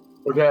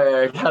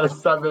 Okay, I got a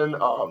 7.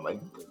 Oh my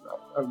god,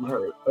 I'm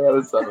hurt. I got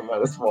a 7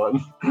 minus 1.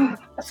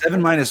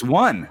 7 minus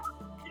 1.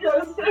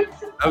 Yes.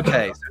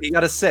 Okay, so he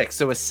got a 6.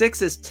 So a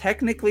 6 is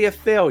technically a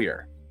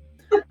failure,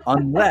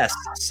 unless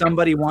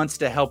somebody wants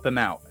to help him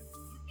out.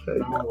 We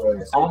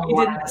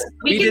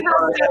can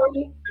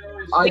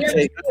I Here,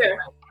 take. here.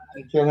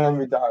 Can't have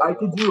me die. I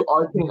could do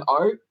arcane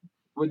art.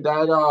 Would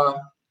that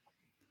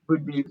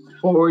would be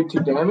forward to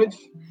damage?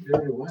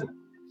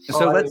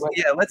 So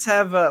let's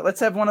have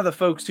one of the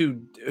folks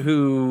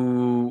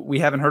who we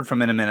haven't heard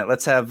from in a minute.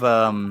 Let's have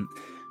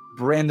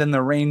Brandon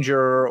the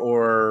Ranger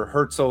or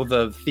Herzl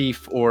the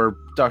Thief or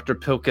Dr.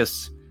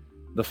 Pilkus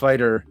the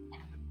Fighter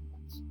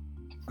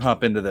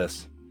hop into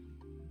this.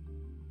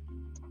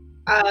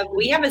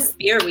 We have a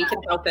spear. We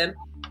can help him.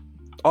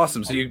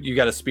 Awesome. So you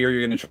got a spear.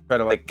 You're going to try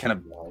to like kind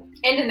of.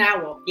 And an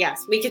owl.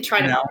 Yes, we could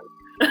try to help.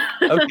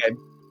 Okay.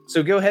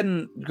 So go ahead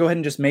and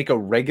just make a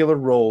regular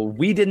roll.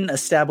 We didn't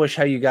establish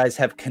how you guys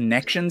have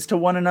connections to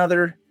one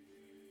another.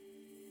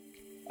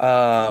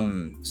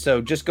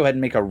 So just go ahead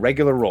and make a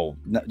regular roll.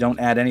 Don't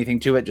add anything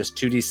to it. Just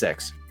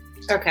 2d6.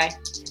 Okay.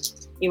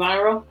 You want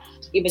to roll?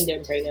 You've been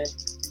doing pretty good.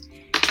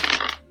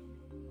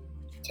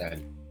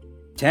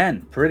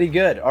 10. Pretty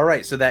good. All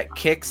right. So that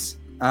kicks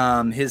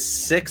his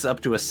 6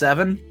 up to a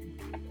 7.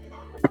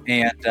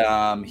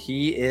 and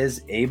he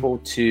is able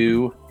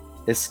to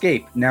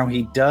escape. Now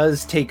he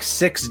does take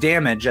 6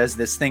 damage as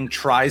this thing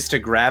tries to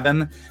grab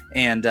him,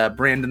 and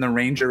Brandon the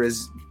Ranger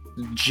is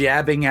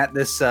jabbing at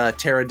this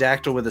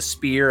pterodactyl with a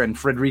spear, and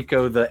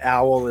Frederico the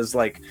owl is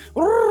like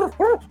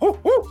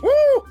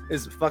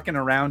is fucking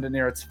around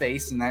near its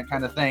face and that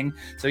kind of thing.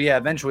 So yeah,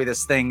 eventually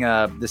this thing,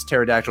 this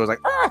pterodactyl is like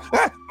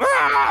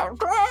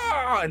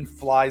and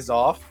flies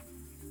off.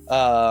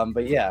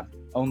 But yeah,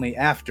 only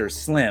after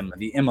Slim,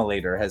 the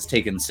immolator, has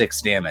taken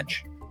 6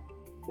 damage.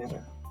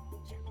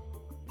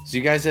 So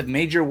you guys have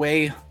made your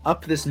way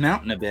up this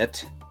mountain a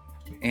bit,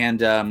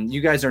 and you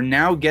guys are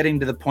now getting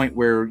to the point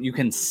where you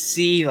can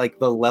see like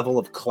the level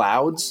of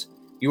clouds.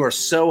 You are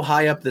so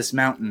high up this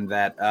mountain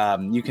that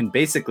you can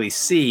basically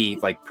see,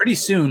 like, pretty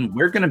soon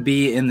we're going to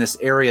be in this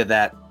area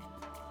that,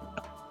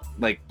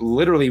 like,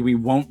 literally we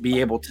won't be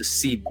able to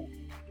see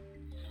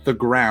the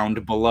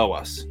ground below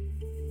us.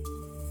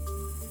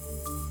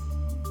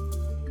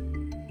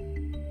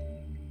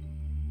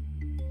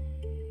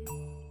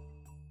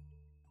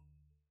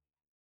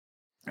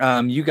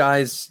 You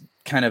guys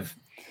kind of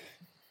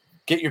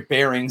get your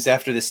bearings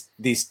after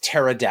these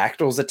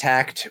pterodactyls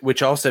attacked,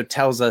 which also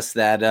tells us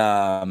that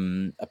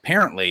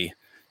apparently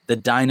the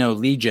Dino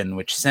Legion,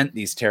 which sent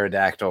these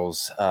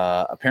pterodactyls,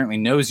 apparently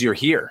knows you're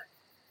here.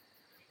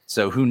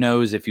 So who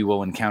knows if you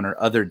will encounter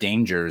other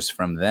dangers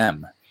from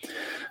them.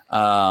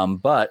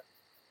 But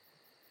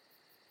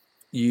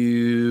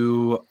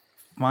you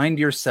find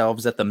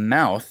yourselves at the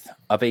mouth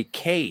of a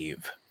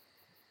cave.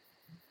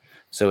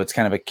 So it's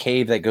kind of a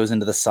cave that goes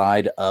into the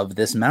side of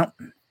this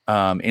mountain.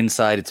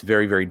 Inside, it's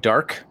very, very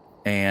dark,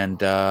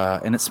 and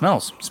it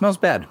smells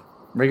bad.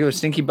 Regular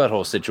stinky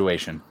butthole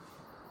situation.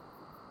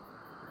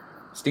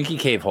 Stinky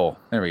cave hole.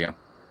 There we go.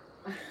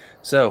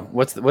 So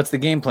what's the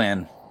game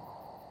plan?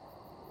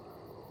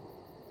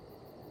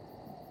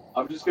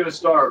 I'm just gonna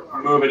start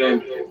moving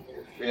in.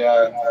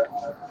 Yeah.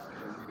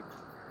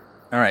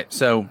 All right.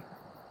 So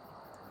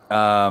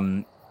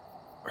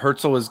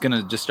Herzl is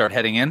gonna just start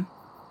heading in.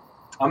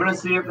 I'm gonna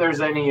see if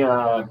there's any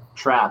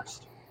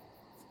traps.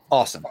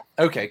 Awesome.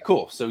 Okay,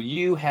 cool. So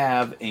you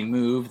have a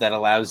move that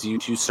allows you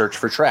to search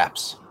for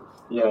traps.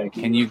 Yeah.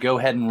 Can you go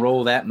ahead and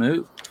roll that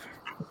move?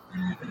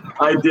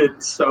 I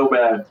did so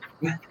bad.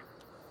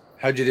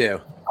 How'd you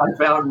do? I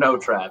found no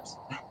traps.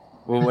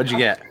 Well, what'd you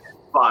get?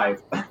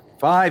 5.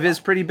 5 is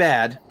pretty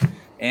bad.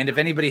 And if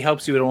anybody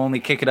helps you, it'll only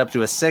kick it up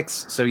to a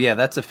 6. So yeah,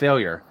 that's a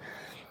failure.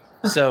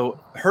 So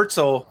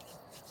Herzl,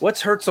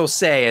 what's Herzl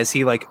say as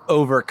he like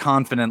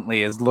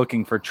overconfidently is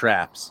looking for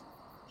traps?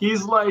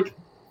 He's like,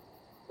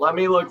 let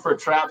me look for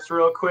traps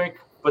real quick,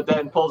 but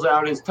then pulls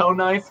out his toe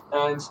knife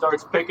and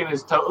starts picking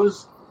his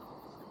toes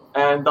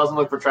and doesn't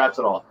look for traps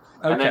at all.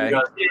 Okay. And then he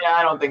goes, yeah,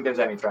 I don't think there's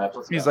any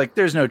traps. He's like,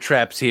 there's no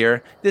traps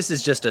here. This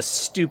is just a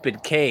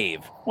stupid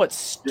cave. What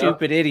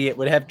stupid idiot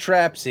would have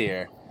traps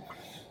here?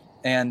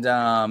 And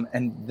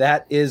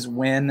that is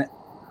when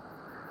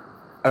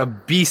a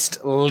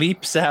beast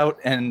leaps out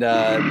and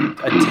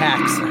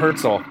attacks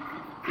Herzl.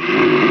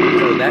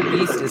 So that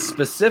beast is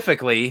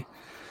specifically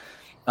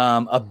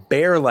a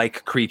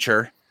bear-like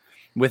creature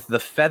with the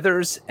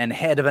feathers and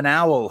head of an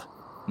owl.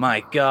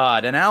 My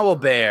God, an owl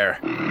bear,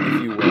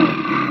 if you will.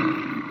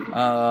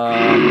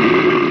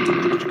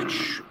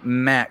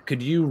 Matt,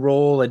 could you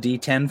roll a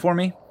d10 for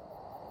me?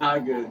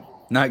 Not good.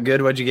 Not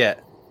good. What'd you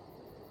get?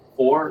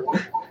 4.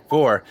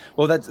 4.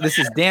 Well, this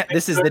is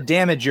the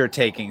damage you're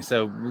taking.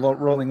 So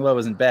rolling low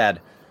isn't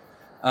bad.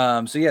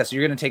 So you're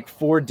going to take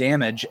 4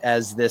 damage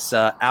as this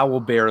owl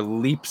bear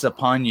leaps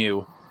upon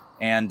you,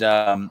 and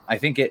I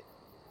think it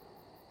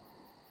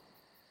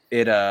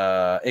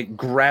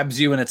grabs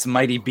you in its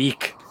mighty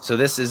beak. So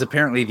this is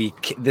apparently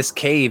this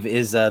cave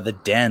is the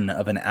den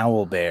of an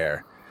owl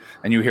bear,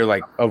 and you hear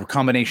like a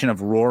combination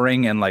of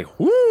roaring and like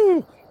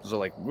whoo, so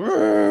like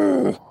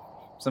whoo,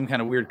 some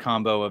kind of weird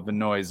combo of the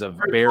noise of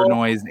bear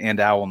noise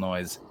and owl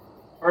noise.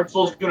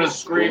 Herzl's gonna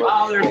scream,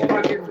 oh, there's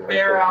fucking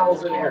bear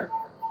owls in here.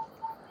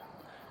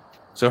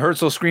 So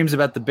Herzl screams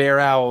about the bear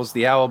owls,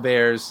 the owl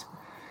bears,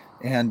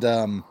 and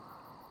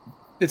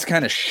it's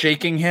kind of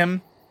shaking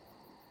him,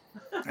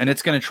 and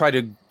it's going to try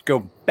to go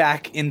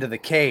back into the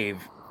cave.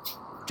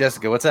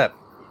 Jessica, what's up?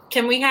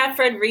 Can we have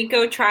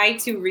Frederico try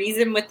to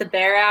reason with the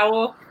bear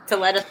owl to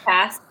let us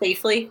pass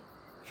safely?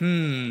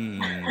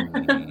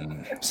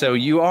 So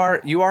you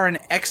are an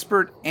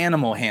expert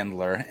animal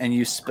handler, and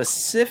you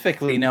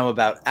specifically know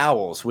about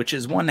owls, which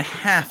is one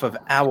half of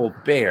owl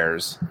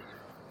bears.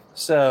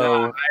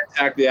 So I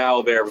attack the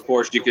owl bear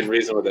before she can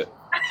reason with it.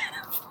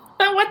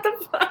 What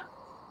the fuck?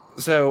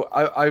 So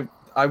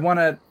I want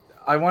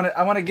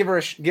to give her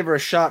a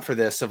shot for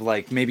this of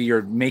like maybe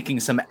you're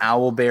making some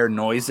owl bear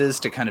noises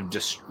to kind of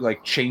just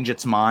like change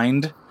its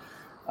mind.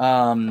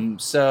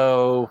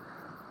 So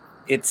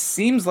it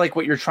seems like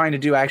what you're trying to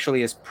do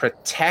actually is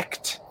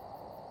protect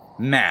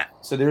Matt.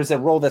 So there's a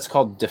role that's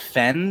called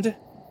defend,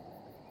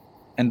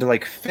 and to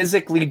like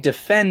physically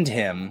defend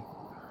him,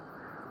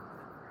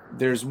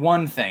 there's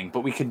one thing,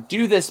 but we could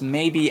do this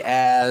maybe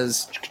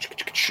as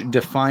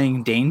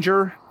defying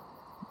danger.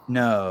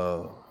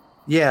 No.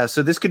 Yeah,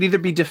 so this could either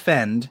be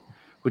defend,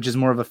 which is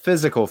more of a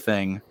physical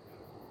thing.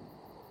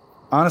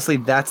 Honestly,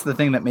 that's the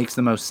thing that makes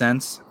the most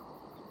sense.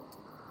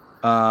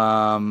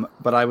 But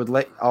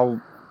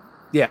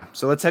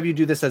so let's have you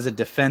do this as a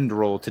defend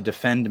roll to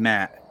defend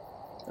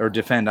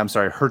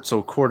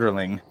Herzl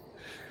Quarterling.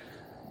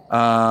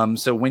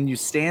 So when you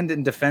stand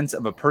in defense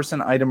of a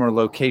person, item, or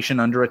location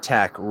under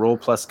attack, roll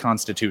plus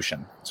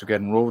Constitution. So go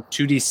ahead and roll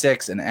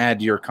 2d6 and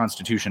add your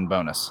Constitution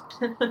bonus.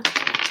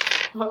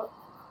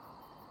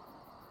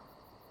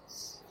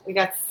 We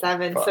got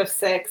 7, so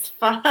 6.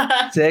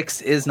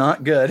 6 is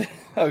not good.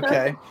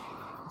 Okay.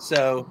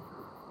 So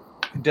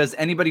does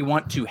anybody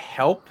want to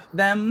help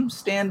them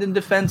stand in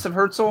defense of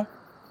Herzl?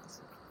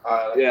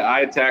 Yeah,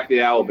 I attack the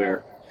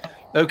owlbear.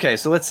 Okay,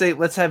 so let's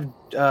have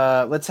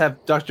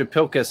Dr.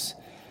 Pilkus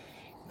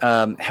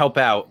help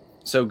out.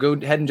 So go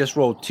ahead and just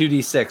roll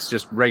 2d6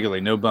 just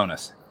regularly, no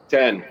bonus.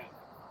 10.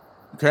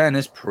 10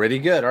 is pretty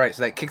good. All right,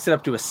 so that kicks it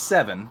up to a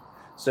 7.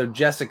 So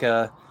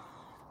Jessica,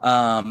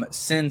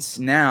 since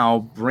now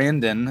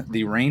Brandon,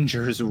 the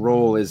Ranger's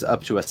roll is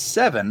up to a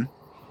 7,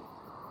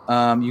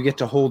 you get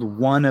to hold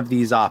one of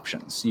these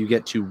options. You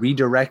get to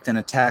redirect an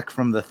attack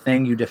from the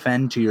thing you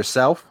defend to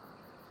yourself.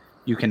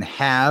 You can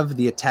have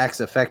the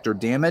attack's effect or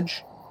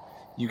damage.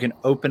 You can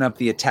open up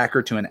the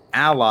attacker to an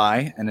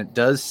ally, and it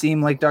does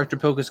seem like Dr.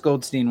 Pilkus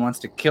Goldstein wants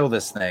to kill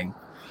this thing.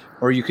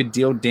 Or you could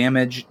deal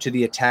damage to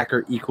the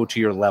attacker equal to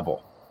your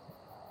level.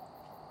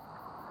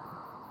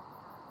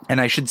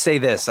 And I should say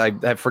this,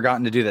 I've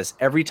forgotten to do this.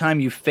 Every time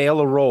you fail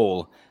a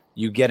roll,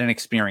 you get an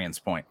experience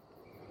point.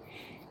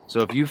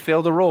 So if you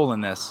failed a roll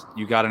in this,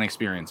 you got an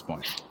experience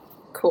point.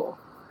 Cool.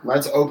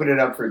 Let's open it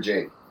up for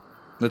Jake.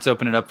 Let's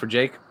open it up for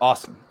Jake.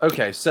 Awesome.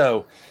 Okay,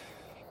 so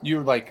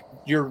you're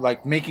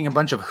making a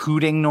bunch of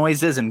hooting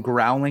noises and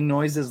growling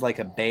noises like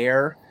a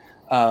bear.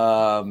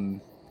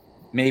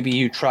 Maybe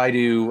you try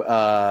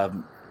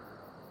to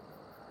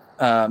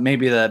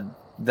maybe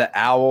the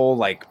owl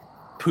like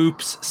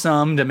poops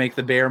some to make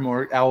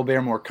the owl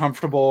bear more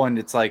comfortable, and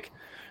it's like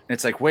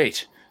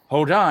wait,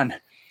 hold on,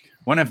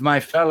 one of my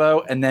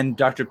fellow, and then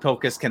Dr.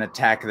 Pilkus can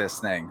attack this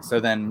thing. So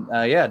then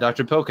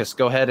Dr. Pilkus,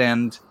 go ahead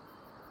and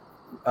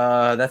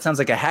that sounds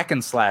like a hack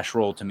and slash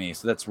roll to me.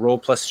 So that's roll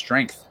plus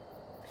strength.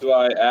 Do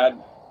I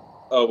add?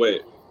 Oh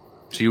wait.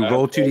 So you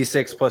roll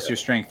 2d6 plus your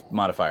strength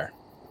modifier.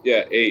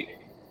 Yeah, 8.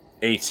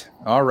 8.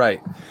 All right.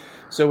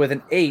 So with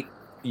an 8,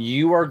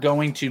 you are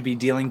going to be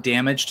dealing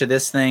damage to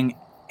this thing,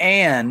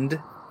 and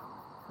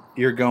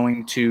you're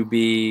going to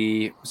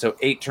be... So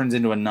 8 turns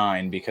into a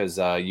 9 because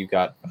you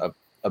got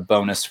a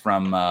bonus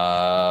from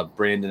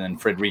Brandon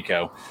and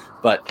Frederico,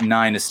 but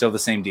 9 is still the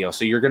same deal.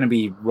 So you're going to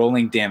be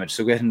rolling damage.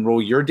 So go ahead and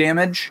roll your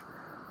damage.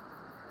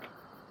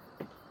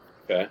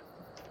 Okay.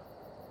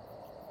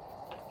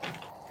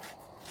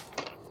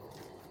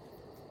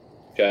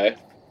 Okay.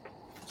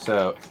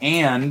 So,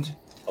 and...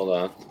 Hold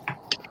on.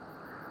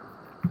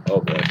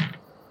 Oh, boy.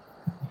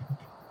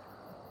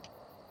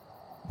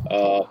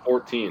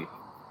 14.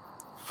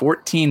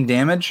 14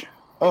 damage?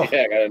 Oh.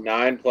 Yeah, I got a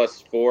 9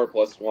 plus 4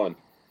 plus 1.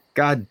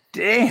 God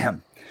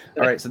damn.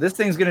 All right, so this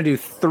thing's going to do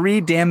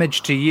 3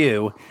 damage to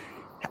you.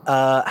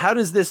 How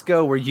does this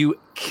go where you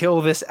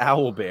kill this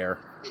owl bear?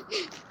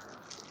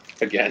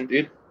 Again,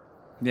 dude?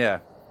 Yeah.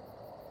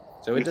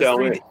 So it You does tell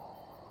 3 me.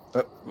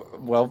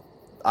 well,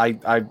 I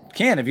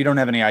can if you don't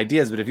have any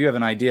ideas, but if you have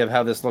an idea of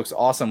how this looks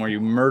awesome where you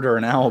murder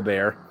an owl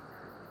bear.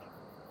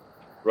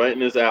 Right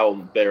in his owl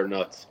bear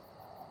nuts.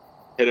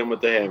 Hit him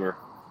with the hammer.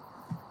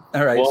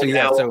 All right, One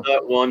owl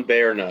nut, one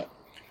bear nut.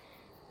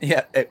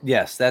 Yeah,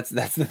 yes, that's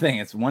the thing.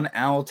 It's one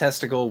owl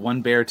testicle,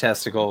 one bear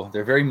testicle.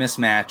 They're very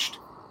mismatched.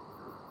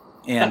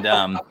 And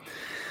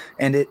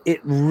and it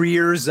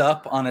rears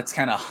up on its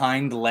kind of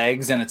hind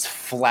legs, and it's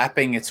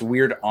flapping its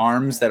weird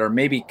arms that are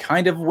maybe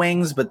kind of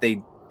wings, but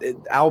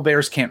owl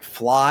bears can't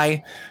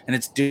fly, and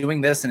it's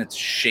doing this, and it's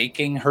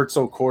shaking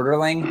Herzl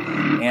Quarterling,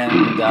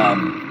 and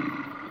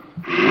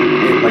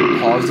it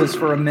like pauses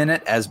for a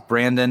minute as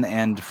Brandon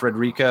and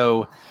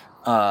Frederico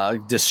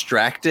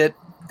distract it,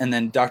 and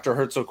then Dr.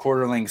 Herzl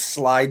Quarterling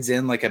slides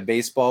in like a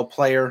baseball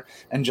player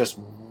and just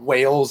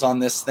wails on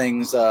this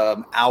thing's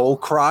owl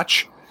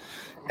crotch,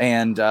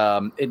 and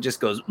it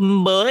just goes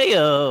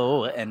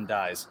boy-o and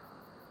dies.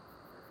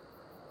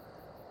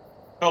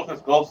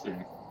 Pilkus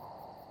Goldstein.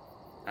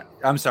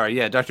 I'm sorry,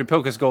 yeah, Dr.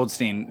 Pilkus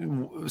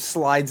Goldstein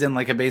slides in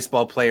like a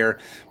baseball player,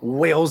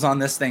 wails on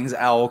this thing's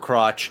owl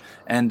crotch,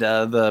 and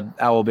the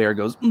owl bear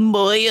goes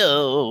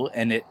boy-o,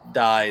 and it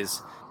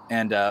dies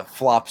and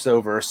flops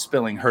over,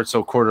 spilling Herzl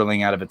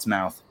Quarterling out of its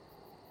mouth.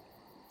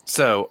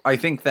 So I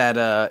think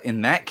that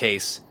in that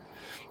case,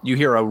 you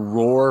hear a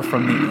roar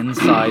from the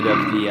inside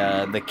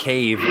of the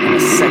cave, and a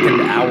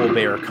second owl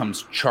bear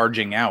comes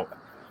charging out.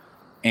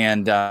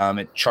 And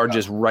it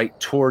charges right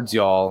towards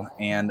y'all,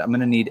 and I'm going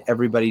to need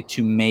everybody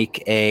to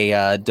make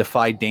a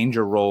defy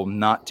danger roll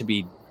not to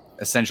be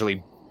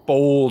essentially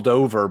bowled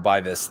over by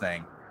this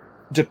thing.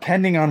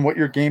 Depending on what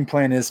your game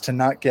plan is to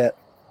not get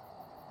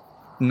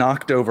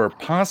knocked over,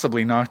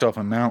 possibly knocked off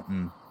a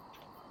mountain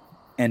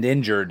and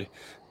injured,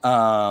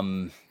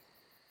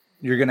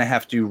 you're going to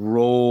have to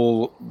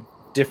roll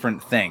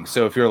different things.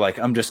 So if you're like,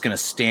 I'm just going to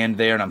stand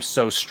there and I'm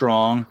so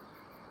strong,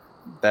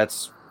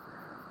 that's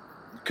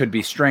could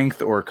be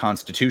strength or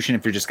constitution.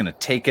 If you're just going to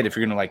take it, if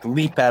you're going to like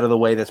leap out of the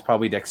way, that's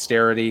probably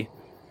dexterity.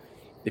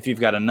 If you've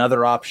got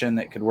another option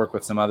that could work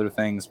with some other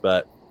things,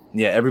 but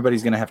yeah,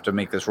 everybody's going to have to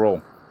make this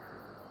roll.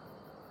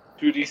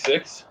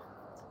 2d6.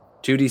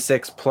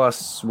 2d6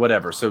 plus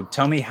whatever. So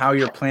tell me how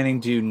you're planning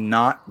to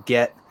not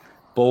get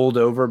bowled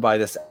over by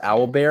this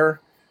owl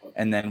bear,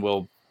 and then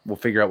we'll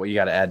figure out what you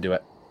got to add to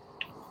it.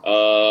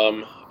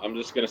 I'm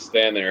just gonna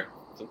stand there.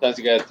 Sometimes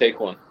you gotta take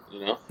one,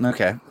 you know.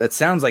 Okay, that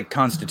sounds like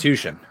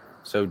Constitution.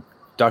 So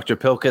Dr.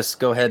 Pilkus,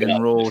 go ahead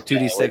and roll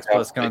 2d6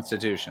 plus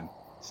Constitution.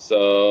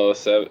 So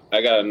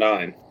I got a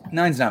 9.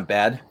 9's not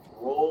bad.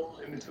 Roll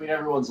in between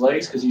everyone's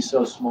legs because he's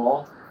so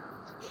small.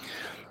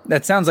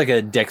 That sounds like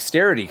a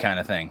dexterity kind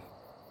of thing.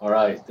 All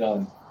right,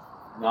 done.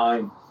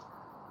 9.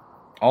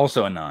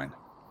 Also a 9.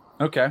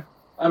 Okay.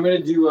 I'm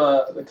gonna do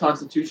the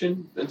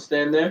Constitution and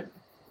stand there.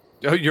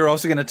 Oh, you're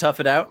also gonna tough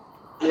it out?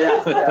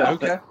 Yeah.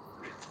 Okay.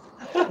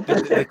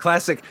 The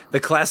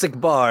classic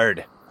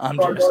bard. I'm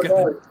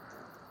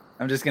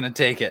just gonna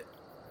take it.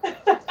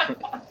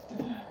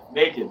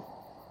 Naked.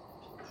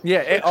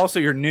 Yeah. Also,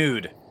 you're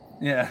nude.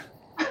 Yeah.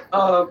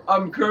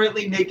 I'm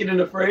currently naked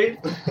and afraid,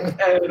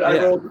 and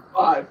I rolled a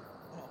 5.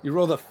 You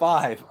rolled a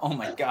 5. Oh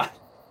my god.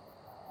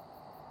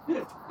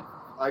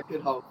 I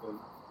could help him.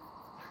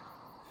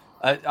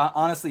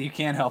 Honestly, you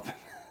can't help him.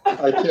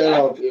 I can't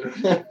help you.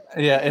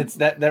 Yeah, it's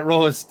that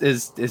roll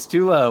is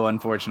too low,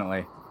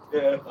 unfortunately.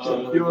 Yeah.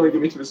 You want to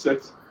give me to a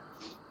 6?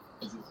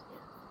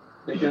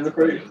 Naked and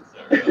afraid.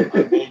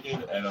 I'm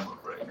naked and I'm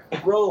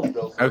afraid. Roll,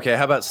 Bill. Okay,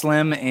 how about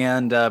Slim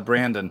and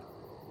Brandon?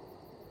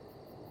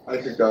 I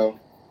could go.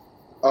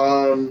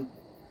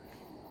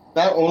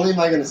 Not only am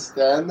I going to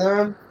stand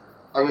there,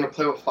 I'm going to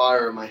play with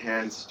fire in my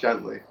hands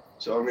gently.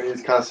 So I'm going to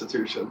use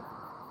Constitution.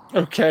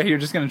 Okay, you're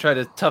just going to try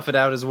to tough it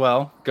out as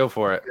well. Go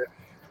for it.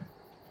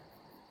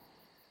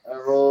 I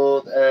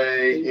rolled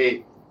a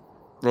 8.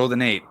 Rolled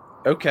an 8.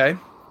 Okay.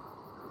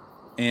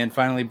 And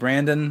finally,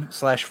 Brandon /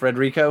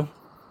 Frederico.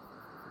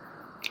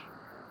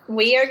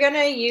 We are going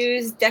to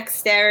use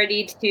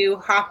dexterity to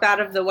hop out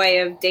of the way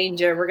of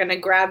danger. We're going to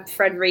grab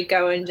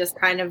Frederico and just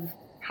kind of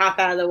hop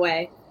out of the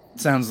way.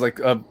 Sounds like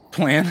a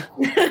plan.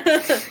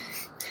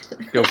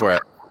 Go for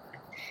it.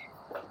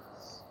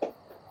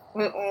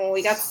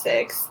 We got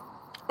 6.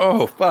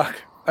 Oh,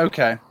 fuck.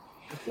 Okay.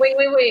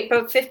 Wait.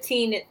 But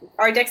 15,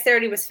 our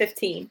dexterity was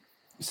 15.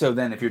 So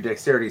then if your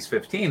dexterity is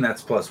 15,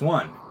 that's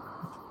 +1.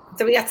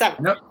 So we got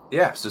 7. Nope.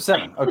 Yeah, so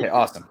 7. Okay,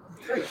 awesome.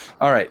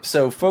 All right,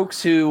 so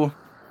folks who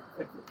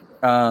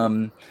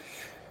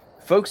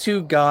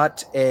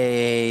got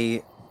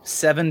a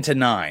 7 to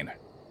 9.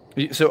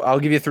 So I'll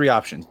give you 3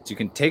 options. You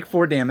can take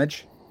 4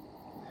 damage.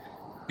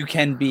 You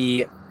can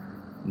be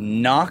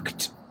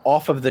knocked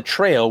off of the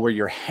trail where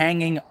you're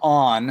hanging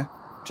on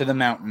to the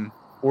mountain,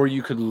 or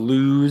you could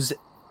lose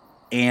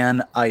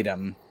an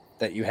item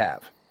that you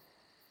have.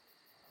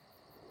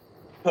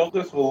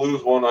 Pilkus will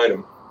lose 1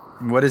 item.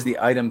 What is the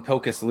item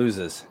Pilkus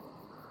loses?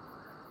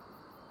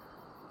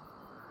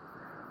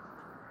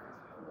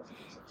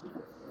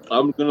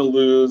 I'm gonna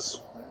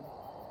lose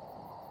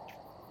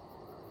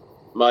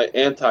my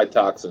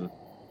antitoxin.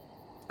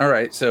 All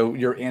right, so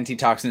your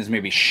antitoxin is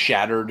maybe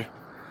shattered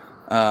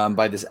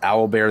by this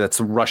owl bear that's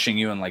rushing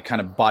you and like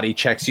kind of body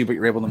checks you, but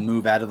you're able to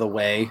move out of the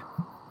way.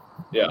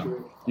 Yeah.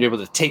 You're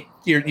able to take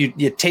you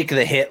take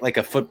the hit like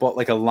a football,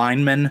 like a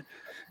lineman,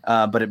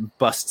 but it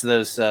busts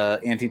those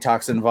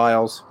antitoxin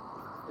vials.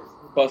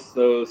 Bust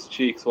those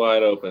cheeks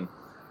wide open.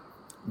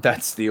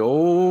 That's the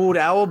old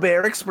owl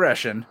bear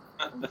expression.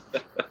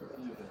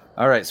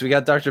 All right, so we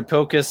got Dr.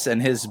 Pilkus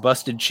and his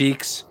busted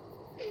cheeks.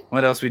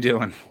 What else we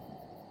doing?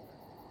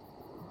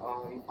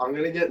 I'm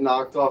gonna get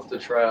knocked off the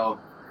trail.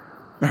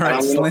 All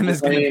right, Slim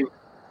is gonna.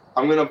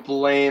 I'm gonna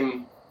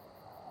blame.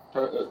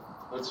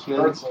 What's his name?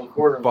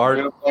 Herzl. Bard.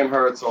 I'm gonna blame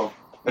Herzl.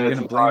 You're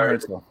gonna blame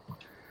Herzl.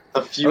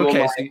 The fuel Okay,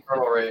 my so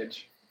internal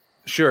rage.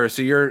 Sure.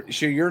 So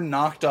you're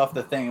knocked off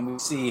the thing, and we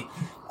see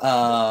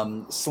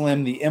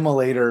Slim, the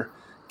immolator,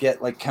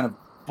 get like kind of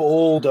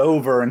bowled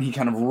over, and he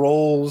kind of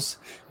rolls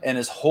and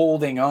is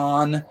holding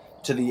on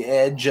to the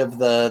edge of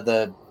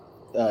the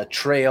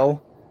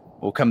trail.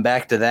 We'll come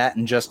back to that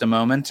in just a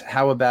moment.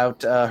 How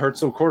about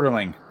Herzl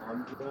Quarterling?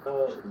 I'm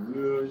gonna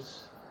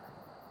lose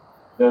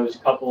those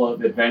couple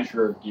of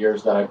adventure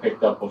gears that I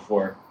picked up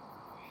before.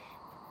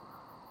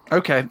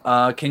 Okay.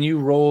 Can you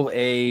roll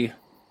a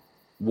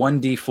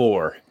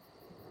 1d4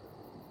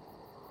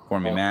 for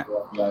me, Matt?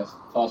 Guys,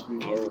 toss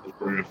me.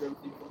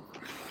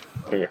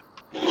 Here.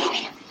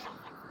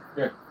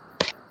 Here.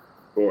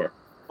 4.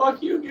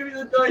 Fuck you, give me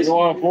the dice. You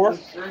want a 4?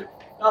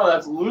 No,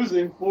 that's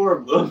losing 4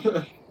 of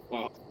them.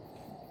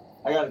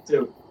 I got a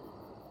 2.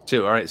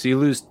 2. All right. So you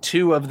lose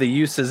 2 of the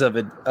uses of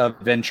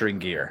venturing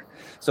gear.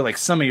 So like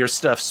some of your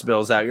stuff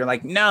spills out. You're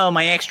like, no,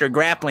 my extra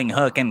grappling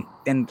hook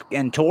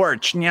and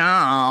torch.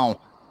 No.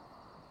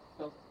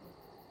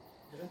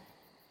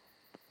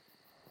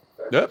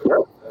 Yep.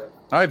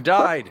 I've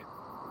died.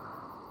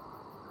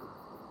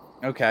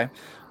 Okay.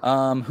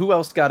 Who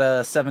else got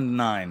a 7 to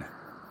 9?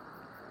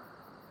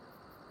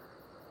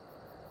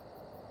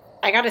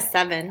 I got a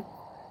 7.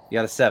 You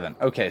got a 7.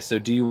 Okay, so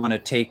do you want to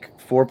take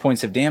 4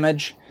 points of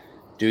damage?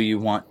 Do you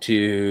want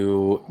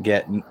to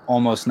get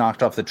almost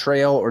knocked off the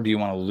trail, or do you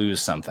want to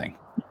lose something?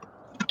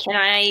 Can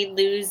I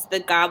lose the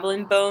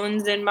goblin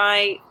bones in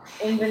my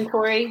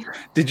inventory?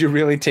 Did you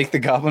really take the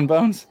goblin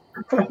bones?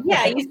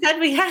 Yeah, you said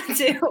we had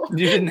to.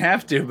 You didn't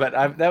have to, but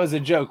that was a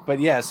joke. But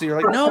yeah, so you're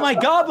like, no, my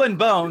goblin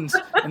bones,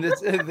 and this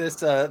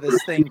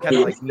thing kind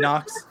of like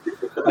knocks,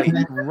 like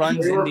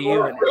runs into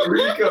you. And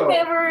We're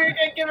gonna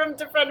give him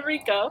to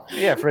Frederico.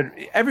 yeah,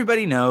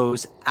 everybody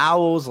knows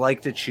owls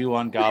like to chew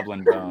on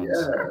goblin bones.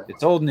 Yeah.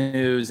 It's old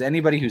news.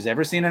 Anybody who's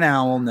ever seen an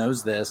owl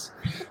knows this.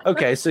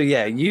 Okay, so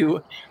yeah,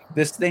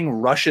 this thing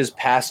rushes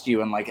past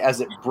you, and like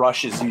as it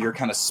brushes you, you're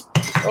kind of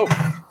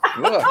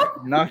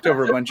knocked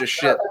over a bunch of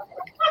shit.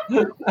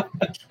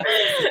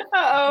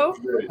 Uh-oh.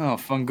 Oh,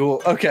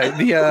 fungool. Okay,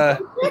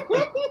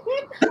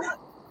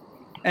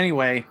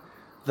 anyway,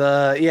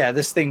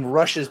 this thing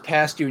rushes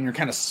past you and you're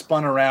kind of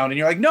spun around and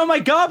you're like, no, my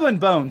goblin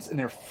bones! And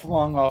they're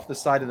flung off the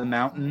side of the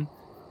mountain.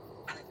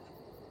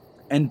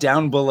 And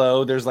down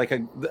below, there's like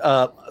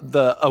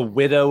a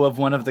widow of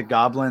one of the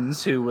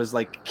goblins who was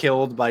like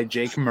killed by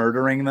Jake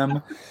murdering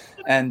them,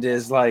 and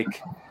is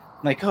like,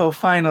 oh,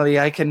 finally,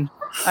 I can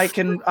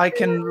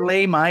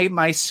lay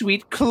my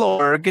sweet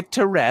Clorg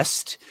to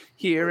rest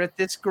here at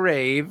this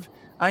grave.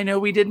 I know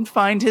we didn't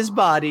find his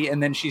body.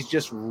 And then she's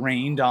just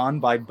rained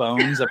on by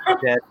bones of her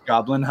dead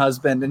goblin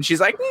husband. And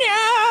she's like,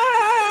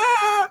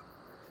 no.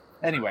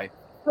 Anyway,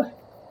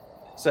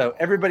 so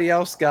everybody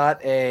else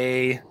got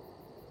a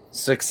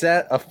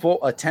success,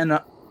 a 10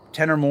 or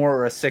more,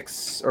 or a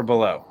 6 or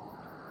below.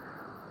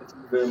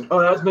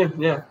 Oh, that was me.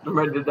 Yeah, I'm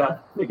ready to die.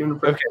 Okay, so you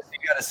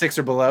got a 6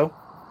 or below?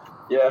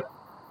 Yeah.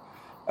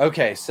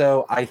 Okay,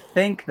 so I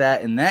think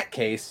that in that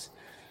case,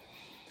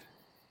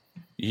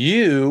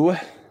 you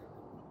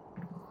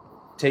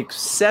take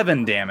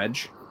 7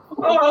 damage,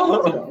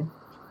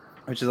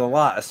 which is a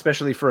lot,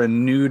 especially for a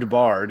nude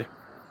bard.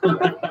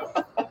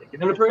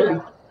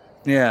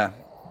 Yeah,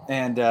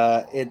 and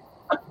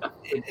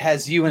it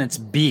has you in its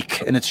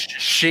beak, and it's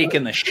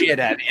shaking the shit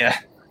out of you.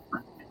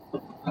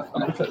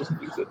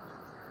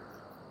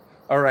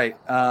 All right.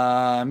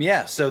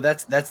 Yeah. So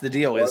that's the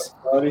deal. Is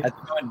at the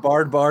moment,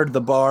 Bard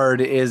the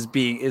Bard is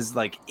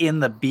like in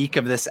the beak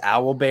of this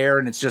owl bear,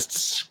 and it's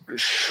just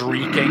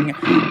shrieking.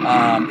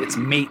 Its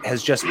mate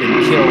has just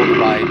been killed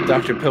by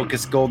Dr.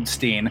 Pilkus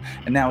Goldstein,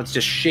 and now it's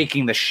just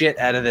shaking the shit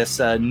out of this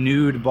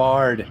nude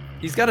Bard.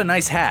 He's got a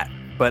nice hat,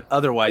 but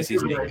otherwise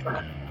he's naked.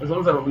 As long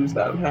as I don't lose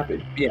that, I'm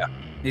happy. Yeah.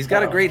 He's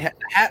got a great hat.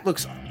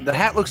 The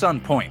hat looks on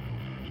point.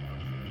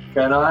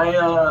 Can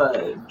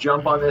I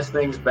jump on this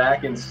thing's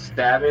back and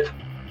stab it?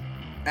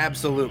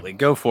 Absolutely.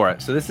 Go for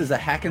it. So this is a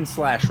hack and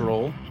slash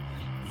roll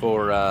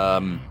for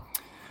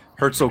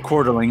Herzl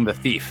Quarterling, the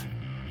thief.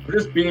 We're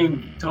just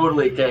being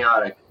totally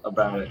chaotic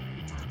about it.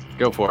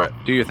 Go for it.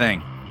 Do your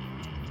thing.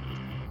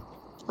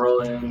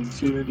 Rolling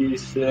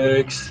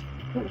 2d6,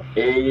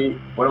 8.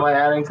 What am I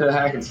adding to the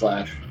hack and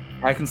slash?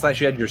 Hack and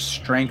slash, you had your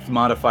strength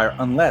modifier,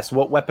 unless,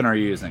 what weapon are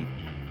you using?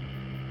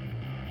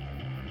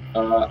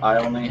 I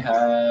only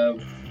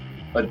have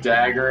a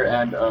dagger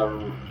and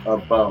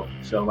a bow.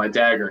 So my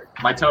dagger,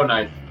 my toe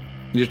knife.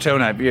 Your toe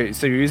knife.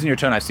 So you're using your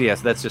toe knife. So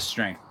yes, that's just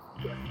strength.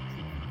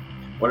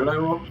 What did I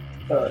roll?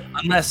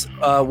 Unless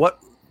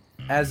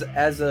as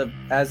a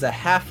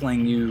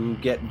halfling, you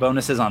get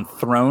bonuses on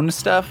thrown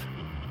stuff.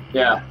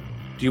 Yeah.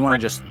 Do you want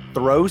to just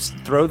throw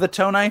the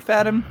toe knife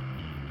at him?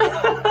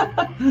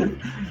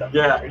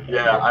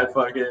 Yeah. I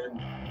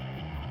fucking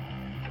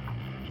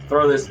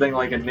throw this thing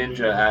like a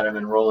ninja at him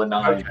and roll a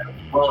 9. Okay.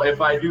 Well,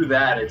 if I do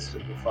that, it's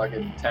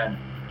fucking 10.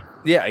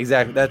 Yeah,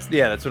 exactly. That's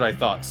what I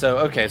thought. So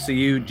okay, so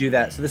you do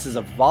that. So this is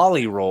a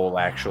volley roll,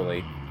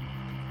 actually.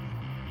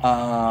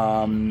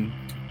 So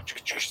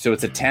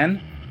it's a 10.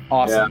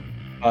 Awesome.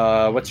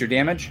 Yeah. What's your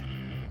damage?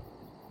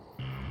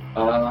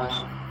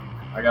 I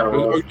gotta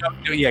roll.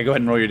 Yeah, go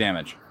ahead and roll your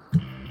damage.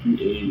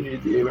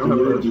 D8.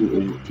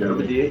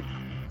 D8. I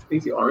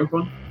think the orange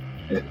one.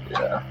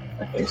 Yeah,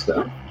 I think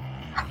so.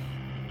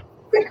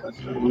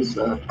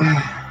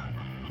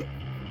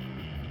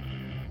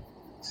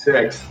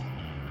 Six.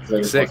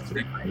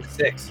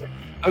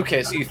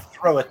 Okay, so you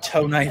throw a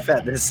toe knife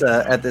at this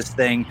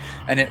thing,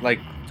 and it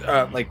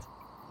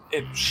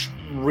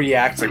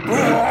reacts like.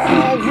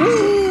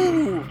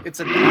 It's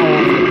an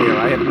owl bear.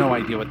 I have no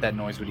idea what that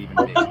noise would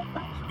even be.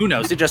 Who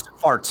knows? It just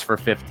farts for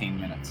 15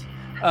 minutes.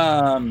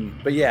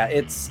 But yeah,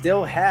 it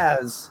still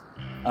has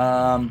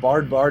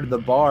Bard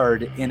the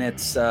Bard in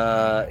its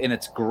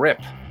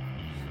grip,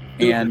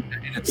 and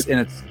in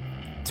its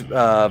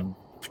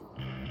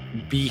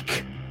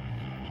beak.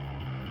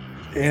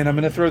 And I'm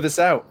going to throw this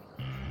out.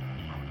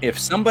 If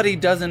somebody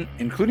doesn't,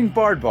 including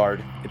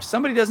Bard, if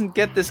somebody doesn't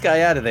get this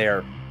guy out of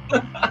there,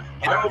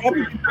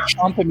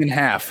 chomp him in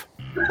half.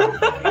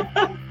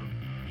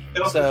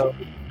 So,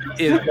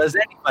 does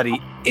anybody,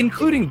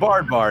 including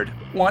Bard,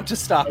 want to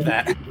stop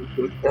that?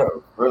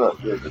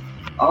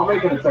 I'll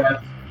make an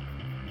attempt.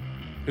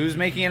 Who's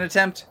making an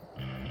attempt?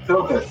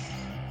 Filkus.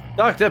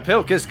 Dr.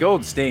 Pilkus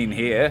Goldstein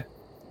here.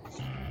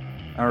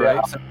 All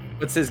right. So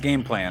what's his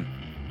game plan?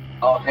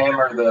 I'll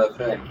hammer the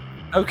thing.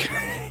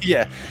 Okay.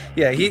 Yeah.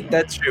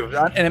 That's true,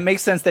 and it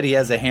makes sense that he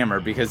has a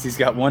hammer because he's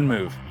got one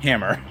move,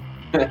 hammer.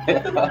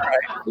 Right.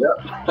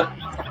 Yep.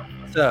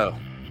 So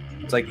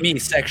it's like me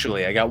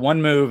sexually. I got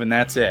one move and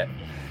that's it.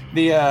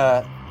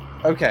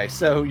 Okay.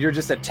 So you're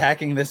just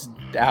attacking this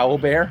owl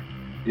bear.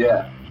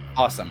 Yeah.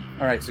 Awesome.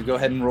 All right. So go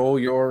ahead and roll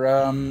your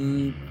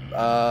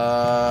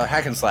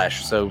hack and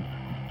slash. So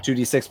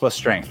 2d6 plus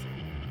strength.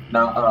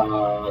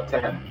 No,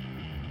 10.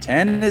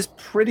 10 is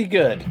pretty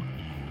good.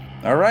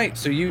 All right,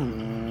 so you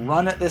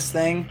run at this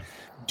thing.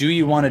 Do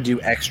you want to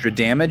do extra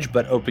damage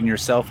but open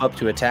yourself up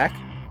to attack?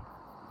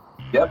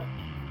 Yep.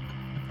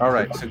 All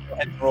right, so go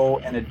ahead and roll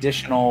an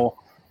additional,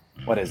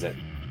 what is it?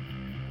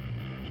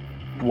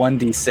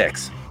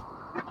 1d6.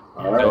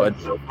 All right.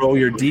 So roll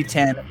your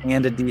d10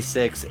 and a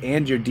d6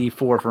 and your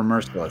d4 for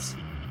merciless.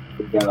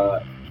 We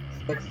got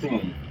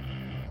 16.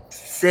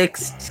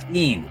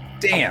 16.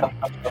 Damn.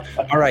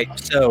 All right,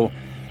 so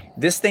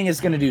this thing is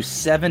going to do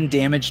 7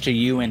 damage to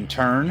you in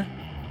turn.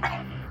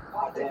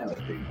 Oh, damn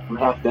it, dude. I'm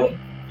half dead.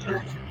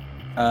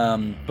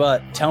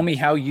 But tell me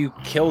how you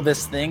kill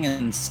this thing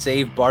and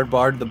save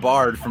Bard the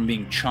Bard from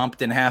being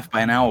chomped in half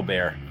by an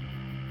owlbear.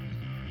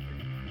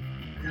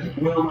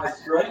 Will my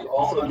strike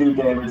also do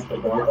damage to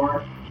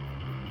Bard?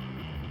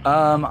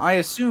 I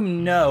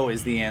assume no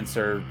is the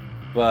answer,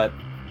 but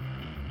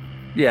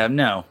yeah,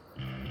 no.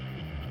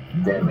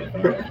 Damn it.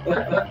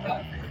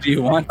 Do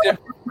you want to?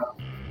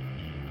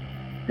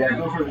 Yeah,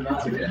 go for the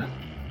nuts again.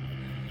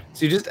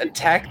 So you just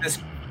attack this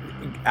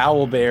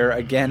owlbear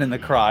again in the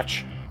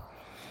crotch.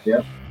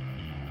 Yep.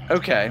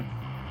 Okay.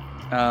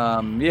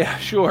 Yeah,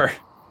 sure.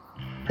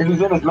 Because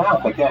he's in his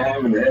mouth, I can't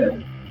have him in the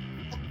head.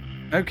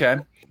 Okay.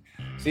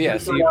 So yeah,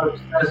 so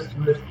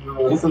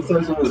He's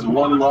obsessed with this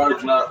one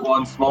large nut,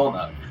 one small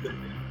nut.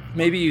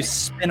 maybe you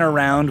spin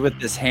around with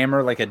this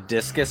hammer like a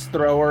discus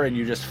thrower and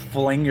you just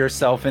fling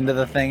yourself into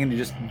the thing and you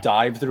just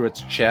dive through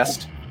its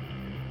chest.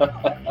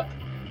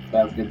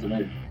 Sounds good to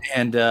me.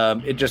 And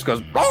it just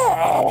goes,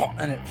 "Oh!"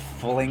 and it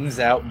flings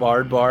out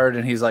Bard,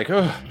 and he's like,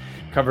 "Oh,"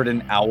 covered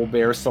in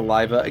owlbear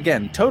saliva.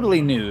 Again,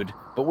 totally nude,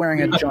 but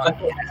wearing a John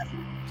hat.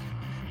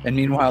 And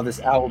meanwhile, this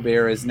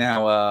owlbear is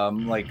now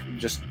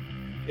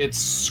it's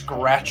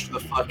scratched the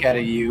fuck out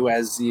of you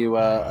as you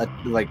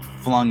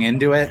flung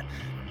into it.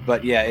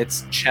 But yeah,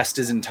 its chest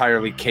is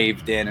entirely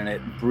caved in, and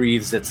it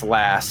breathes its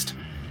last.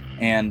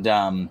 And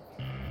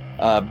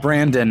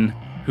Brandon,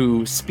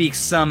 who speaks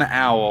some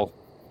owl,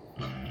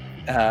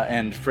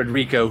 and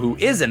Frederico, who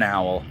is an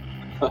owl,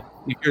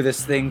 you hear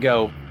this thing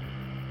go,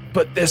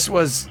 "But this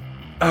was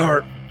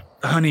our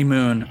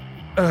honeymoon."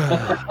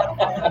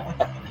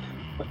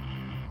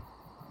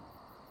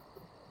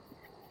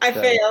 I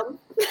failed.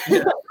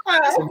 Yeah.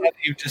 So now that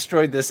you've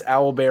destroyed this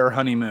owlbear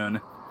honeymoon,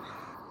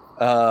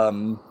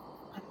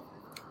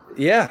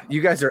 yeah,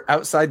 you guys are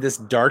outside this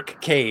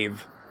dark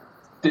cave.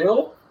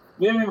 Still?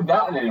 We haven't even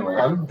gotten anywhere.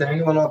 I'm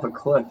dangling off a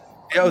cliff.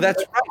 Oh,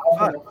 that's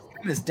right.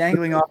 Slim is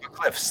dangling off a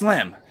cliff.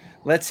 Slim,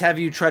 let's have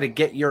you try to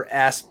get your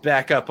ass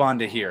back up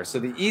onto here. So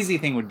the easy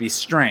thing would be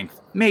strength,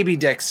 maybe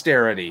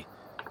dexterity.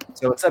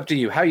 So it's up to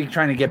you. How are you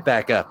trying to get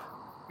back up?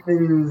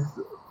 Use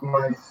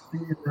my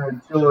speed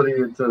and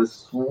agility to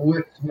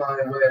switch my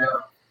way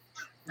up.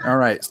 All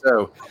right,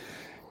 so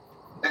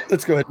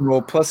let's go ahead and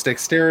roll plus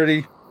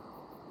dexterity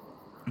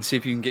and see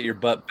if you can get your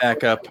butt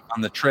back up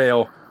on the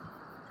trail,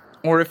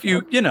 or if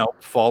you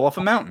fall off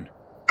a mountain.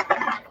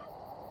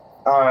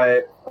 All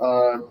right,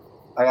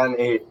 I got an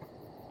 8.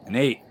 An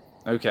 8.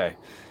 Okay.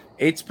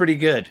 8's pretty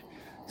good.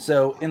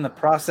 So in the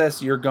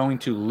process, you're going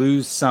to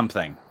lose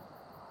something.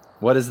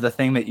 What is the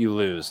thing that you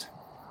lose?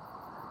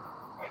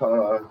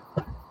 I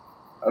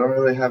don't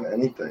really have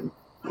anything.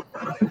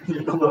 I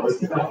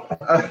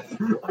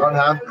don't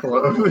have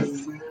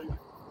clothes.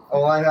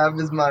 All I have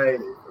is my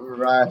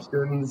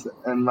rations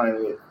and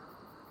my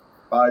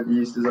 5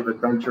 uses of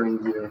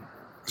adventuring gear.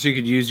 So you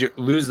could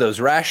lose those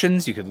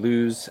rations. You could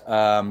lose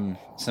some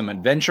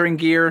adventuring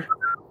gear.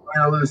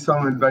 I lose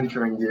some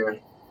adventuring gear.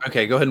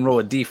 Okay, go ahead and roll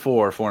a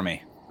d4 for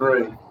me.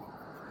 3.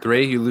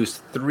 3. You lose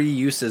 3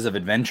 uses of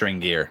adventuring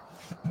gear.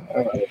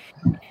 Alright.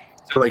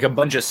 So like a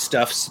bunch of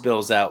stuff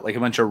spills out, like a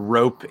bunch of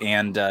rope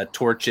and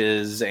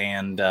torches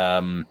and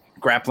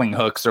grappling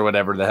hooks or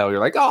whatever the hell. You're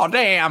like, oh,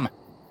 damn.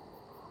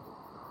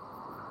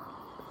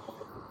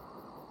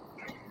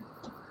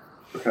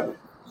 Okay.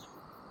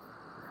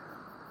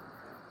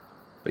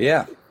 But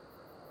yeah.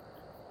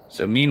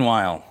 So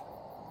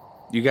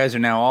meanwhile, you guys are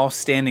now all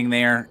standing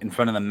there in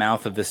front of the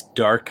mouth of this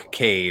dark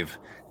cave.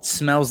 It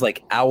smells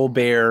like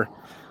owlbear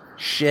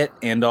shit,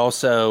 and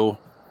also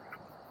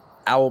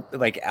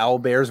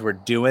owlbears were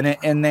doing it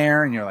in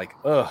there, and you're like,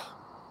 ugh,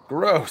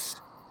 gross.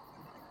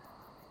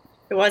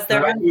 It was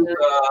their honeymoon.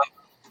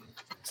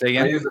 Say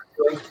again?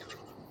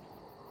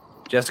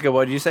 Jessica,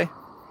 what did you say?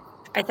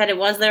 I said it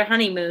was their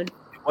honeymoon.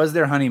 It was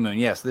their honeymoon,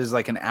 yes. There's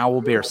like an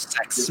owlbear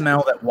sex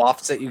smell that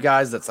wafts at you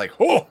guys that's like,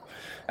 oh,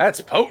 that's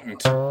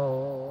potent.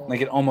 Like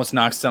it almost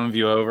knocks some of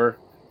you over.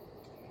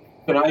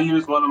 Can I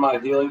use one of my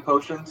healing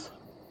potions?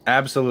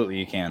 Absolutely,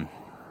 you can.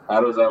 How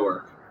does that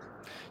work?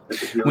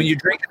 When you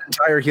drink an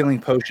entire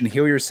healing potion,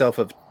 heal yourself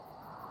of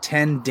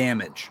 10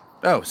 damage.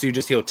 Oh, so you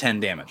just heal 10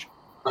 damage.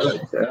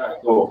 Yeah,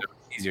 cool.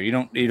 Easier.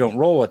 You don't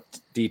roll a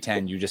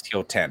d10, you just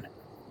heal 10.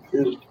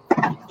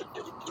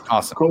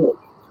 Awesome. Cool.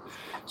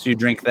 So you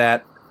drink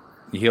that,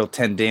 you heal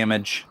 10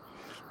 damage,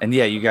 and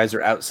yeah, you guys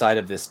are outside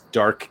of this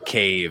dark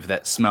cave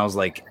that smells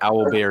like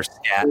owlbear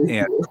scat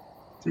and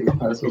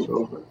I say you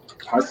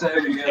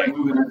gotta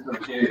move it into the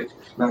cave.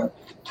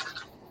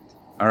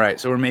 all right,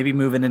 so we're maybe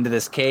moving into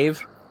this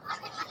cave.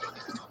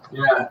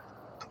 Yeah.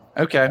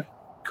 Okay,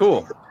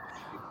 cool.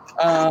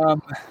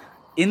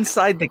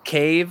 Inside the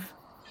cave,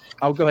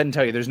 I'll go ahead and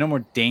tell you, there's no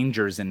more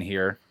dangers in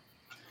here.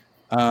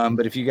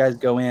 But if you guys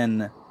go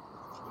in,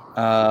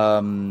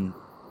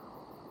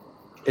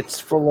 it's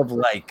full of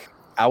like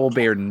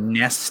owlbear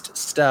nest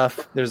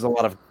stuff. There's a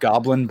lot of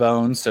goblin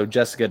bones. So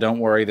Jessica, don't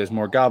worry. There's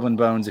more goblin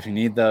bones if you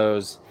need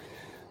those.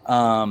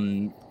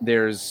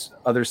 There's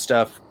other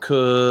stuff.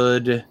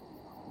 Could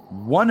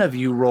one of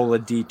you roll a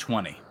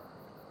d20?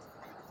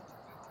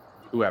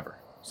 Whoever.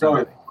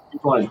 Sorry.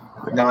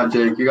 Nah,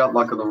 Jake, you got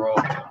luck of the roll.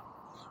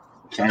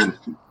 10.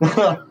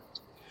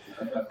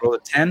 Roll a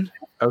 10?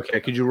 Okay,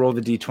 could you roll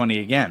the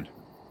d20 again?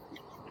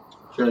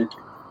 Jake.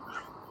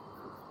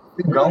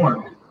 Keep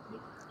going.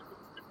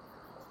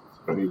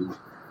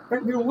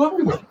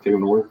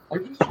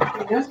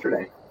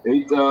 Yesterday.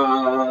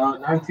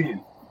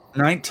 19.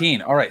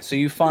 19. All right, so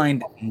you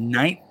find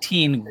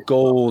 19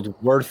 gold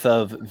worth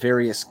of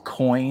various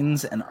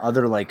coins and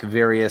other like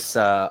various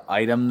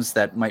items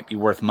that might be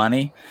worth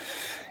money.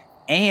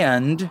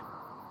 And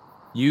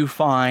you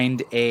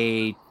find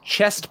a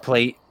chest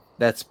plate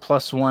that's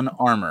 +1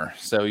 armor.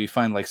 So you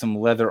find like some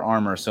leather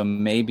armor. So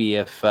maybe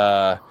if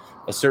a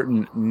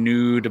certain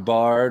nude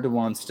bard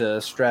wants to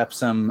strap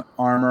some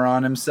armor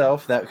on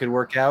himself, that could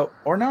work out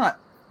or not.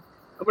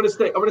 I'm gonna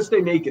stay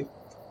naked.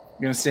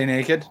 You're gonna stay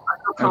naked?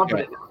 I'm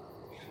confident. Okay.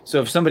 So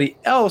if somebody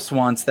else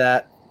wants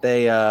that,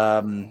 they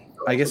I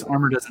guess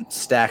armor doesn't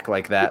stack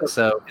like that.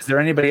 So is there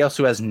anybody else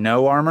who has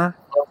no armor?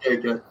 Okay,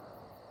 good.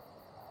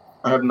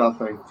 I have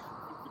nothing.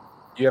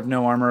 You have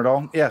no armor at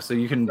all? Yeah, so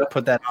you can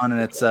put that on,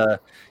 and it's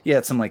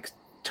it's some like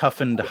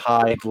toughened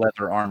hide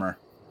leather armor.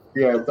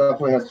 Yeah, it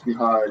definitely has to be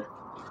hide.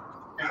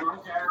 Can my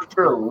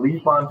character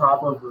leap on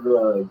top of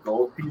the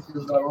gold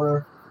pieces that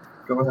were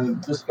going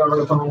to discover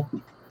the tunnel?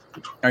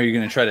 Are you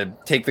gonna try to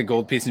take the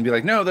gold piece and be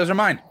like, no, those are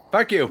mine.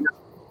 Fuck you.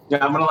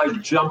 Yeah, I'm gonna like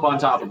jump on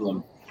top of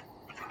them.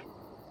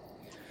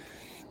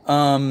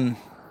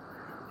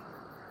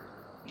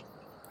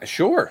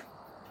 Sure.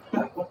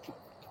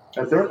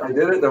 That's it. I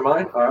did it. They're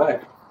mine. All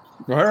right.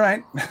 All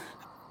right.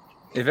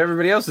 If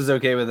everybody else is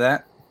okay with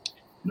that.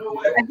 No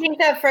way. I think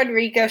that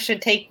Frederico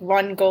should take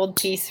one gold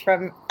piece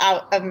from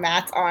out of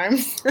Matt's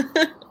arms.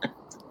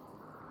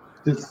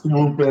 Just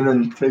swoop in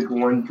and take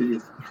one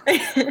piece.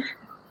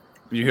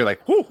 You hear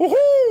like, hoo, hoo,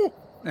 hoo.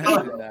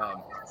 And,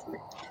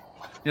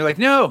 you're like,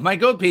 no, my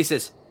gold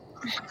pieces.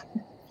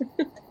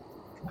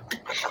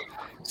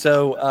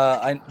 So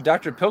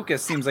Dr. Pilkus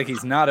seems like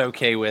he's not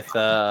okay with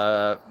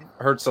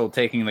Herzl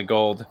taking the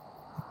gold.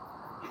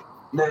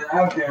 Man, I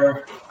don't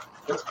care.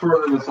 Let's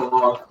further this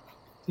along.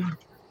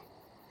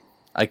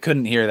 I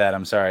couldn't hear that.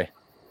 I'm sorry.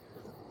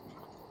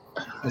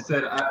 I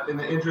said, in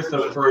the interest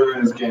of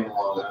furthering this game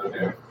along, I don't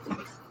care.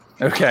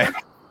 Okay.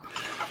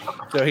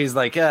 So he's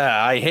like,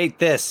 I hate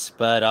this,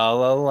 but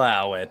I'll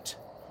allow it.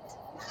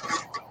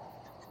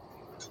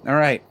 All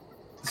right.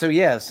 So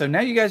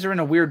now you guys are in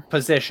a weird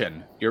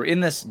position. You're in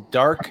this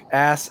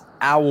dark-ass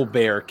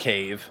owlbear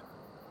cave.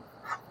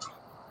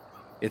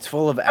 It's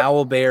full of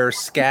owlbear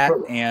scat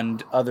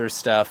and other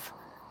stuff.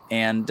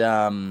 And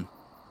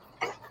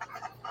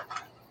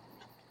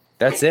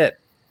that's it.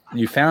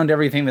 You found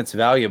everything that's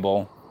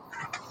valuable.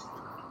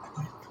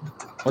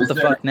 What the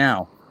fuck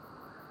now?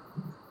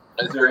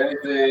 Is there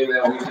anything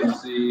that we can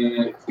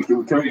see?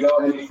 Can we go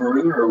any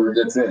further, or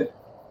that's it?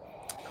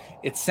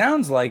 It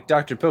sounds like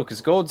Dr.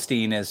 Pilkus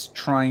Goldstein is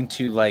trying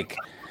to like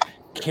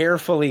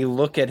carefully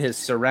look at his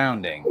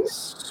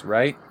surroundings,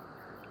 right?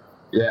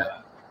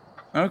 Yeah.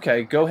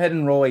 Okay, go ahead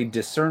and roll a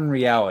discern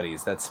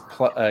realities. That's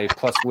a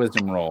plus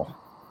wisdom roll.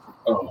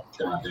 Oh,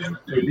 god damn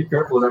it. Dude, be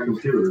careful with that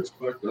computer. It's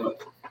fucked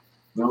up.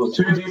 That was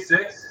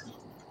 2d6?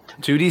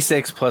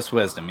 2d6 plus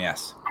wisdom,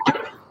 yes.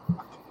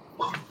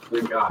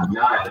 Good god,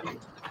 9.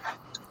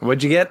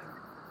 What'd you get?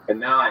 A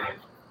 9.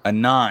 A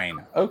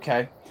 9.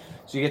 Okay.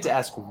 So you get to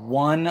ask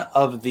one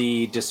of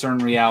the discern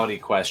reality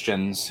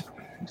questions,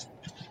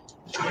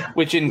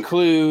 which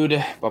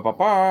include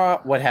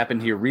what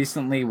happened here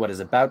recently, what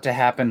is about to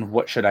happen,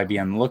 what should I be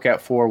on the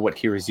lookout for, what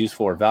here is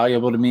useful or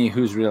valuable to me,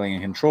 who's really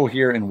in control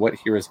here, and what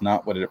here is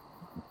not what it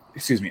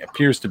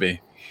appears to be.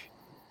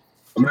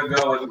 I'm going to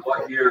go with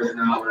what here is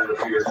not what it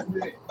appears to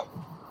be.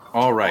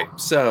 All right.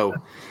 So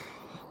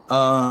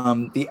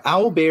the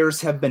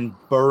owlbears have been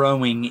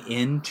burrowing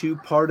into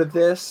part of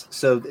this.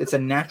 So it's a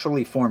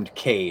naturally formed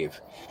cave.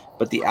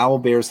 but the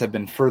owlbears have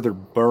been further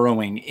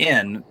burrowing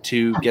in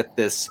to get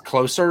this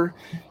closer.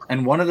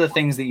 And one of the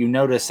things that you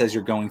notice as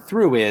you're going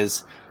through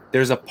is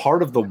there's a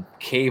part of the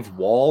cave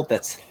wall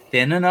that's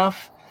thin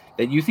enough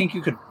that you think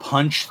you could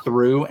punch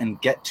through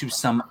and get to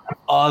some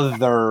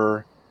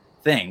other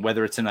thing,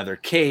 whether it's another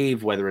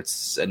cave, whether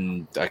it's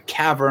a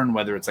cavern,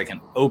 whether it's like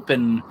an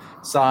open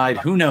side,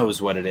 who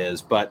knows what it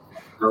is, but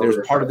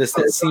there's part of this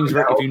that seems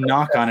very, if you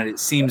knock on it, it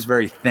seems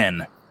very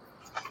thin.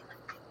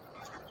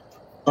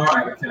 All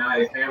right, can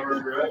I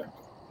hammer through it?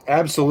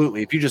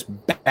 Absolutely. If you just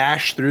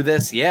bash through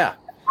this, yeah.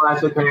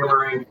 Classic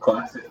hammering,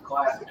 classic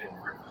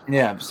hammering.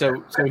 Yeah,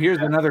 so here's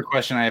another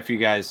question I have for you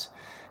guys.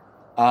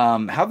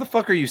 How the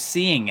fuck are you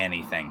seeing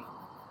anything?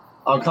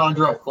 I'll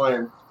conjure up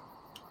flame.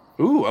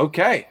 Ooh,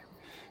 okay.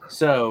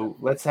 So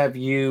let's have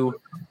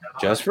you,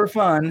 just for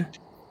fun,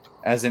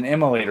 as an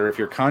immolator, if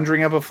you're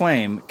conjuring up a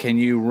flame, can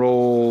you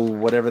roll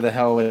whatever the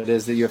hell it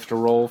is that you have to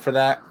roll for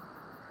that?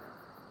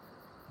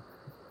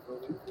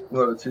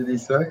 What, a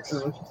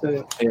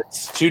 2d6?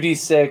 It's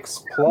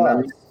 2d6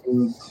 plus.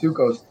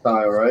 Suko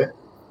style, right?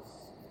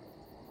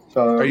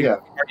 So, Are you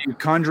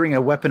conjuring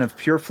a weapon of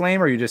pure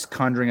flame, or are you just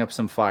conjuring up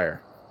some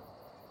fire?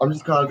 I'm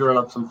just conjuring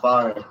up some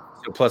fire.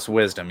 So plus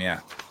wisdom,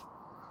 yeah.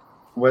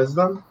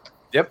 Wisdom?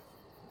 Yep.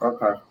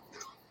 Okay.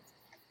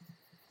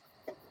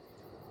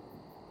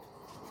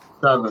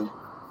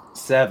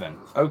 7.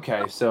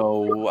 Okay,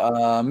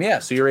 so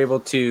so you're able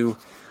to.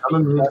 I'm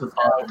immune to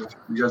fire.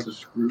 You guys are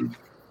screwed.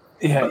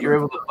 Yeah, you're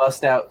able to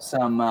bust out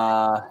some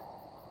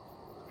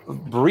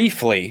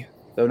briefly,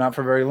 though not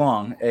for very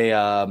long.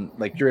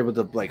 Like you're able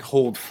to like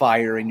hold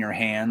fire in your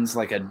hands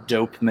like a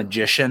dope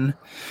magician.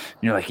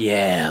 And you're like,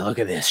 yeah, look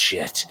at this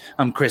shit.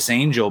 I'm Chris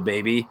Angel,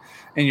 baby.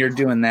 And you're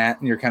doing that,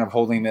 and you're kind of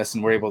holding this,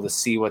 and we're able to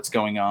see what's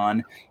going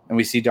on. And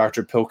we see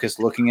Dr. Pilkus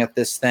looking at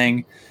this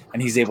thing,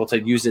 and he's able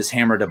to use his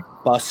hammer to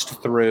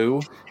bust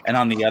through. And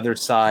on the other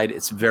side,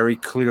 it's very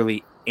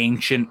clearly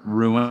ancient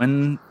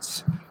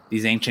ruins,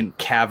 these ancient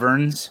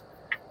caverns.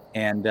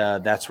 And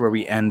that's where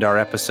we end our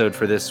episode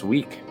for this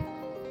week.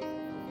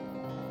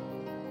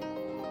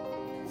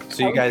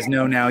 So you guys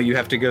know now you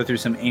have to go through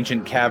some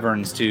ancient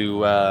caverns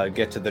to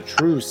get to the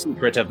true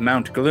secret of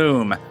Mount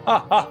Gloom. Ha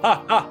ha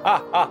ha ha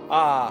ha ha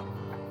ha!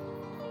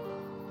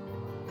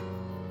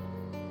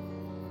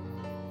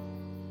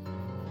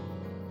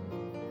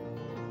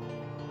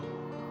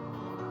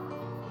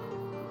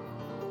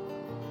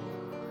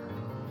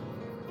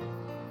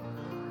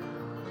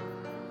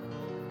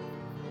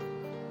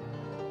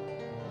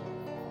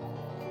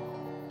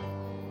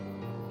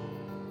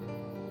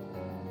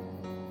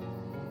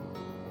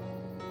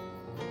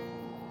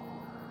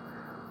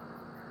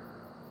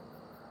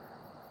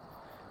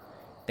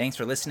 Thanks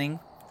for listening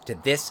to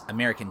This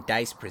American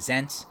Dice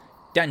Presents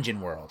Dungeon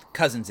World,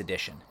 Cousins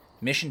Edition,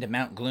 Mission to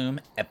Mount Gloom,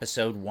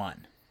 Episode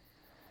 1.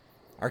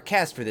 Our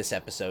cast for this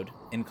episode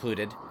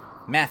included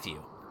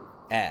Matthew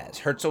as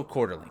Herzl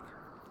Quarterling,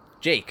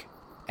 Jake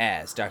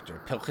as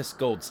Dr. Pilkus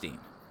Goldstein,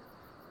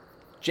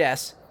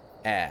 Jess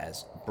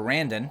as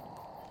Brandon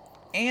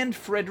and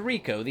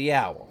Frederico the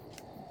Owl,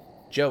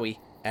 Joey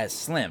as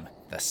Slim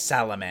the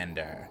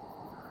Salamander,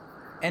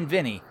 and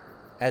Vinny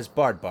as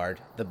Bard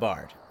the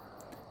Bard.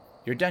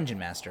 Your Dungeon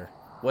Master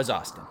was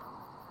Austin.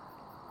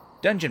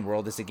 Dungeon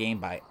World is a game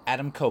by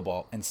Adam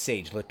Cobalt and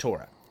Sage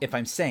Latora, if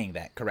I'm saying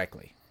that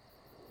correctly.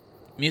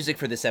 Music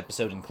for this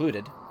episode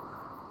included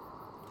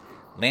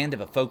Land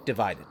of a Folk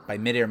Divided by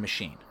Midair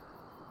Machine,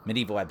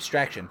 Medieval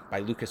Abstraction by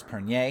Lucas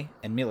Pernier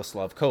and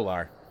Miloslav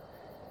Kolar,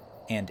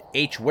 and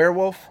H.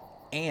 Werewolf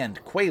and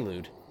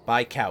Quaalude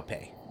by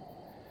Cowpay.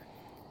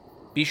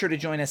 Be sure to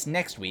join us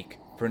next week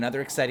for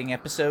another exciting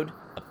episode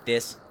of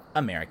This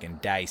American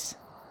Dice.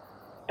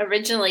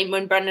 Originally,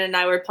 when Brendan and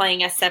I were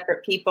playing as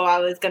separate people, I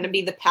was going to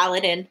be the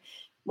paladin.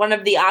 One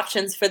of the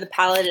options for the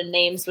paladin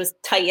names was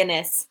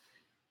Titanus.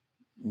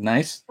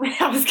 Nice.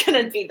 I was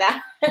going to be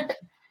that.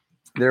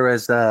 There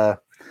was, I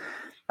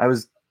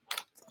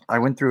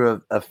went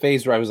through a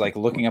phase where I was like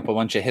looking up a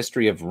bunch of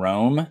history of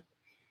Rome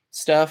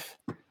stuff,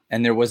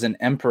 and there was an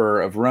emperor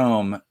of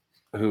Rome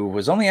who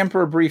was only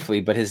emperor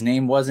briefly, but his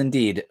name was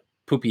indeed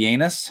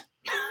Pupianus,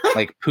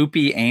 like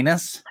Poopy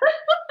Anus.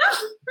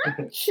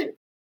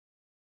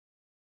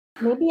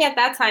 Maybe at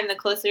that time, the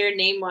closer your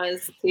name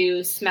was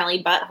to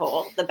Smelly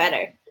Butthole, the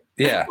better.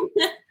 Yeah.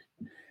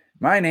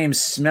 My name's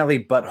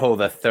Smelly Butthole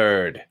the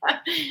Third.